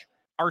charge.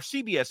 Our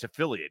CBS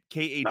affiliate,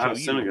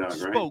 KHOU,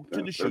 spoke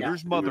to the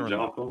shooter's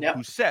mother-in-law,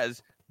 who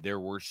says there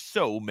were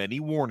so many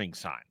warning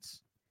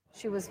signs.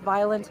 She was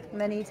violent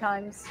many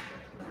times.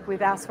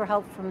 We've asked for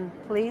help from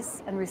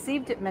police and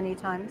received it many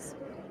times,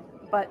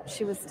 but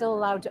she was still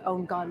allowed to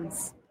own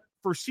guns.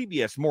 For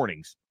CBS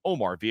Mornings,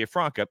 Omar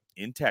Villafranca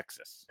in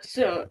Texas.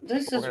 So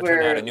this is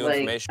where,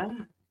 like,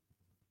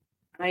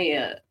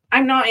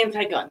 I'm not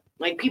anti-gun.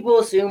 Like, people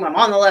assume I'm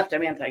on the left,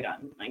 I'm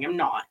anti-gun. Like, I'm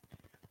not.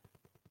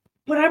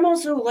 But I'm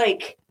also,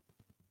 like,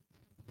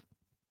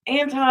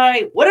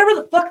 whatever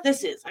the fuck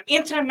this is. I'm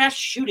anti-mass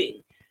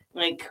shooting.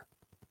 Like,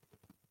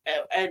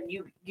 and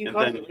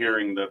then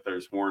hearing that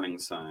there's warning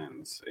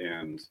signs,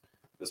 and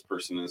this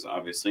person is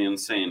obviously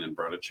insane and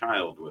brought a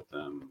child with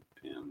them,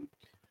 and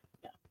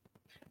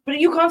but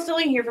you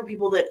constantly hear from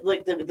people that,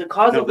 like, the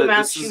cause of the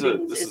mass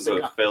shootings this is is the a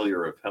gun.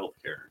 failure of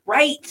healthcare.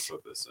 Right. That's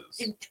what this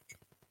is.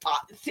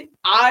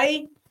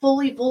 I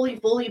fully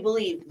believe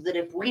that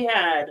if we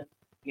had,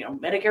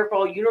 Medicare for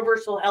all,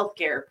 universal health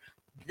care,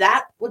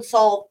 that would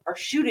solve our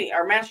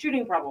mass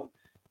shooting problem.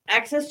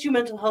 Access to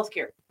mental health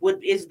care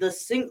is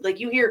the like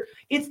you hear,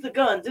 it's the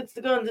guns. And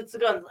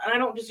I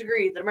don't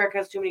disagree that America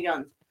has too many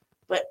guns,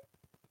 but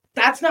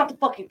that's not the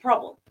fucking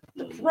problem.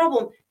 The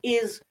problem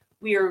is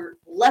we are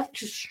left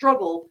to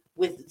struggle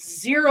with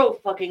zero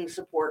fucking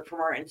support from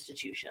our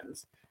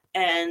institutions.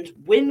 And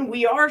when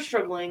we are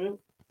struggling,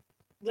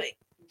 like,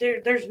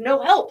 there's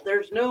no help.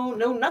 There's no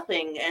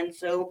nothing. And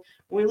so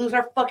when we lose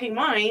our fucking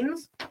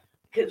minds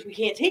because we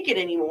can't take it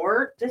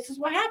anymore, this is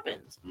what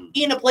happens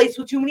in a place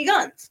with too many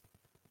guns,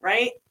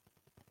 right?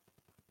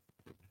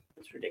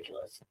 It's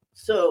ridiculous.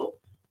 So,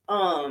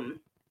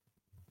 on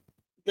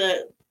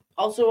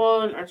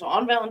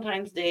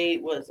Valentine's Day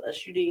was a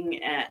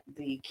shooting at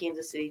the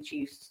Kansas City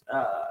Chiefs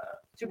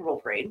Super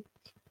Bowl parade.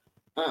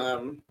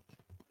 And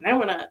I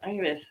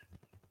have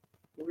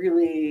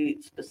really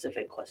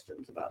specific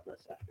questions about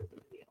this after the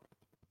video.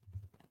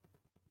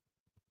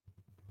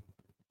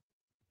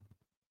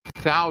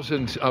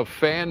 Thousands of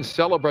fans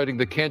celebrating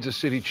the Kansas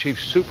City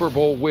Chiefs Super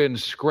Bowl win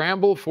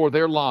scramble for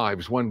their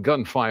lives when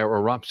gunfire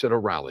erupts at a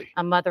rally.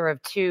 A mother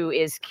of 2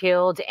 is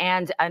killed,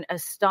 and an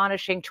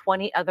astonishing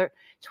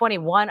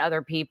 21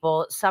 other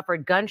people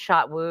suffered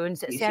gunshot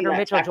wounds. Sandra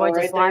Mitchell joins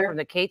us live from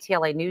the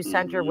KTLA News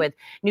Center with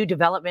new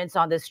developments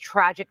on this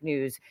tragic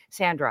news.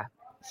 Sandra.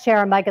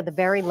 Sharon, Micah, the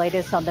very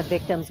latest on the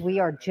victims. We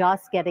are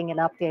just getting an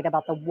update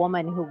about the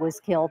woman who was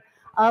killed.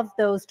 Of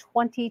those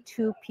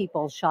 22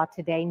 people shot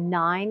today,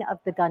 9 of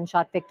the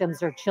gunshot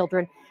victims are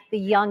children. The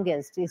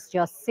youngest is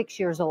just 6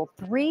 years old.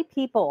 3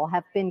 people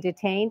have been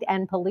detained,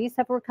 and police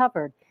have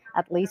recovered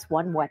at least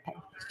one weapon.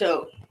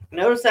 So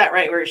notice that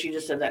right where she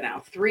just said that now.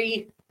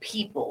 3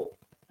 people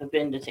have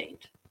been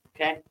detained.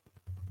 Okay.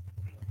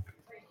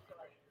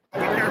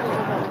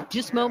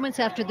 Just moments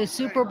after the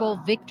Super Bowl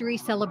victory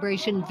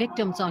celebration,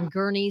 victims on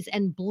gurneys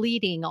and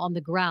bleeding on the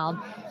ground.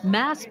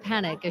 Mass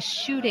panic, a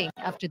shooting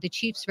after the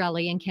Chiefs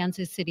rally in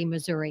Kansas City,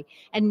 Missouri.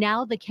 And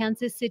now the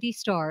Kansas City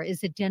Star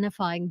is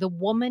identifying the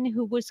woman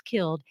who was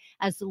killed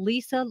as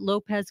Lisa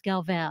Lopez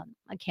Galvan,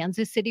 a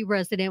Kansas City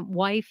resident,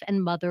 wife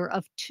and mother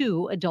of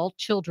 2 adult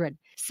children.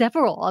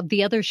 Several of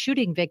the other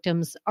shooting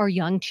victims are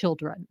young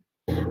children.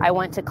 I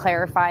want to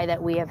clarify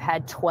that we have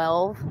had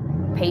 12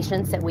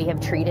 patients that we have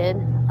treated,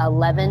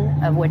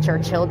 11 of which are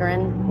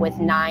children with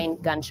 9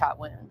 gunshot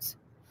wounds.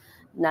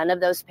 None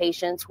of those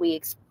patients,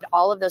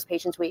 all of those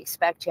patients we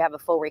expect to have a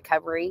full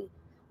recovery,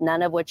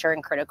 none of which are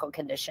in critical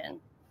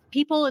condition.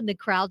 People in the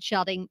crowd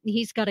shouting,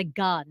 "He's got a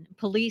gun."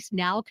 Police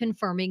now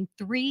confirming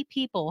 3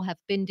 people have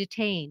been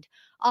detained.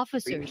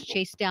 Officers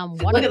chased down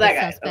one of the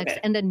suspects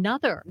and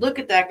another. Look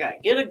at that guy.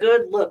 Get a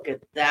good look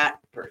at that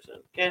person.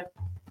 Okay.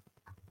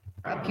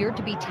 Appeared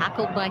to be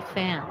tackled by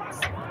fans.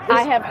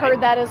 I have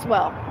heard that as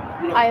well.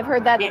 I have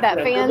heard that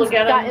fans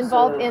got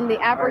involved in the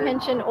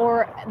apprehension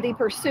or the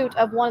pursuit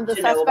of one of the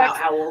suspects.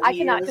 I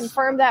cannot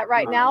confirm that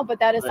right now,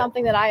 but that is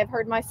something that I have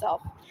heard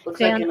myself.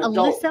 Fan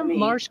Alyssa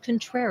Marsh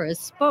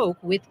Contreras spoke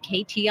with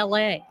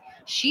KTLA.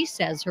 She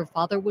says her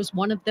father was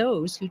one of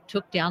those who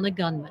took down a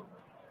gunman.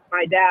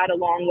 My dad,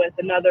 along with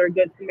another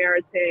Good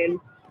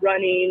Samaritan,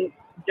 running,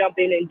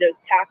 jumping, and just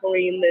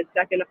tackling the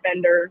second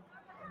offender.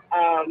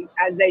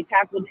 As they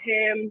tackled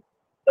him,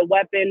 the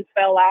weapon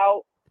fell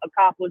out. A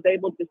cop was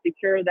able to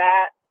secure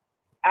that.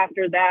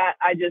 After that,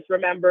 I just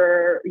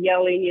remember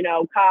yelling,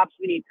 cops,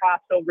 we need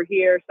cops over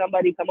here.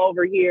 Somebody come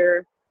over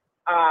here.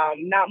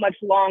 Not much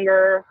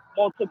longer,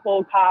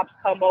 multiple cops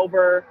come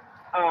over,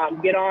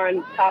 get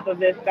on top of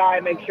this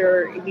guy, make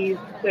sure he's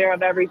clear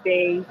of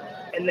everything.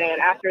 And then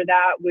after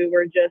that, we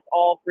were just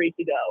all free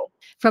to go.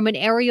 From an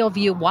aerial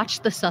view, watch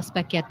the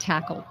suspect get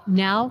tackled.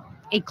 Now,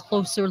 a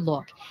closer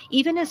look.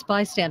 Even as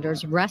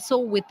bystanders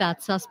wrestle with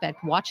that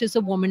suspect, watch as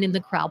a woman in the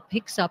crowd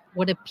picks up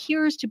what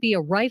appears to be a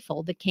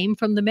rifle that came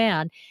from the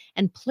man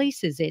and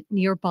places it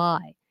nearby.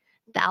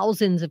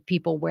 Thousands of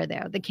people were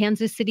there. The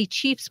Kansas City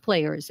Chiefs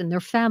players and their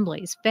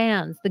families,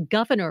 fans, the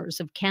governors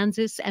of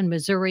Kansas and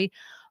Missouri,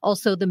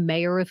 also the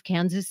mayor of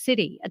Kansas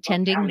City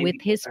attending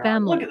with his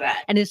family.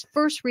 And his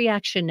first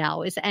reaction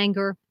now is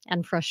anger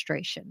and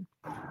frustration.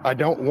 I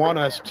don't want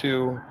us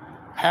to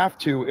have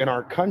to, in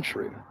our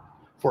country,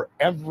 for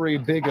every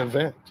big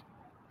event,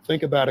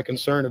 think about a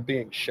concern of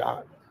being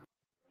shot.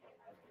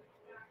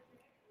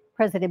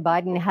 President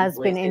Biden has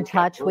been in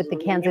touch with the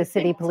Kansas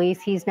City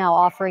Police. He's now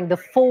offering the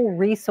full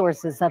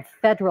resources of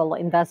federal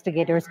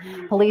investigators.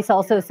 Police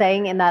also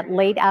saying in that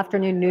late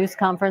afternoon news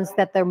conference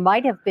that there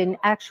might have been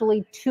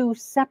actually 2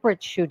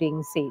 separate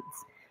shooting scenes.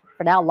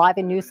 For now, live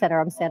in News Center,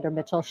 I'm Sandra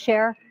Mitchell.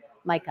 Cher,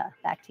 Micah,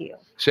 back to you.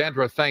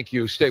 Sandra, thank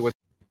you. Stay with.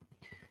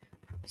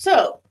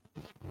 So,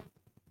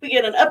 we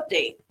get an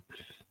update.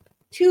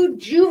 2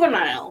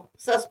 juvenile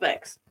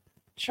suspects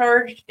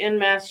charged in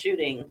mass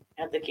shooting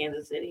at the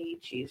Kansas City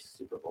Chiefs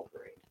Super Bowl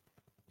parade.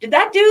 Did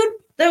that dude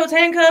that was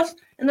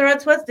handcuffed in the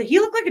red sweats, did he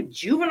look like a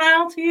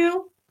juvenile to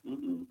you?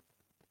 Mm-hmm.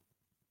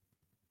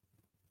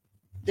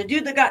 The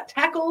dude that got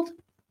tackled,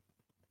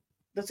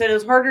 that said it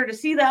was harder to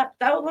see that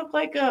would look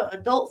like a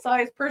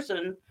adult-sized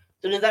person.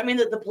 So does that mean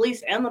that the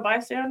police and the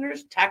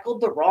bystanders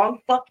tackled the wrong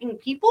fucking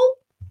people?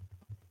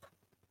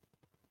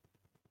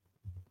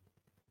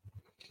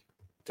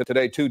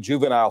 Today, 2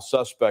 juvenile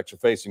suspects are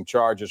facing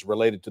charges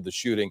related to the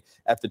shooting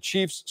at the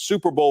Chiefs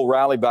Super Bowl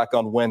rally back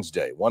on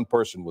Wednesday. 1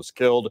 person was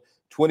killed.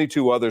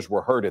 22 others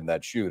were hurt in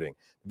that shooting.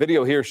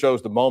 Video here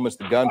shows the moments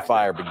the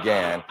gunfire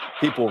began,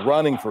 people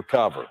running for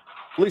cover.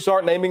 Police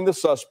aren't naming the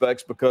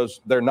suspects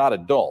because they're not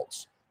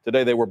adults.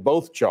 Today, they were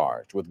both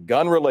charged with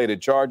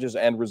gun-related charges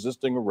and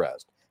resisting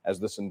arrest. As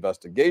this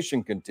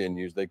investigation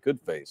continues, they could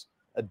face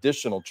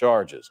additional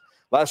charges.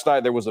 Last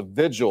night, there was a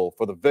vigil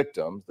for the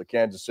victims. The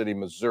Kansas City,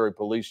 Missouri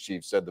police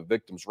chief said the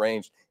victims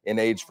ranged in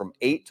age from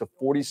 8 to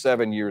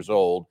 47 years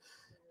old,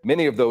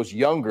 many of those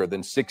younger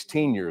than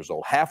 16 years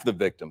old. Half the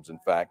victims, in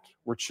fact,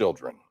 were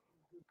children.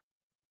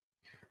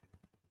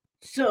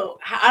 So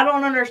I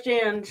don't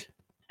understand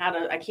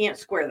I can't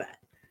square that.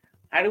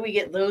 How do we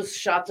get those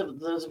shots of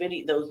those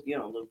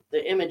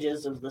the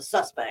images of the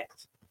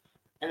suspects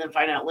and then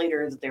find out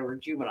later that they were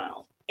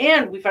juveniles?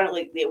 And we found out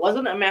it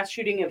wasn't a mass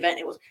shooting event.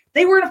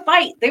 They were in a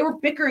fight. They were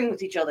bickering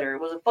with each other.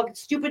 It was a fucking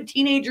stupid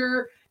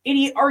teenager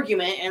idiot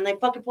argument, and they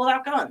fucking pulled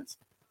out guns.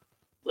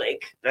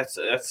 That's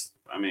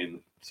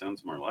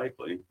sounds more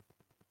likely.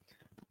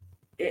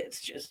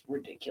 It's just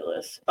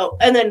ridiculous. Oh,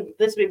 and then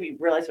this made me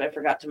realize I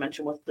forgot to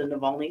mention with the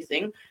Navalny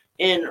thing.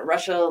 In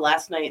Russia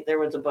last night, there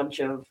was a bunch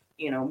of,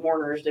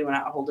 mourners. They went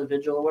out and hold a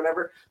vigil or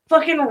whatever.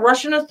 Fucking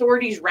Russian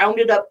authorities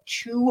rounded up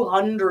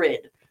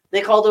 200.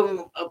 They called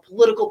them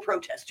political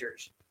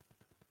protesters.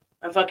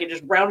 And fucking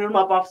just rounded them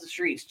up off the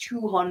streets.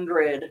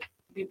 200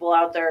 people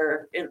out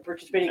there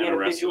participating And in a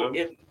arrested visual.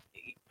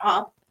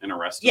 them? And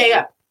arrested.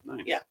 Yeah.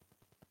 Nice. Yeah.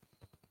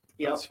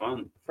 That's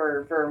fun.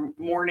 For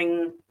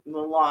mourning the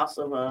loss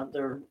of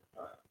their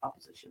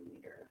opposition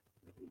leader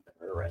that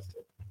were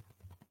arrested.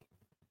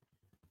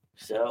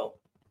 So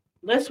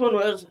this one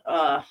was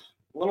a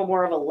little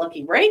more of a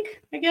lucky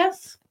break, I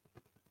guess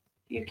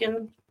you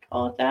can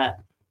call it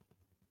that.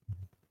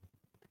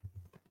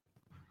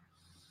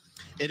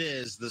 It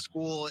is. The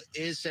school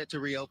is set to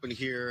reopen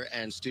here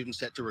and students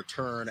set to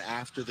return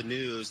after the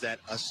news that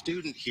a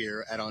student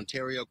here at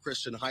Ontario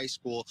Christian High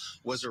School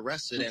was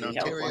arrested, and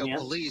Ontario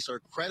police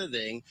are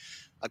crediting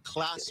a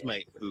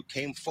classmate who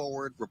came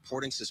forward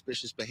reporting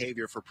suspicious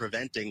behavior for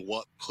preventing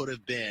what could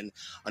have been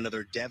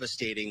another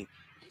devastating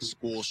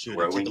school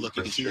shooting. Take a look.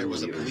 You can see there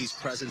was a police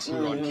presence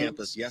here on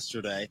campus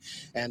yesterday.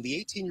 And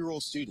the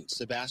 18-year-old student,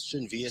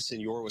 Sebastian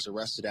Villasenor, was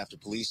arrested after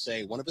police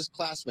say one of his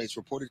classmates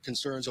reported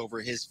concerns over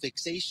his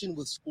fixation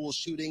with school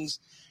shootings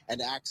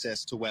and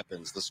access to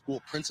weapons. The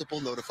school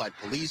principal notified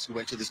police, who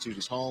went to the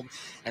student's home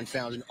and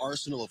found an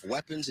arsenal of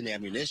weapons and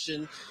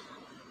ammunition.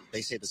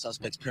 They say the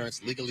suspect's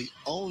parents legally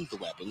owned the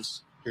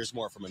weapons. Here's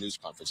more from a news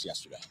conference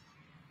yesterday.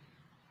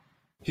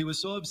 He was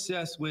so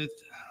obsessed with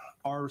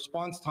our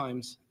response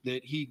times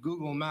that he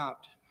Google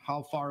mapped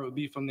how far it would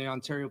be from the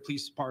Ontario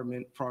Police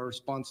Department for our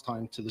response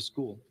time to the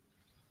school.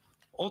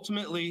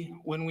 Ultimately,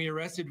 when we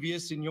arrested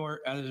Villasenor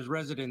at his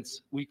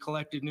residence, we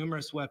collected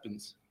numerous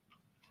weapons: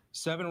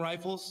 7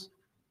 rifles,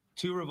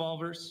 2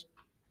 revolvers,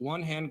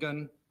 1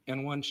 handgun,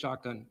 and 1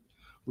 shotgun.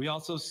 We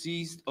also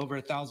seized over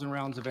 1,000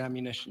 rounds of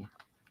ammunition.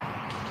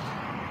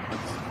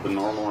 The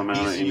normal amount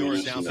of Villasenor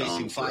is ammunition now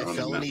facing 5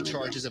 felony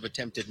charges of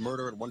attempted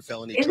murder and 1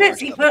 felony charge of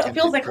It attempted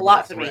feels like a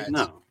lot to me.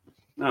 criminal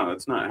No,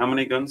 it's not. How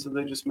many guns did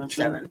they just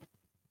mention? 7.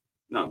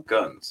 No,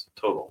 guns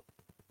total.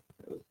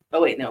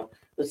 Oh wait, no,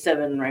 the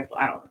 7 rifle.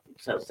 I don't know.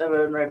 So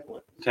 7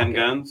 rifle. 10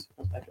 guns.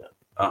 Let's back it up.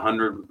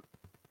 100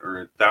 or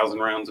 1,000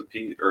 rounds a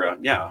piece, or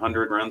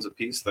 100 rounds a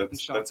piece.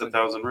 That's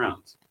 1,000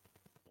 rounds.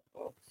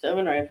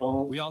 7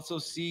 rifles. We also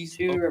seized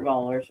 2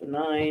 revolvers,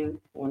 9,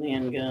 1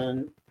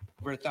 handgun,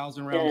 over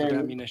 1,000 rounds of 10.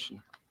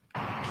 ammunition.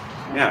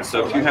 Yeah,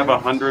 so if you have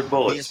 100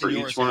 bullets for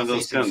each one of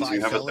those guns, you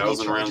have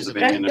 1,000 rounds of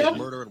ammunition.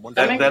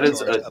 That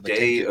is a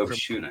day of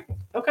shooting.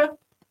 Okay.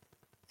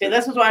 See,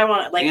 this is why I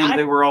want. Like, and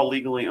they were all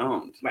legally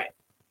owned. Right.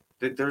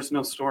 There's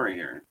no story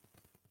here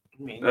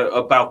I mean,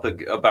 about the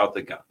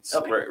guns.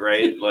 Okay.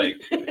 Right?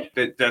 Like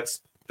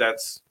that's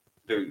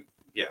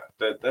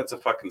a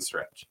fucking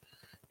stretch.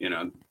 You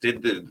know,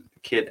 did the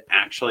kid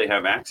actually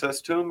have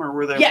access to them, or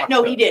were they? Yeah,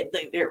 no, he did.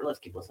 Let's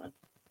keep listening.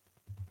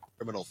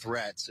 criminal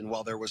threats. And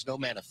while there was no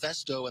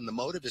manifesto and the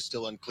motive is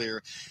still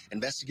unclear,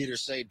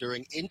 investigators say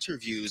during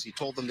interviews he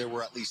told them there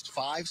were at least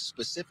 5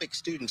 specific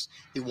students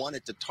he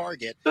wanted to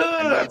target,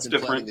 and they had been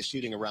planning the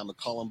shooting around the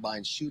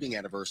Columbine shooting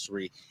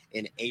anniversary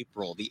in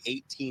April. The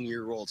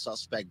 18-year-old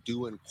suspect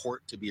due in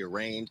court to be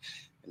arraigned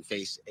and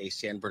face a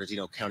San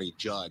Bernardino County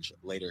judge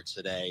later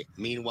today.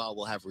 Meanwhile,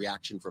 we'll have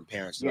reaction from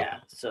parents.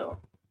 Yeah, so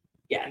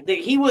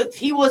he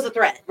was a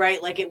threat,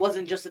 right? Like, it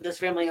wasn't just that this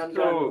family on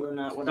guns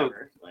and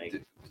whatever.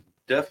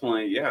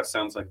 Definitely, yeah.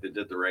 Sounds like they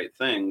did the right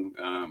thing.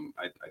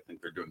 I think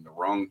they're doing the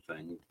wrong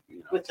thing. You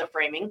know, with the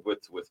framing.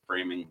 With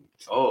framing.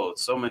 Oh,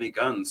 so many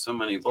guns, so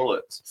many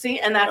bullets. See,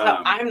 and that's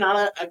how I'm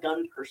not a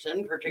gun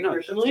person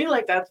particularly.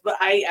 Like that's, but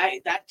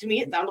I that to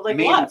me it sounded like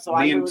a lot. So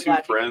I'm really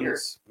glad to hear.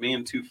 Me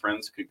and 2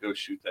 friends could go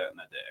shoot that in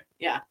a day.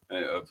 Yeah.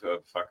 Of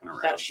fucking around.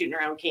 Without shooting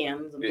around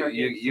cans. And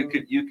you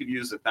could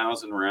use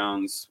 1,000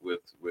 rounds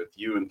with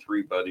you and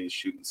 3 buddies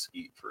shooting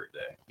skeet for a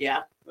day.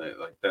 Yeah.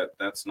 Like that.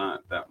 That's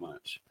not that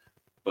much.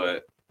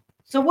 But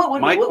so what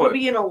would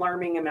be an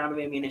alarming amount of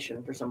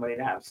ammunition for somebody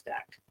to have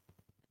stacked?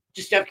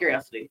 Just out of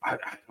curiosity. I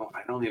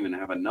don't even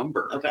have a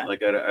number. Okay.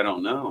 Like I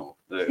don't know.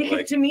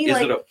 Like, to me, is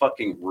like, it a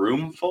fucking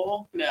room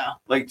full? Yeah.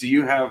 Like, do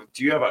you have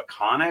a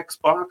Connex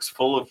box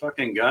full of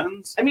fucking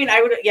guns? I mean,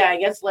 I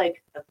guess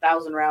like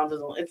 1,000 rounds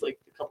it's like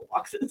a couple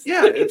boxes.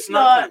 Yeah, it's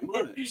not that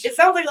much. It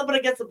sounds like, but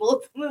it gets a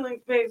bullet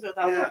in space with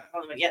 1,000 rounds.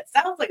 Yeah, it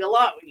sounds like a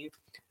lot when you.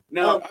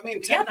 No, I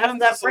mean, 10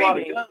 guns is a lot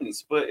of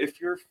guns, but if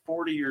you're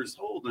 40 years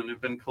old and have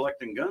been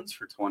collecting guns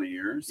for 20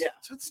 years,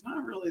 it's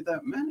not really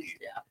that many.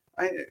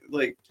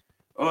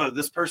 Yeah.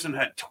 This person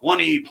had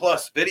 20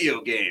 plus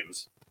video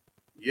games.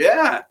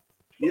 Yeah.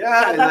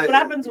 Yeah. That's what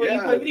happens when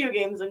you play video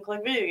games and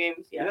collect video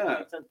games.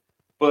 Yeah.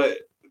 But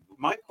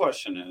my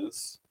question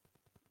is,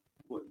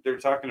 they're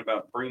talking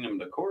about bringing him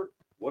to court.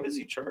 What is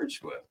he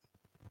charged with?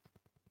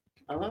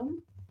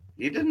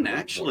 He didn't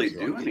actually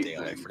do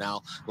anything. For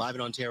now, live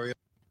in Ontario.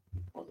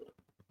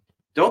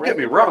 Don't get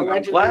me wrong.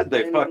 I'm glad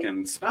they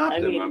fucking stopped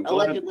him. I'm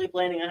allegedly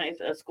planning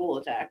a school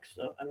attack.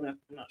 So I'm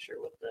not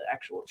sure what the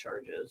actual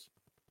charge is.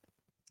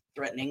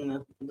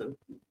 Threatening the.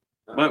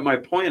 But my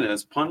point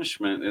is,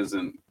 punishment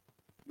isn't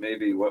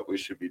maybe what we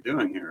should be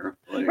doing here.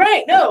 Like,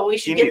 right? No, we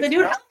should get the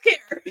dude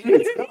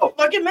healthcare.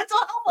 Fucking mental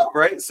health.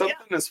 Right? Something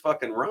is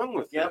fucking wrong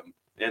with him,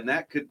 and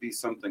that could be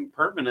something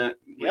permanent.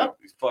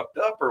 He's fucked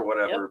up or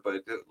whatever.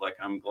 But like,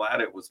 I'm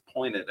glad it was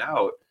pointed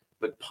out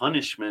but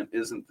punishment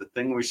isn't the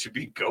thing we should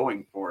be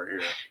going for here.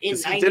 In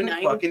Because he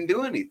didn't fucking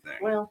do anything.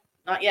 Well,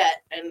 not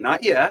yet. And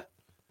Not yet.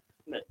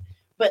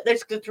 But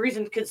there's the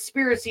reason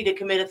conspiracy to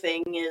commit a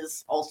thing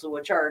is also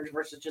a charge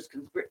versus just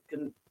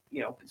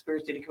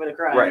conspiracy to commit a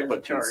crime Right, is but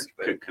a charge.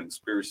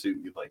 conspiracy,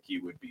 like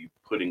you would be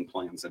putting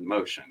plans in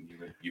motion.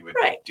 You would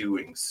Right. be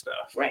doing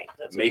stuff. Right.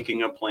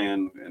 Making a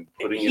plan and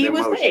putting it He in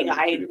was motion. saying, are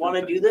two I different want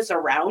to do things. this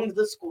around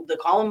the school, the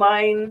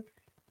Columbine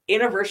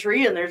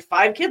anniversary, and there's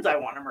 5 kids I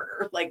want to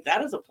murder. Like,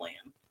 that is a plan.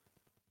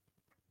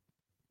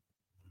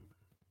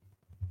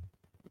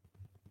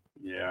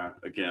 Yeah,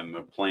 again,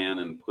 the plan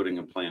and putting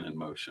a plan in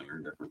motion are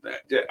different.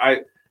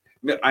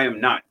 I am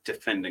not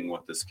defending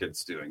what this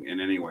kid's doing in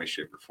any way,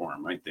 shape, or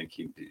form. I think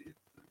he did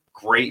a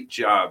great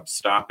job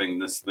stopping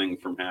this thing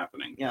from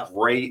happening. Yeah.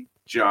 Great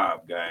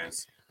job,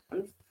 guys.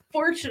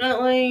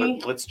 Unfortunately,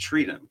 But let's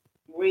treat him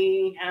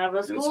we have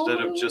a school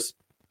instead of who just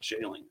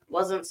jailing him.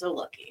 wasn't so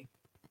lucky.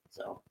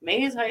 So,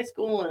 Mays High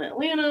School in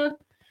Atlanta,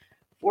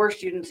 4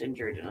 students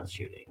injured in a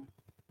shooting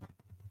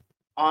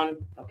on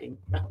fucking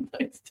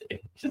Valentine's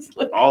Day. Just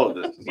like, All of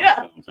this is on yeah.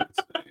 Valentine's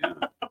Day, yeah.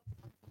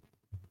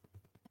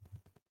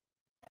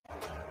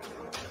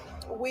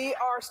 We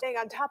are staying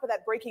on top of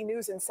that breaking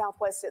news in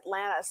Southwest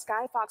Atlanta.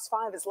 Sky Fox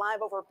 5 is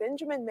live over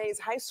Benjamin Mays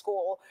High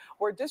School,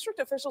 where district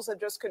officials have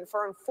just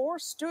confirmed 4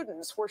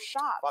 students were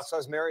shot. Fox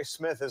 5's Mary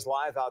Smith is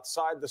live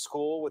outside the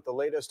school with the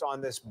latest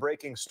on this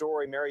breaking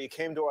story. Mary, you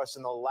came to us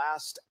in the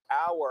last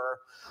hour.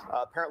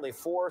 Apparently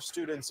 4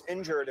 students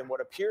injured in what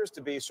appears to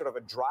be sort of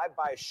a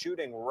drive-by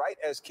shooting right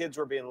as kids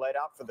were being laid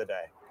out for the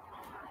day.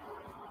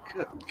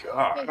 Good Yeah,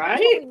 God. here's Right?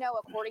 what we know,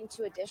 according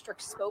to a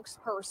district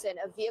spokesperson,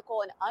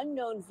 an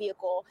unknown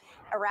vehicle,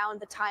 around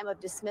the time of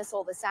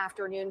dismissal this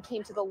afternoon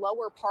came to the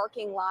lower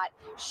parking lot,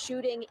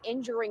 shooting,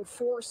 injuring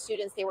 4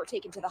 students. They were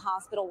taken to the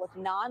hospital with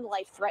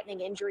non-life-threatening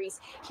injuries.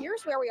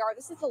 Here's where we are.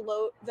 This is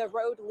the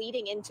road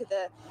leading into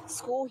the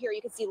school here.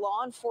 You can see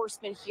law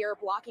enforcement here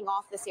blocking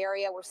off this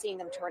area. We're seeing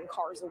them turn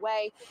cars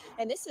away.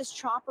 And this is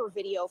chopper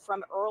video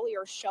from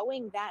earlier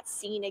showing that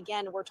scene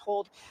again. We're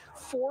told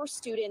 4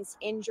 students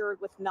injured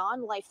with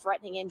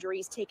non-life-threatening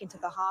injuries taken to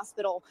the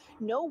hospital.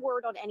 No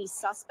word on any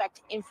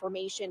suspect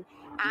information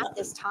at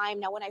this time.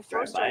 Now, when I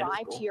first Drive by the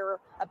arrived school. here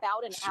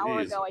about an hour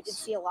ago, I did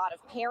Jesus. see a lot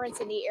of parents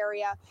in the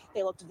area.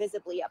 They looked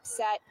visibly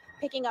upset,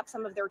 picking up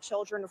some of their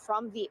children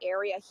from the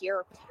area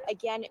here.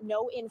 Again,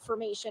 no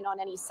information on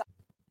any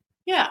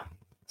Yeah.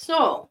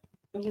 So,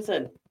 like I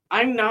said,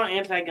 I'm not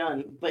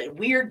anti-gun, but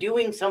we are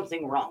doing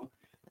something wrong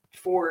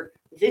for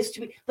this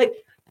to be like.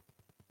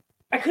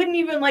 I couldn't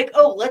even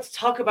let's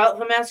talk about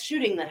the mass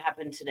shooting that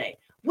happened today.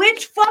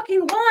 Which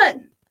fucking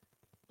one?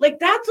 Like,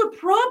 that's a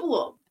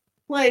problem.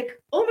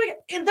 Like, oh my God,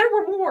 and there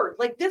were more.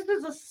 Like, this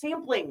is a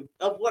sampling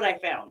of what I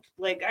found.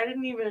 Like, I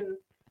didn't even,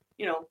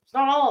 it's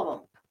not all of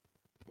them.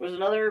 There was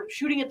another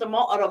shooting at a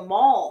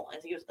mall. I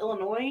think it was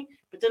Illinois,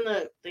 but then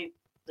they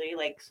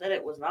said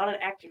it was not an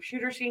active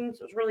shooter scene,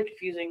 so it was really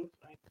confusing.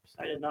 I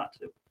decided not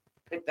to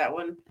pick that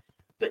one.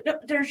 But no,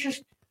 there's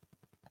just,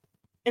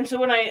 and so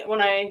when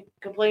I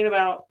complain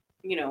about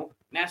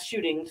mass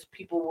shootings,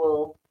 people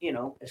will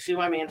assume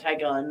I'm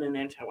anti-gun and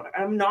anti-whatever.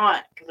 I'm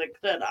not, because like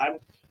I said, I'm a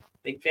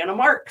big fan of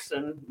Marx,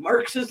 and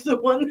Marx is the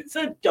one that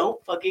said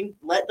don't fucking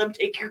let them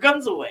take your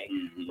guns away,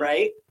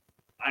 right?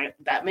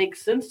 That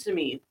makes sense to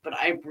me, but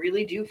I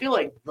really do feel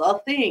like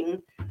the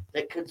thing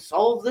that could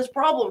solve this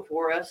problem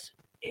for us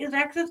is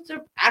access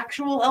to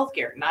actual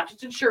healthcare, not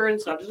just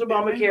insurance, not just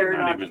Obamacare,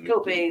 not just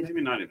copays.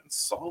 Maybe not even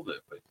solve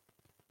it, but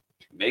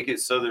make it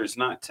so there's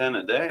not 10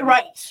 a day.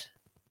 Right.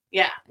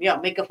 Yeah.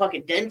 Make a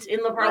fucking dent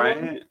in the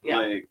problem. Right? Yeah.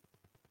 Like,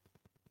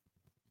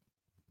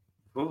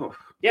 oof.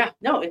 Yeah.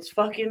 No, it's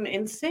fucking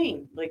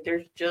insane. Like,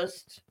 it's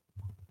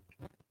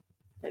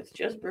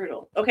just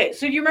brutal. Okay,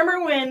 so do you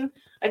remember when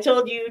I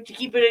told you to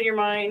keep it in your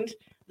mind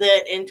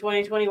that in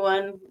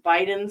 2021,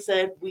 Biden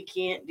said we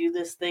can't do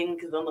this thing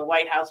because then the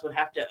White House would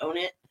have to own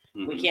it?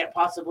 Mm-hmm. We can't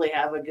possibly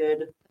have a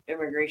good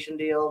immigration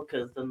deal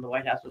because then the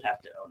White House would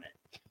have to own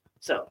it.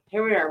 So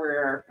here we are.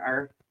 We're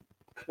our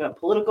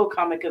political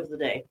comic of the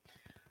day.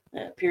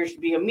 It appears to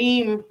be a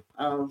meme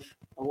of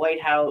the White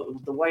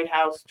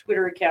House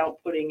Twitter account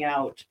putting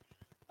out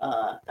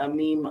a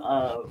meme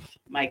of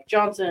Mike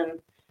Johnson,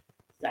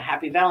 the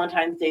Happy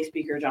Valentine's Day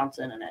Speaker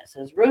Johnson, and it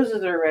says,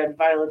 "Roses are red,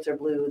 violets are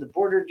blue. The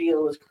border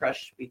deal was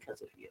crushed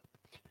because of you."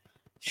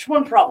 Just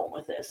one problem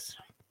with this.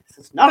 This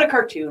is not a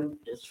cartoon.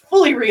 It's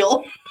fully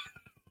real.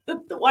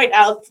 The White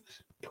House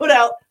put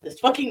out this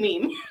fucking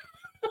meme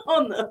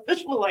on the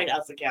official White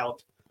House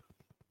account.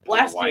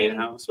 Blasting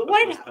the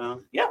White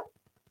House. Yep.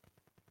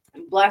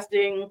 And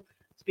blasting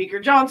Speaker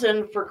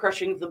Johnson for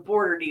crushing the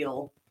border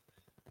deal.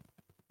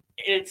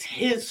 It's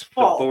his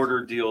fault. The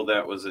border deal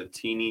that was a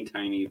teeny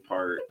tiny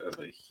part of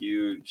a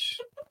huge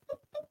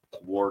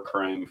war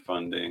crime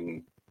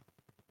funding.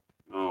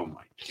 Oh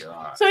my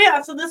God.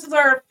 So this is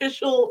our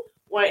official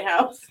White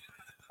House.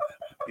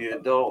 The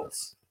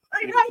adults.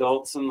 The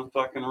adults in the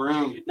fucking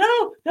room.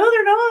 No,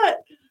 they're not.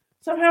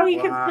 Somehow he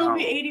can still Wow.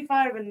 be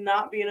 85 and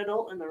not be an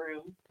adult in the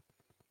room.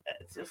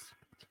 It's just,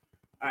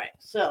 All right,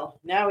 so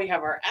now we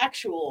have our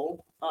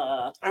actual.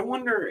 I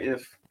wonder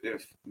if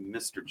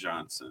Mr.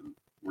 Johnson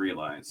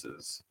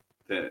realizes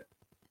that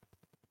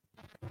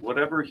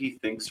whatever he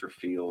thinks or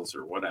feels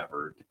or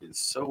whatever is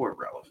so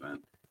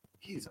irrelevant.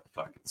 He's a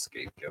fucking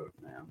scapegoat,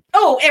 man.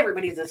 Oh,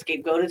 everybody's a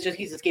scapegoat. It's just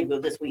he's a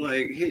scapegoat this week.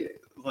 I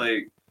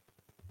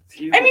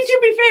mean, to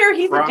be fair,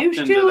 he's a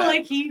douche too. That.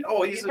 Like he's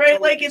a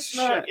right. Like it's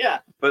not. Yeah.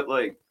 But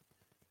like,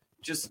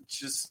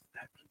 just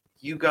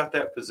you got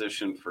that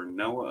position for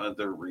no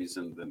other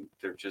reason than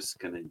they're just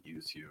gonna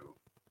use you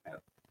at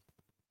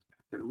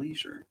their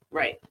leisure.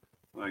 Right.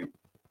 Like.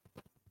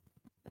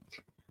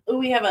 Oh,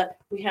 we have a.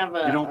 You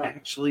don't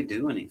actually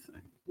do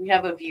anything. We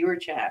have a viewer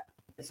chat.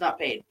 It's not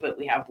paid, but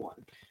we have one.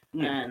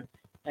 And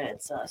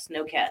it's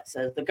Snowcat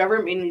says the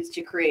government needs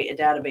to create a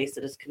database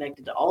that is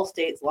connected to all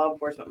states, law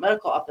enforcement,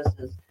 medical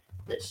offices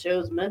that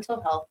shows mental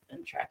health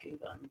and tracking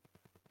gun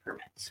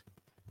permits.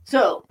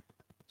 So,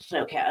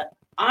 Snowcat,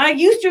 I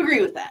used to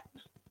agree with that.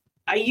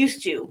 I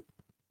used to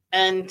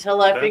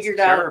until I figured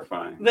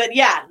terrifying. out. But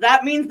yeah,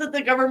 that means that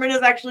the government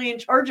is actually in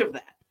charge of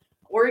that.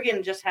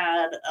 Oregon just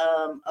had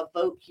a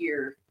vote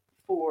here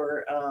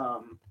for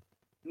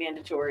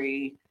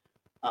mandatory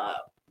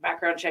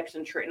background checks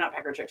and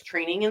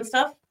training and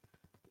stuff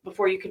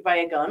before you could buy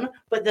a gun.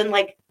 But then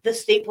like the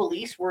state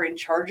police were in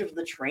charge of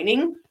the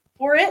training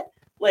for it.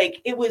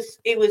 Like it was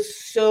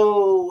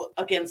so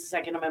against the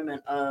Second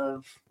Amendment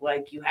of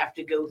like you have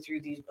to go through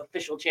these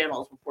official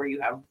channels before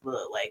you have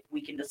the like we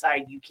can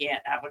decide you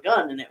can't have a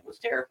gun, and it was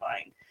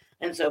terrifying.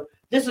 And so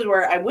this is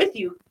where I'm with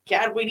you,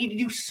 God. We need to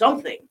do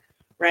something,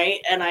 right?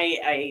 And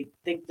I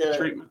think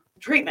the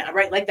treatment,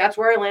 right? Like that's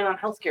where I land on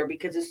healthcare,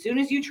 because as soon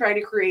as you try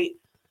to create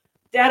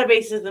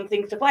databases and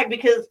things to flag,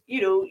 because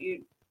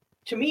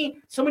to me,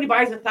 somebody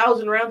buys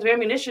 1,000 rounds of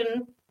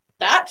ammunition.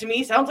 That to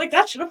me sounds like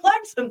that should have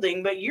flagged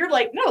something, but you're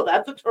like, no,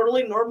 that's a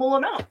totally normal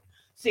amount.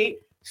 See,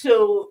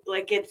 so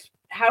like it's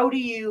how do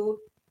you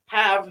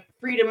have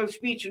freedom of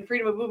speech and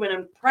freedom of movement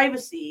and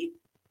privacy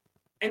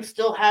and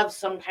still have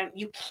some kind of,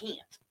 you can't.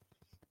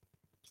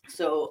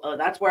 So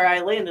that's where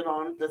I landed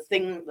on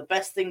the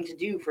best thing to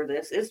do for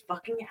this is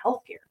fucking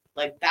healthcare.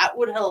 Like that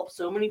would help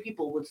so many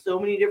people with so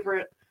many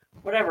different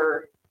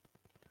whatever.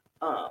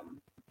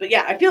 But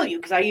yeah, I feel you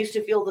because I used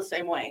to feel the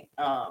same way.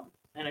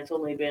 And it's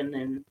only been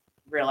in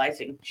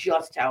realizing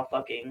just how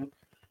fucking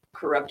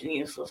corrupt and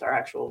useless our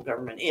actual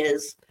government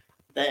is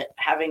that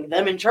having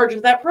them in charge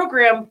of that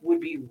program would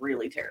be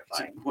really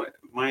terrifying. So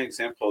my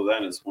example of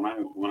that is when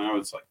I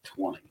was like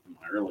 20, in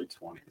my early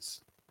 20s,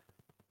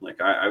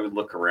 like I would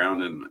look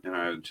around and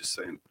I would just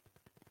say,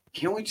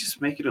 can't we just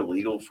make it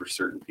illegal for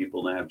certain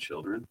people to have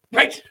children?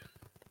 Right.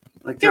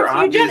 Like they're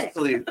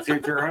obviously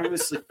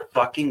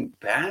fucking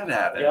bad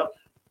at it. Yep.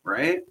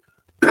 Right?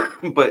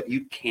 But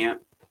you can't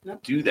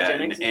do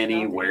that in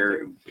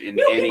anywhere in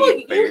any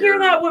you hear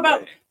that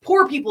about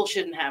poor people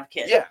shouldn't have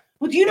kids. Yeah.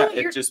 Well, do you know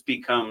it just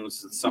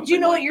becomes something. Do you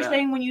know like what you're that.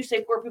 saying when you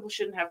say poor people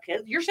shouldn't have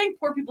kids? You're saying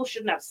poor people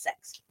shouldn't have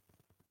sex.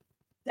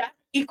 That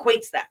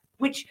equates that,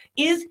 which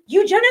is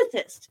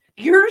eugenicist.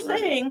 You're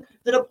saying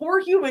that a poor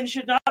human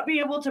should not be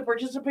able to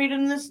participate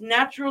in this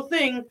natural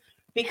thing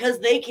because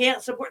they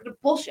can't support the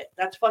bullshit.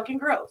 That's fucking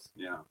gross.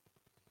 Yeah.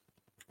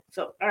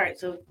 So, all right.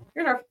 So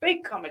here's our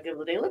fake comic of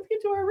the day. Let's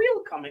get to our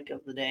real comic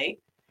of the day,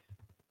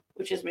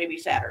 which is maybe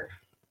sadder.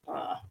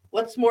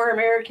 What's more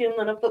American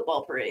than a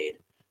football parade?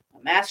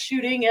 A mass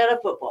shooting at a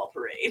football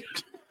parade.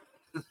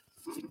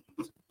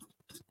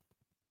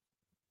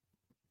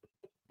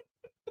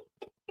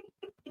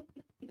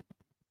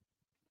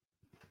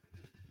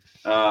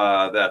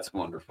 That's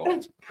wonderful.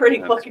 That's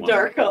pretty fucking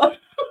dark, huh?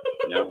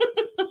 Yep.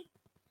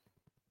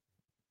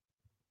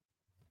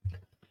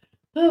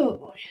 Oh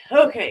boy.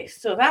 Okay,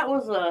 so that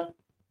was a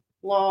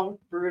long,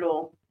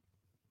 brutal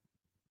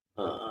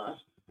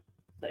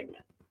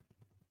segment.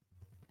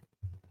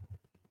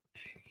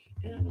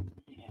 And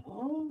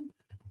now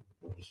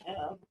we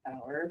have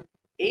our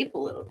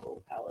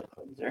apolitical palate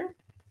cleanser.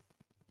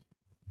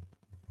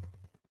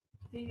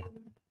 Sorry,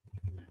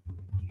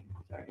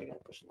 I gotta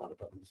push a lot of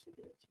buttons to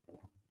get it to go.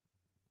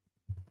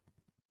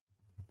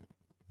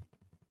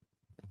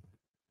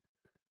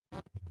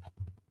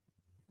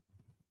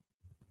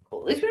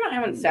 Cool. At least we're not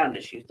having sound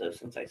issues though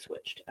since I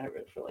switched. I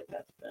really feel like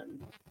that's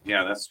been.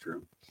 Yeah, that's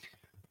true.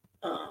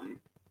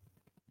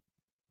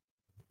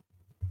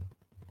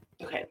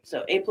 Okay,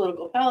 so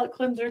apolitical palate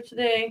cleanser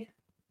today.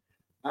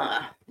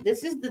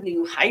 This is the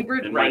new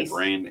hybrid In rice. my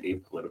brain,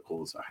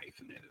 apolitical is a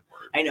hyphenated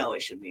word. I know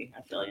it should be.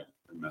 I feel you.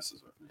 It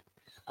messes with me.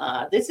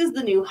 This is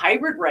the new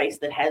hybrid rice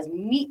that has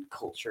meat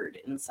cultured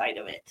inside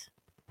of it.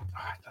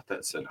 I thought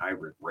that said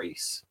hybrid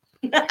race.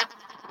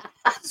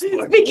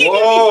 Speaking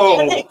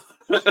whoa!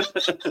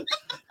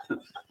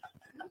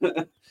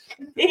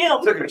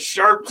 Damn. Took a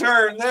sharp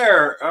turn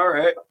there. All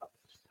right.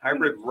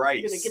 Hybrid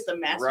rice. You're gonna get the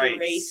master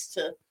race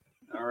to.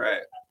 All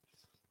right.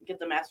 Get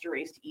the master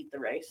race to eat the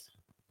rice.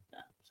 No,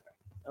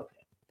 sorry.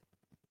 Okay.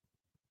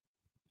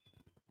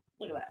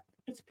 Look at that.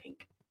 It's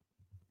pink.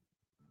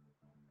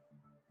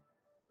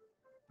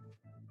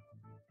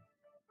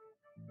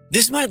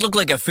 This might look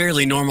like a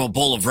fairly normal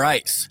bowl of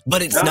rice,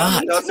 but it's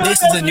not.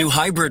 This is a new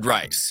hybrid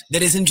rice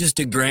that isn't just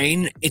a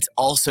grain, it's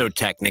also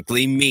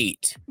technically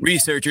meat.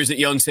 Researchers at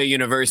Yonsei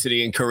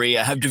University in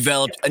Korea have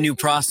developed a new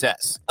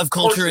process of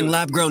culturing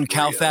lab-grown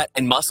cow fat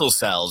and muscle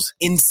cells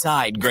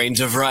inside grains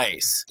of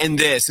rice. And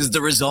this is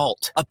the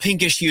result, a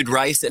pinkish-hued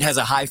rice that has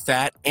a high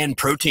fat and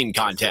protein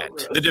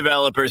content. The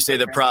developers say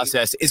the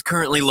process is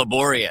currently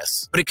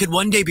laborious, but it could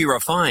one day be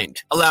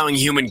refined, allowing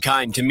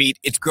humankind to meet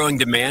its growing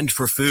demand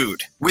for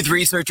food. With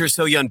researcher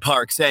So-Yun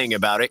Park saying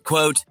about it,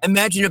 quote,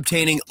 imagine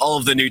obtaining all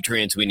of the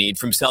nutrients we need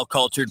from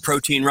cell-cultured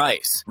protein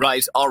rice.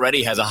 Rice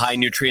already has a high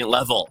nutrient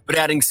level, but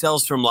adding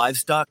cells from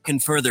livestock can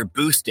further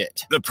boost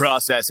it. The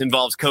process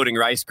involves coating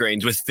rice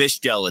grains with fish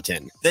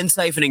gelatin, then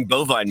siphoning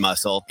bovine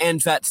muscle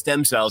and fat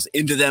stem cells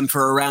into them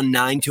for around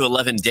 9 to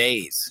 11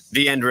 days.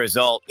 The end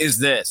result is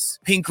this,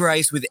 pink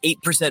rice with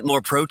 8%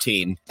 more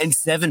protein and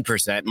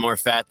 7% more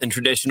fat than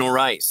traditional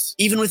rice.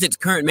 Even with its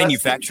current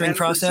manufacturing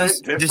process,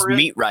 this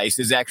meat rice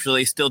is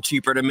actually still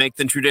cheaper to make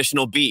than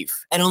traditional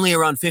beef, and only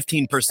around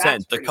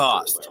 15% the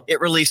cost. It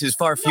releases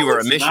far fewer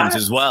emissions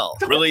as well,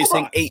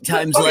 releasing 8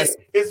 times less.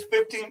 Is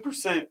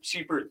 15%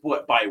 cheaper,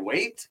 what, by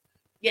weight?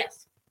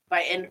 Yes,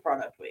 by end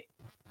product weight.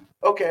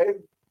 Okay.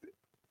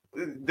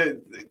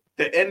 The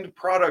end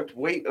product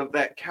weight of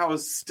that cow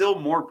is still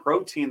more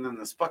protein than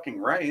this fucking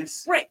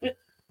rice. Right.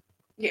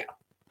 Yeah.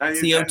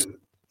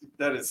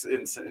 That is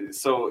insane.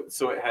 So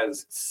it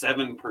has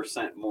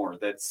 7% more.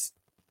 That's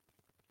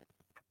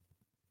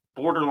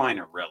borderline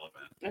irrelevant.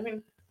 I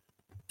mean,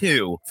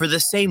 2 for the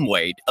same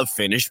weight of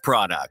finished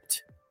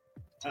product.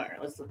 All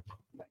right, let's look.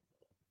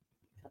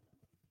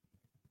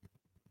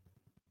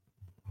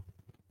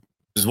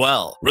 As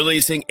well,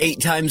 releasing 8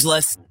 times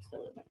less.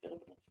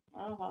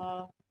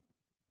 A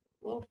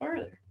little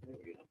farther.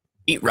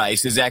 Meat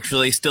rice is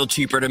actually still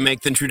cheaper to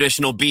make than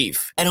traditional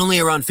beef, and only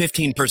around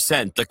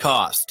 15% the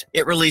cost.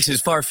 It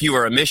releases far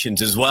fewer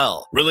emissions as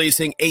well,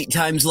 releasing 8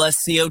 times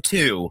less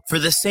CO2 for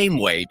the same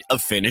weight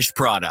of finished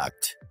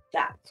product.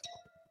 That's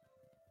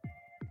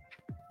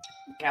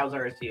cows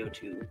are a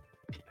CO2.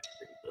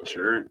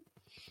 Sure.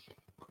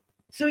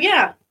 So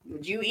yeah,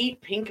 would you eat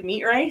pink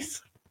meat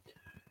rice?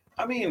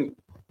 I mean,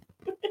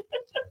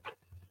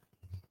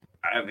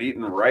 I've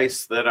eaten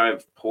rice that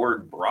I've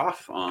poured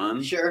broth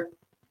on. Sure.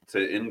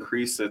 To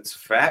increase its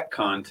fat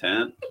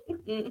content,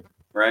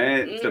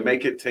 right? To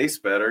make it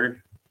taste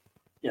better.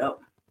 Yep.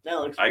 That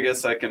looks I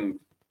guess I can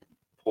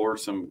pour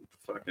some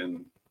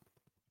fucking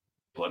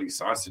bloody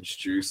sausage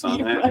juice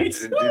on it and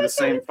do the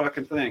same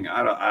fucking thing.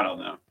 I don't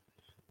know.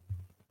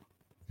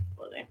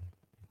 Bloody.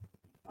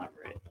 All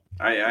right.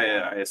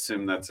 I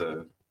assume that's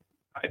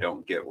I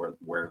don't get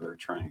where they're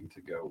trying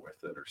to go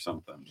with it or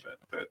something,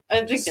 but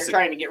I think they're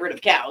trying to get rid of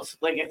cows.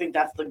 Like, I think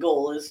that's the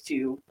goal, is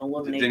to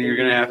eliminate. Then you're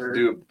gonna have to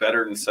do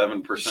better than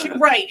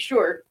 7%. Right,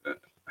 sure.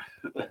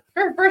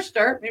 For a first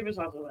start, maybe it's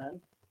not so bad.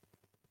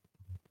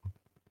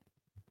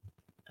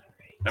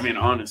 I mean,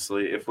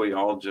 honestly, if we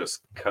all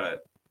just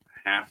cut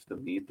half the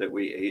meat that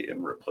we ate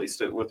and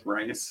replaced it with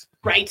rice,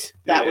 right,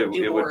 that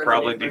it would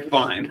probably be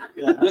fine.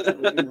 Yeah,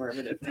 that would be more of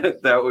a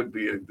difference. That would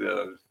be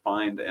the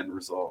fine end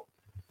result.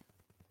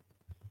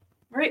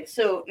 All right,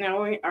 so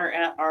now we are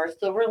at our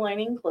silver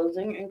lining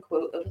closing and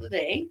quote of the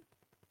day.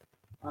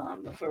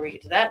 Before we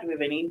get to that, do we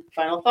have any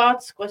final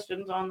thoughts,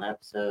 questions on the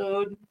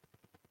episode?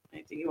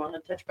 Anything you want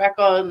to touch back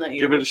on?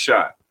 Give it a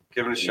shot.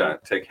 Give it a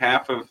shot. Take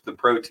half of the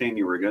protein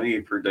you were going to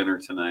eat for dinner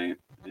tonight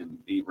and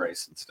eat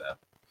rice instead.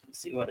 Let's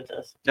see what it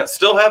does. Yeah,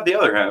 still have the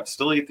other half.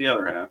 Still eat the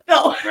other half.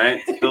 No.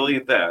 Right? Still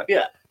eat that.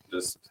 Yeah.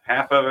 Just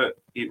half of it,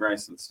 eat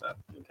rice instead.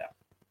 Okay.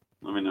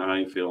 Let me know how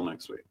you feel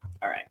next week.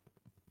 All right.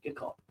 Good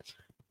call.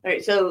 All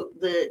right, so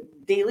the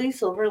daily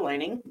silver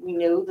lining, we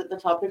know that the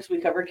topics we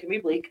covered can be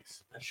bleak,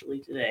 especially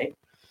today.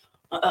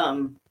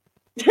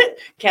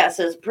 Kat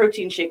says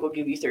protein shake will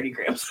give you 30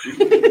 grams.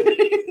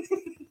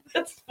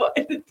 That's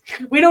fine.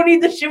 We don't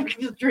need the shit. We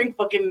can just drink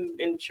fucking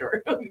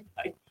Ensure.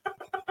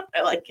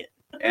 I like it.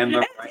 And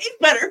the it's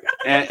better.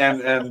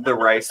 and the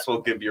rice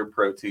will give your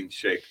protein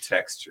shake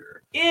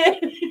texture. Yeah.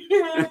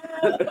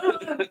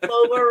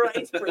 Boba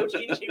rice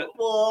protein shake.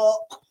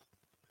 Oh,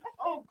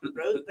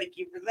 gross. Thank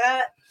you for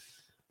that.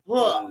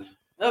 Whoa.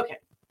 Okay.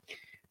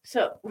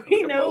 So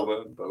we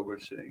know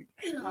boba shake.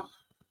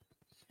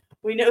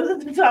 We know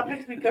that the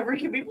topics we cover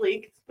can be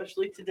bleak,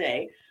 especially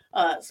today.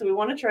 So we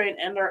want to try and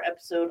end our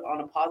episode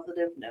on a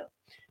positive note.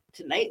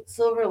 Tonight's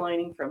silver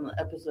lining from the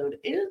episode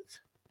is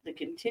the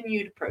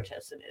continued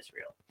protests in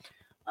Israel.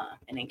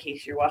 And in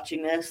case you're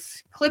watching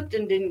this clipped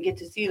and didn't get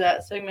to see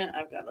that segment,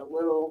 I've got a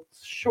little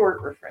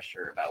short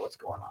refresher about what's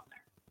going on there.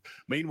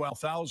 Meanwhile,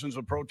 thousands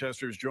of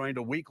protesters joined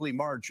a weekly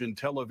march in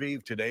Tel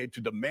Aviv today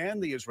to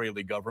demand the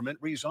Israeli government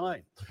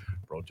resign.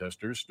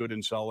 Protesters stood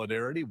in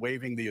solidarity,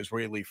 waving the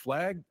Israeli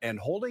flag and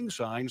holding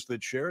signs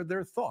that shared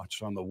their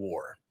thoughts on the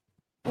war.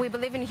 We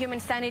believe in human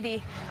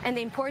sanity and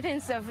the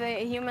importance of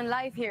human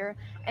life here,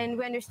 and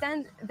we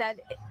understand that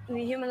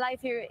the human life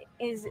here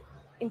is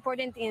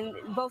important in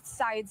both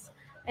sides.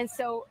 And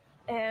so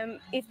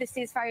if the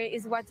ceasefire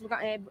is what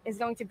is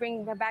going to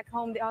bring back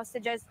home the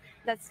hostages,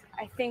 that's,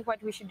 I think,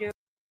 what we should do.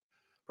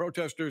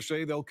 Protesters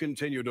say they'll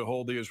continue to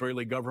hold the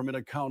Israeli government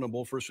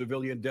accountable for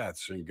civilian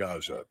deaths in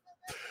Gaza.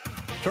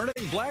 Turning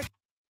black.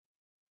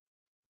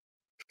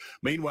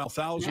 Meanwhile,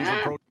 thousands of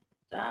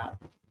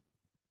protesters.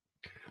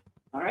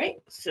 All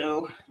right,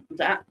 so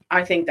that,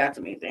 I think that's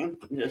amazing.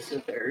 Just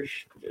that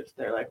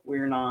they're like,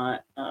 we're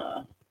not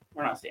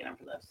standing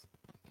for this.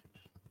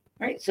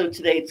 All right, so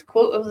today's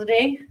quote of the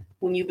day: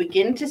 "When you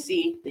begin to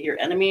see that your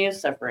enemy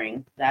is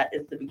suffering, that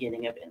is the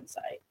beginning of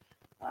insight."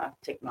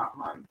 Thich Nhat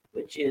Hanh,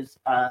 which is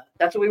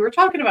that's what we were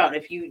talking about.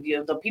 If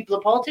the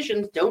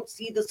politicians don't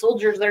see the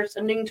soldiers they're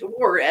sending to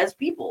war as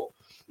people,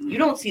 you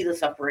don't see the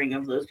suffering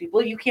of those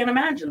people. You can't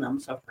imagine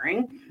them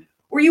suffering,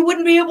 or you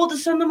wouldn't be able to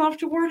send them off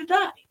to war to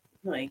die.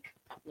 Like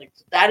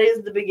that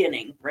is the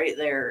beginning right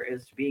there,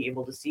 is being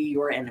able to see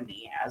your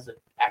enemy as an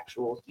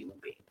actual human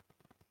being.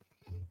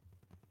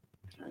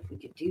 If we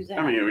could do that.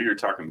 I mean, when you're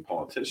talking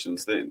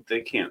politicians,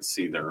 they can't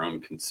see their own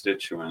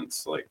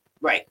constituents. Like,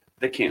 right.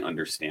 They can't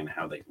understand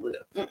how they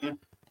live. Mm-mm.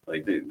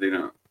 Like they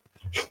don't.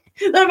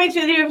 That makes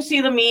me. You ever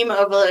see the meme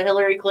of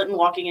Hillary Clinton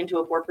walking into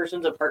a poor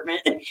person's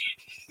apartment and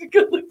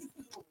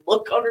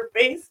look on her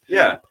face?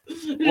 Yeah.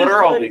 What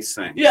are all these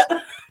things? Yeah.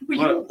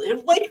 You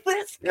live like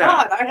this? Yeah.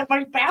 God, I have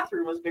my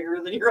bathroom was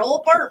bigger than your whole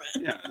apartment.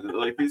 Yeah.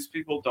 Like these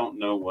people don't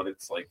know what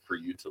it's like for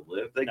you to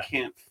live. They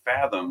can't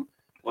fathom.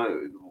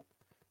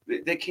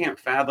 They can't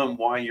fathom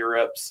why you're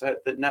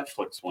upset that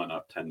Netflix went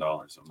up $10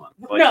 a month.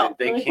 Like, no,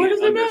 they like,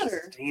 can't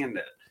understand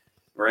it,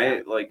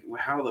 right? Yeah. Like,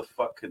 how the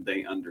fuck could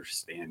they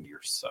understand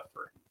your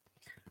suffering?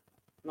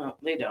 No,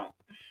 they don't.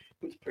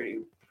 It's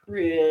pretty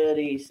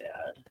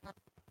sad.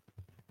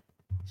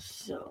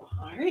 So,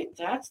 all right,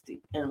 that's the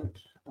end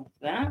of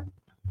that.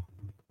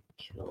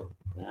 Kill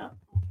that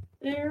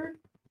there.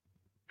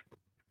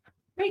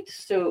 Right,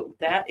 so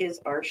that is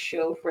our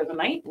show for the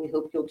night. We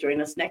hope you'll join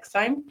us next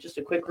time. Just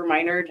a quick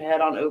reminder to head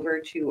on over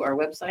to our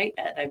website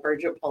at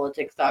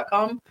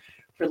divergentpolitics.com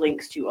for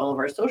links to all of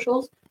our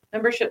socials,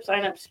 membership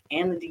signups,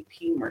 and the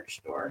DP merch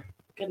store.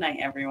 Good night,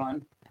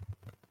 everyone.